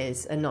what it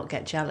is and not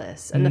get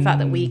jealous. And the fact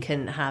that we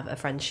can have a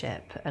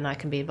friendship and I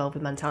can be involved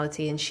with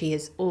Mentality, and she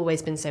has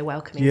always been so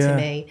welcoming to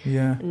me.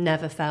 Yeah.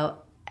 Never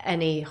felt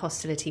any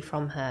hostility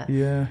from her.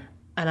 Yeah.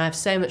 And I have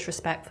so much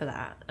respect for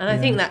that. And I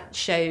think that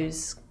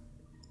shows,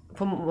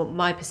 from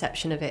my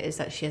perception of it, is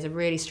that she has a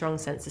really strong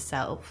sense of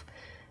self.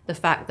 The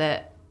fact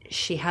that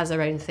she has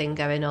her own thing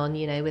going on,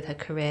 you know, with her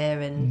career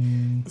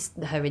and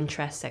her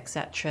interests,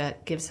 etc.,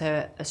 gives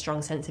her a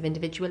strong sense of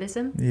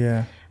individualism.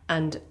 Yeah.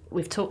 And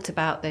we've talked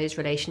about those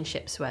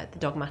relationships, where the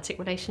dogmatic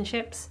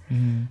relationships,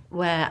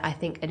 where I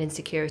think an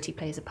insecurity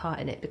plays a part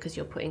in it, because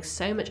you're putting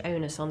so much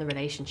onus on the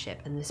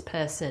relationship and this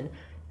person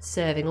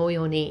serving all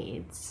your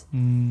needs,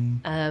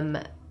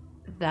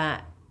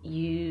 that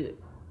you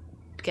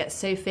get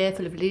so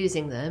fearful of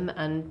losing them.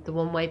 And the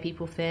one way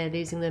people fear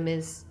losing them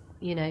is,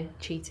 you know,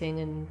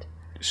 cheating. And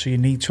so you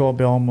need to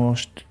be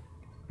almost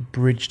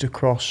bridged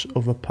across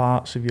other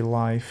parts of your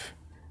life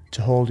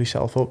to hold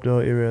yourself up,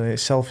 don't you, really?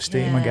 It's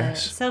self-esteem, I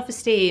guess.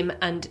 Self-esteem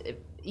and,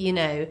 you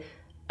know,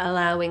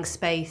 allowing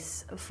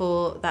space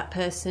for that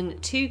person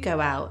to go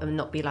out and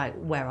not be like,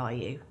 where are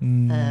you?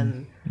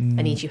 I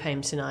need you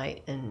home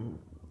tonight, and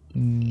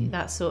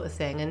that sort of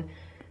thing. And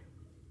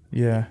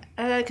yeah.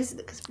 Because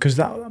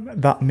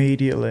that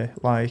immediately,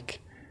 like,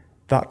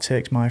 that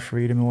takes my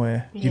freedom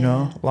away, you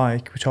know?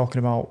 Like, we're talking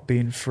about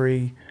being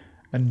free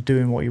and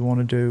doing what you want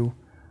to do,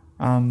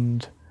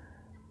 and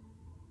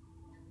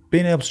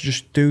being able to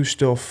just do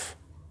stuff,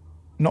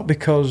 not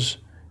because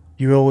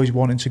you're always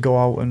wanting to go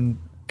out and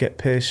get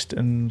pissed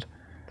and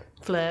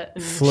flirt,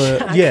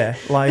 shag. Yeah,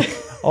 like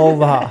all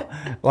that,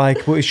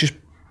 like, but it's just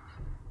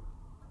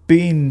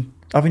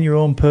having your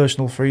own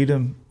personal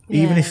freedom,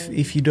 even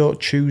if you don't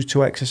choose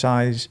to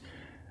exercise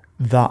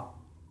that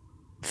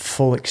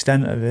full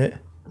extent of it.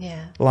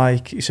 Yeah,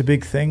 like, it's a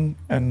big thing,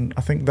 and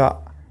I think that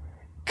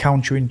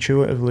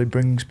counterintuitively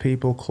brings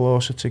people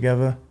closer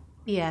together.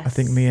 Yes, I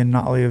think me and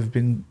Natalie have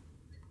been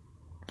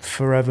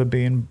forever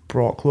being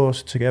brought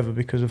closer together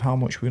because of how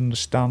much we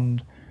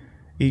understand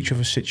each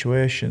other's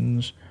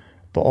situations,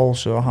 but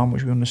also how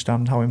much we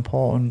understand how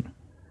important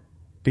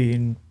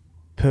being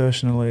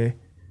personally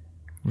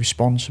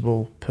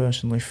responsible,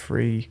 personally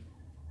free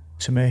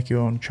to make your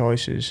own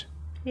choices.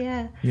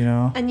 Yeah. You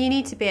know? And you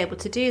need to be able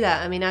to do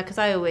that. I mean, because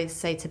I always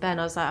say to Ben,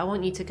 I was like, I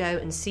want you to go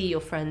and see your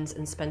friends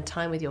and spend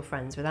time with your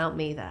friends without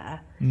me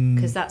there,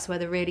 because that's where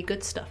the really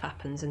good stuff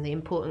happens and the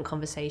important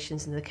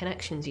conversations and the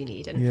connections you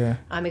need. And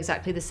I'm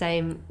exactly the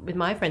same with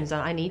my friends.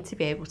 I need to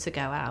be able to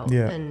go out,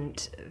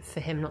 and for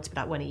him not to be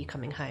like, when are you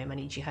coming home? I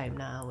need you home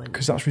now.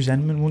 Because that's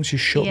resentment. Once you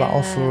shut that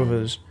off for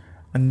others,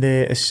 and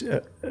they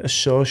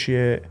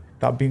associate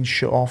that being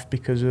shut off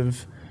because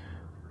of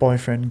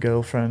boyfriend,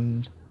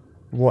 girlfriend,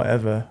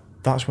 whatever,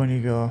 that's when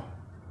you go,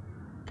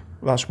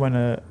 that's when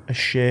a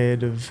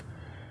shade of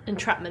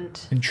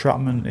entrapment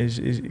is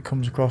it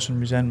comes across, and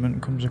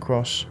resentment comes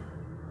across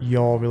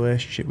your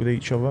relationship with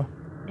each other.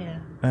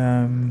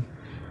 And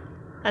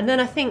then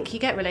I think you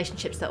get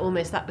relationships that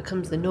almost that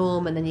becomes the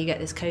norm, and then you get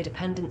this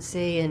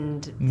codependency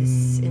and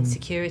this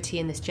insecurity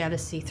and this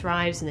jealousy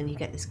thrives, and then you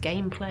get this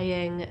game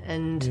playing,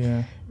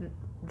 and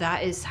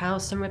that is how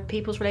some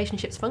people's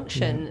relationships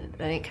function,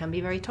 and it can be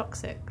very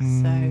toxic. So,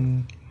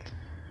 I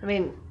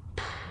mean,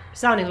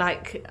 sounding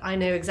like I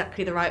know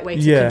exactly the right way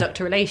to conduct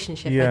a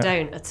relationship. I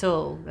don't at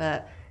all.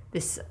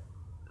 This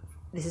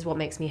is what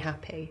makes me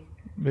happy.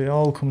 But it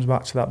all comes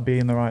back to that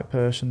being the right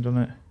person,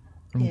 doesn't it?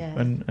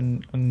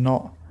 And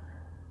not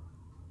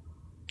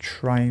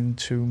trying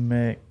to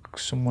make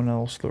someone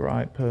else the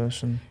right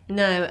person.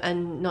 No,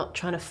 and not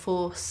trying to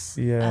force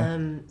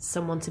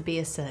someone to be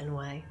a certain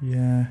way.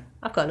 Yeah.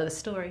 I've got another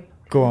story.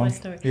 Go on.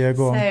 Yeah,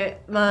 go on. So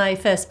my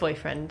first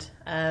boyfriend,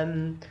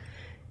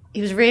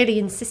 he was really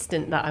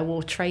insistent that I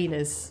wore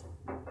trainers.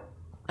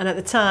 And at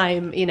the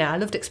time, you know, I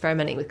loved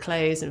experimenting with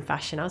clothes and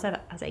fashion. I was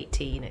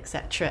 18,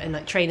 etc. And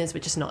like trainers were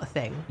just not a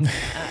thing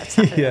at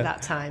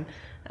that time.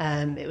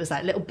 It was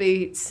like little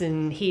boots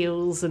and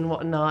heels and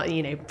whatnot,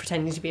 you know,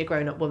 pretending to be a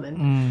grown-up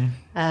woman.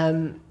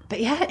 But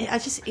yeah,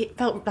 it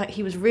felt like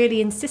he was really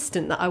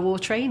insistent that I wore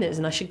trainers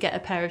and I should get a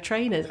pair of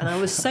trainers. And I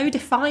was so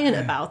defiant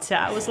about it.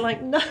 I was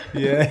like, no.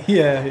 Yeah.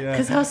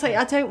 Because I was like,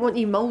 I don't want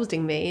you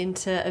moulding me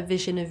into a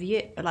vision of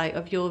you, like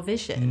of your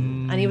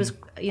vision. And he was,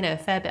 you know, a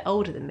fair bit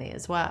older than me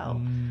as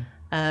well.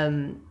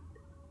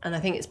 And I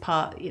think it's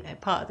part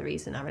of the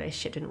reason our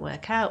relationship didn't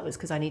work out was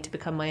because I need to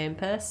become my own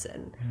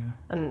person. Yeah.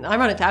 And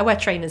ironically, I wear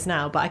trainers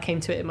now, but I came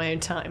to it in my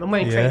own time. I'm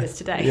wearing trainers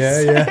today.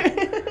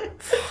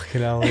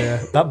 Fucking hell,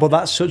 yeah. But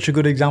that's such a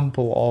good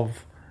example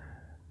of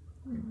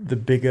the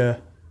bigger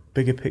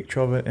picture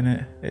of it,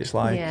 innit? It's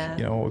like,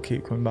 you know, we'll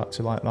keep coming back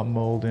to like that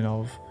moulding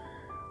of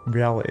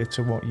reality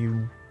to what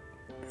you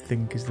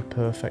think is the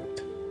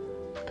perfect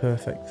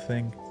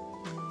thing.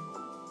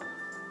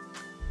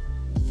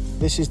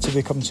 This is to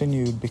be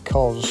continued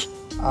because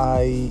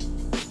I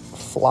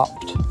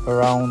flapped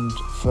around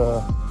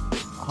for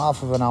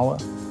half of an hour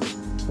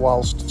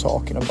whilst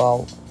talking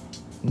about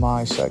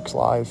my sex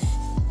life,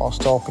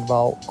 whilst talking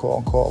about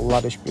quote-unquote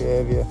laddish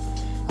behaviour,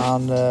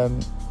 and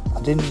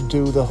I didn't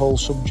do the whole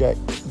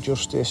subject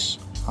justice,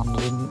 and I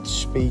didn't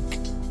speak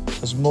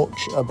as much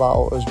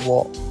about as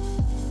what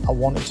I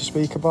wanted to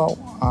speak about,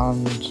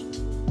 and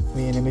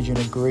me and Imogen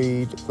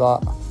agreed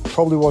that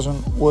probably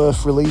wasn't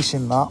worth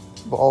releasing that.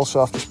 But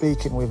also after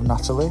speaking with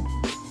Natalie,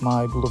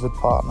 my beloved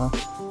partner,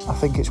 I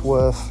think it's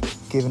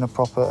worth giving a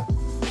proper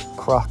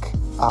crack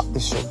at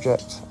this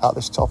subject, at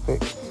this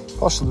topic,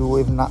 possibly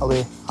with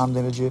Natalie and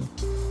Imogen.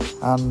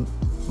 And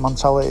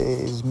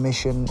Mentality's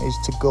mission is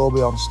to go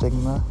beyond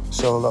stigma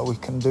so that we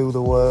can do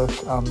the work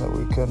and that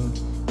we can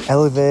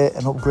elevate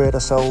and upgrade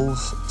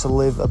ourselves to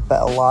live a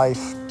better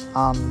life.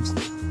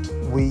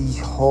 And we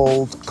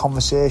hold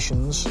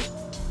conversations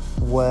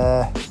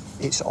where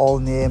it's all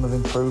in the aim of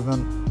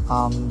improvement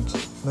and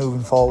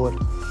moving forward.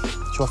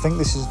 So I think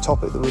this is a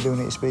topic that we do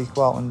need to speak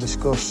about and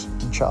discuss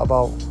and chat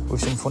about, with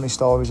some funny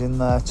stories in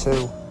there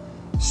too.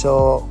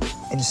 So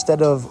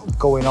instead of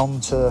going on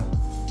to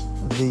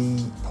the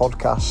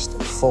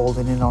podcast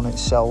folding in on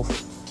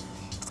itself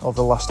over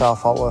the last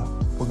half hour,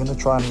 we're going to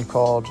try and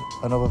record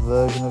another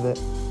version of it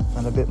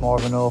and a bit more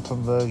of an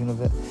open version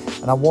of it.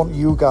 And I want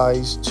you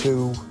guys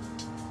to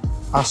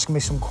ask me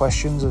some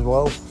questions as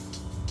well.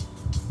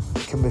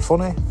 It can be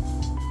funny,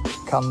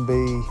 can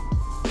be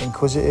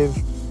inquisitive,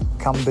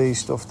 can be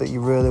stuff that you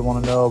really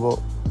want to know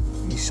but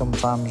you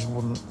sometimes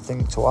wouldn't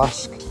think to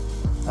ask.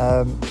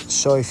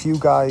 So if you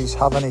guys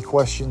have any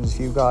questions,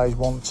 if you guys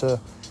want to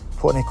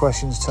put any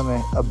questions to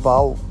me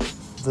about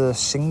the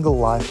single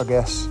life, I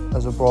guess,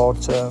 as a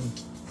broad term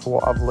for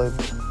what I've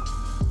lived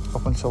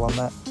up until I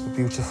met the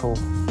beautiful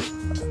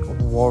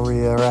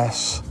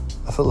warrioress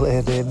of a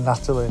lady,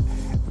 Natalie,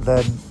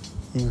 then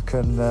you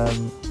can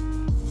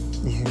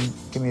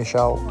give me a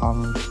shout,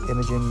 and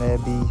Imogen may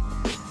be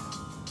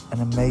an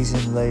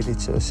amazing lady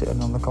to sit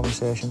in on the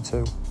conversation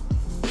too.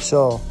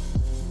 So,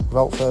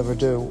 without further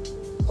ado,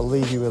 I'll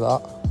leave you with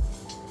that.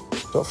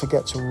 Don't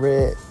forget to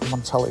rate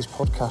Mentality's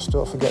podcast.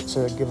 Don't forget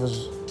to give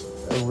us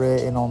a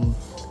rating on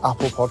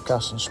Apple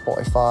Podcasts and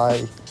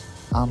Spotify,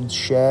 and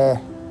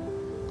share.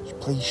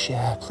 Please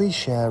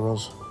share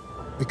us,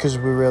 because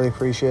we really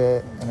appreciate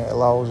it, and it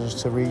allows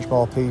us to reach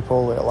more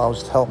people, it allows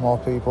us to help more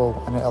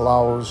people, and it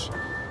allows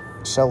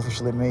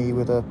selfishly me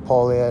with a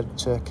poorly head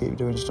to keep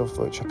doing stuff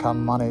which I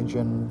can manage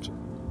and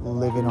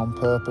living on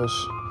purpose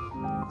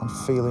and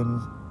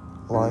feeling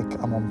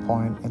like I'm on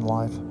point in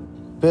life.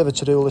 Bit of a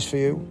to-do list for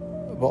you,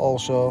 but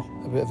also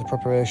a bit of a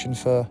preparation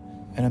for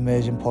an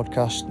amazing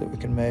podcast that we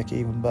can make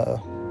even better.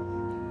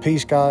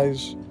 Peace,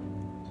 guys.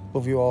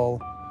 Love you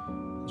all.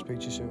 I'll speak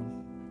to you soon.